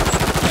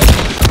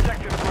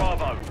 Objective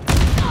Bravo.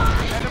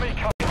 Enemy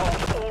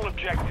holds all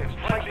objectives.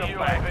 Take the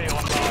UAV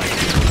online.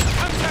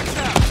 Thumbtacks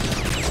out!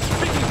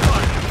 Speaking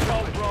fire!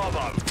 Control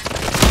Bravo.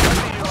 Take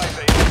the UAV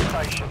on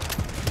station.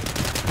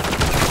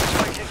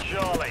 Taking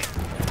Charlie.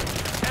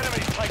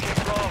 Enemies taking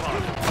Bravo.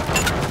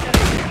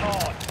 Getting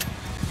hard.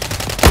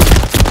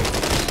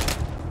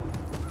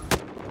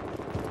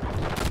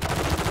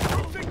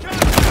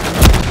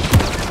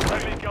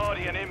 Friendly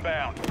Guardian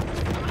inbound.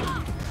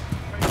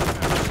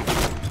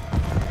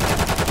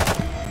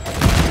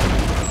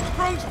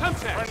 Drone's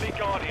contact! Friendly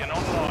Guardian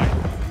online.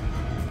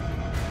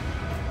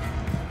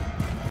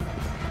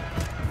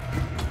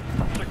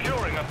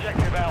 Securing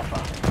Objective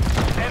Alpha.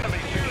 Enemy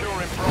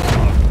securing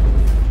Bravo.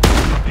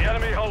 The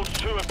enemy holds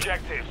 2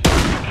 objectives.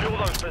 Secure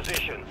those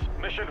positions.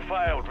 Mission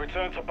failed.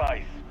 Return to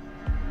base.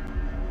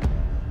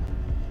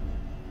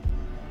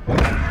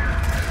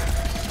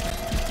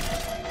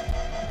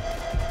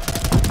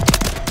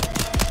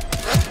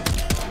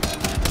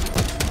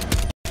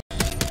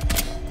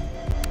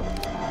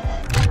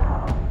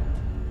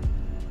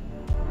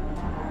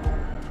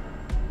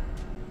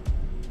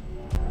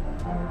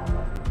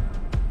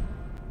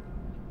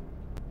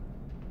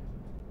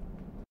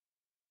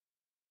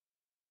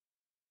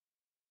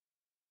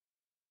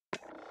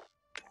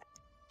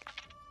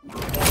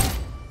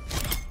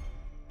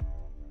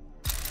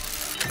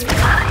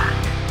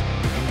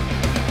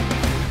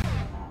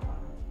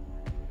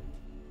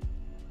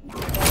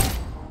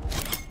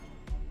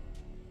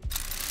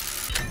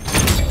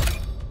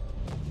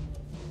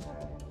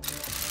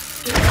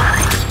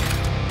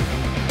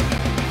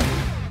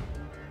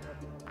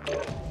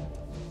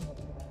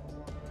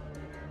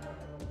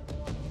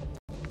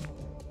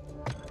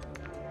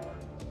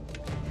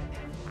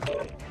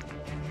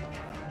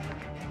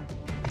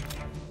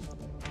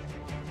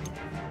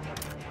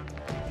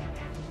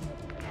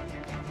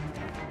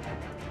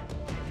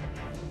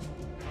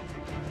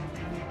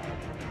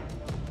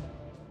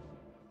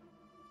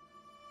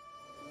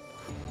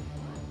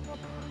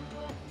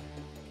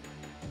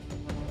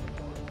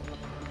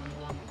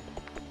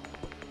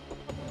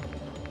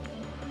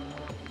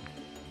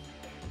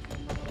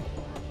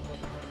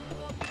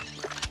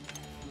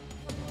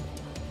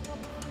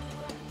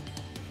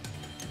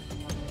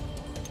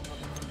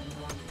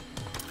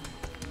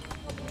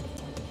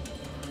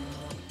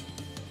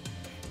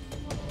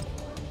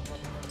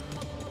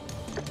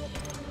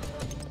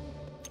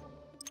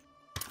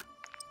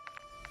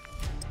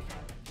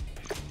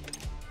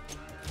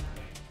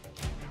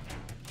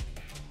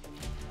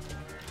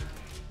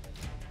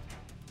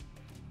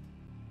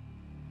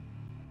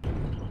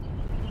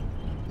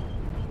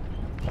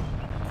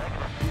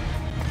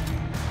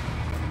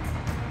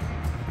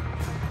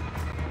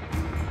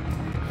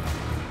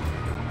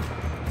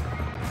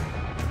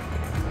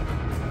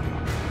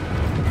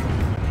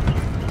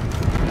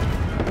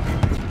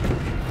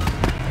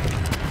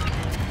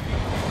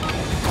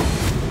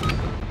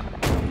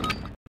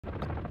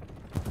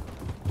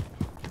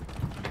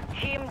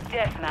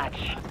 Deathmatch.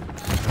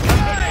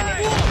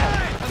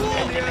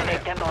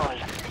 Eliminate them all.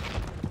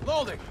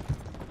 Loading!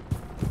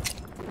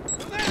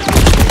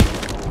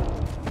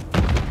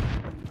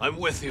 I'm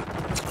with you.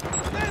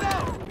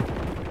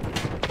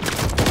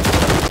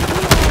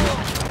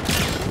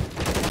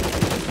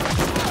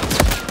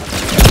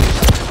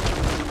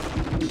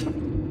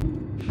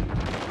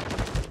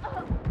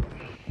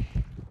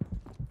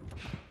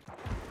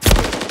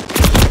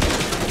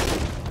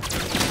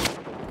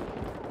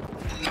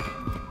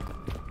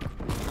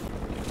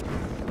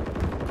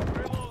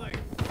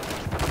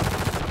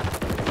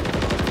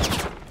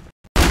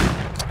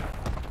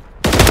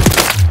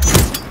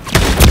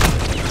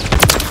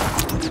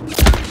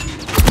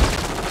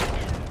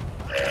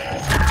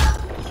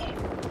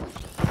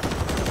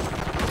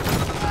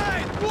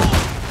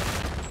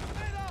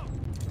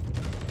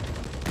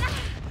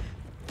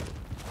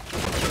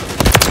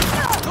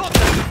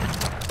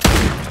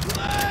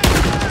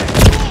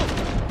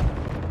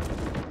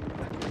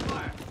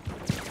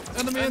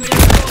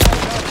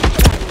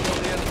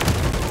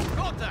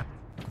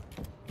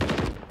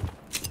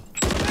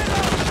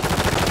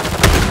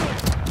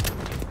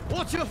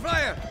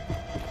 fire!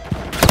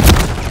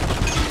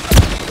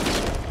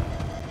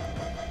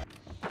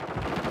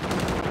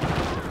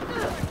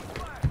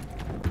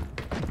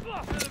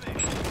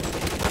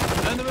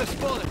 Enemy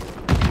spotted!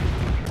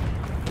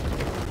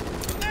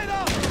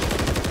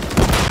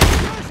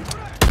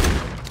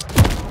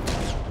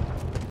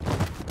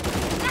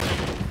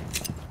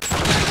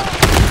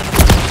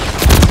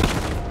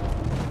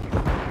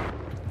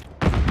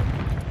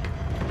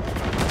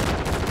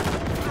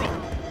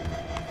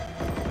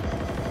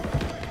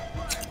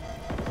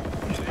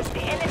 The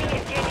enemy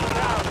is gaining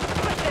ground.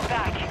 Push it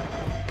back.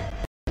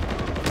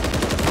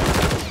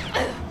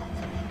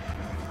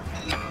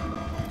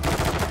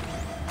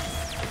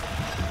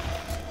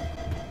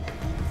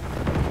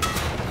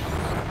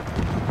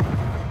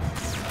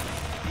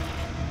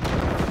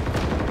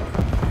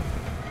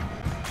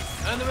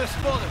 Enemy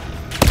spotted!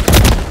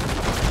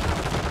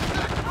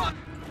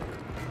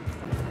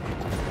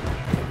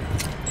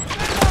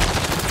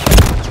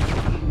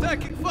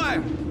 Taking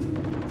fire!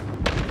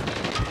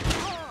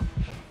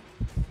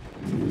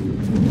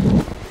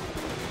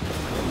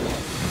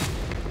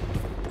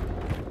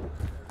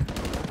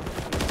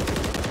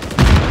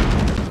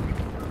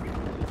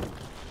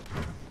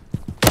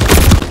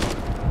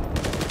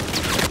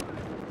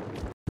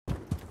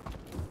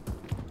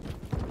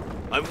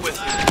 I'm with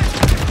you.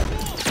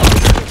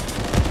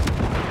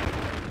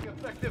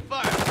 Effective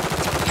fire!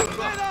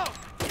 Tornado!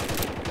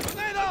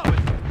 Tornado!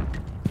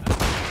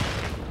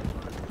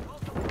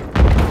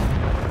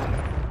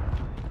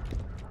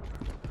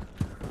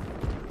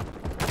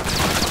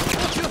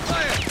 Watch your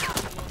fire!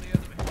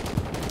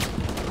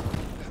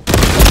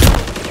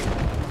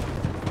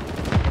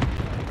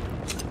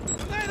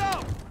 Tornado!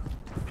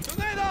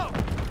 Tornado!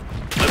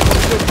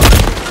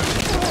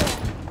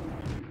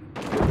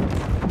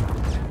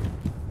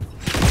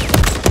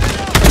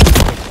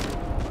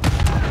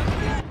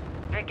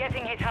 They're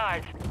getting hit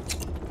hard.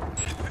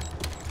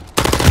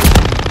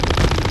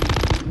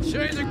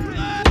 Change the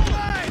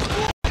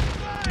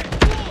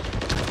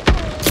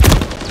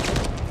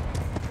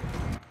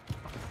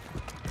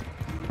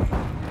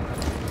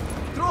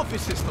trophy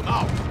system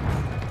out!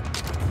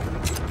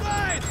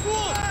 Right!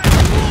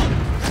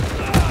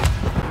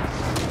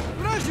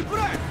 Бражи,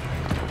 брать!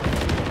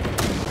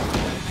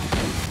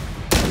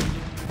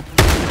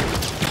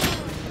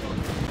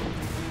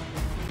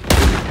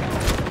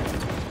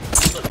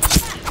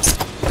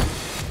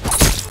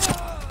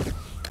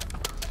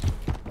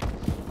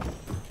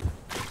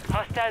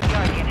 Hostile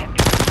Guardian have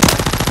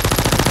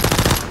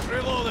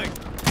Reloading!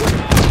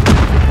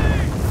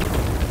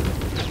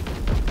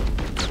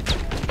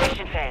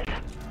 mission failed.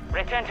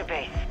 Return to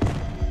base.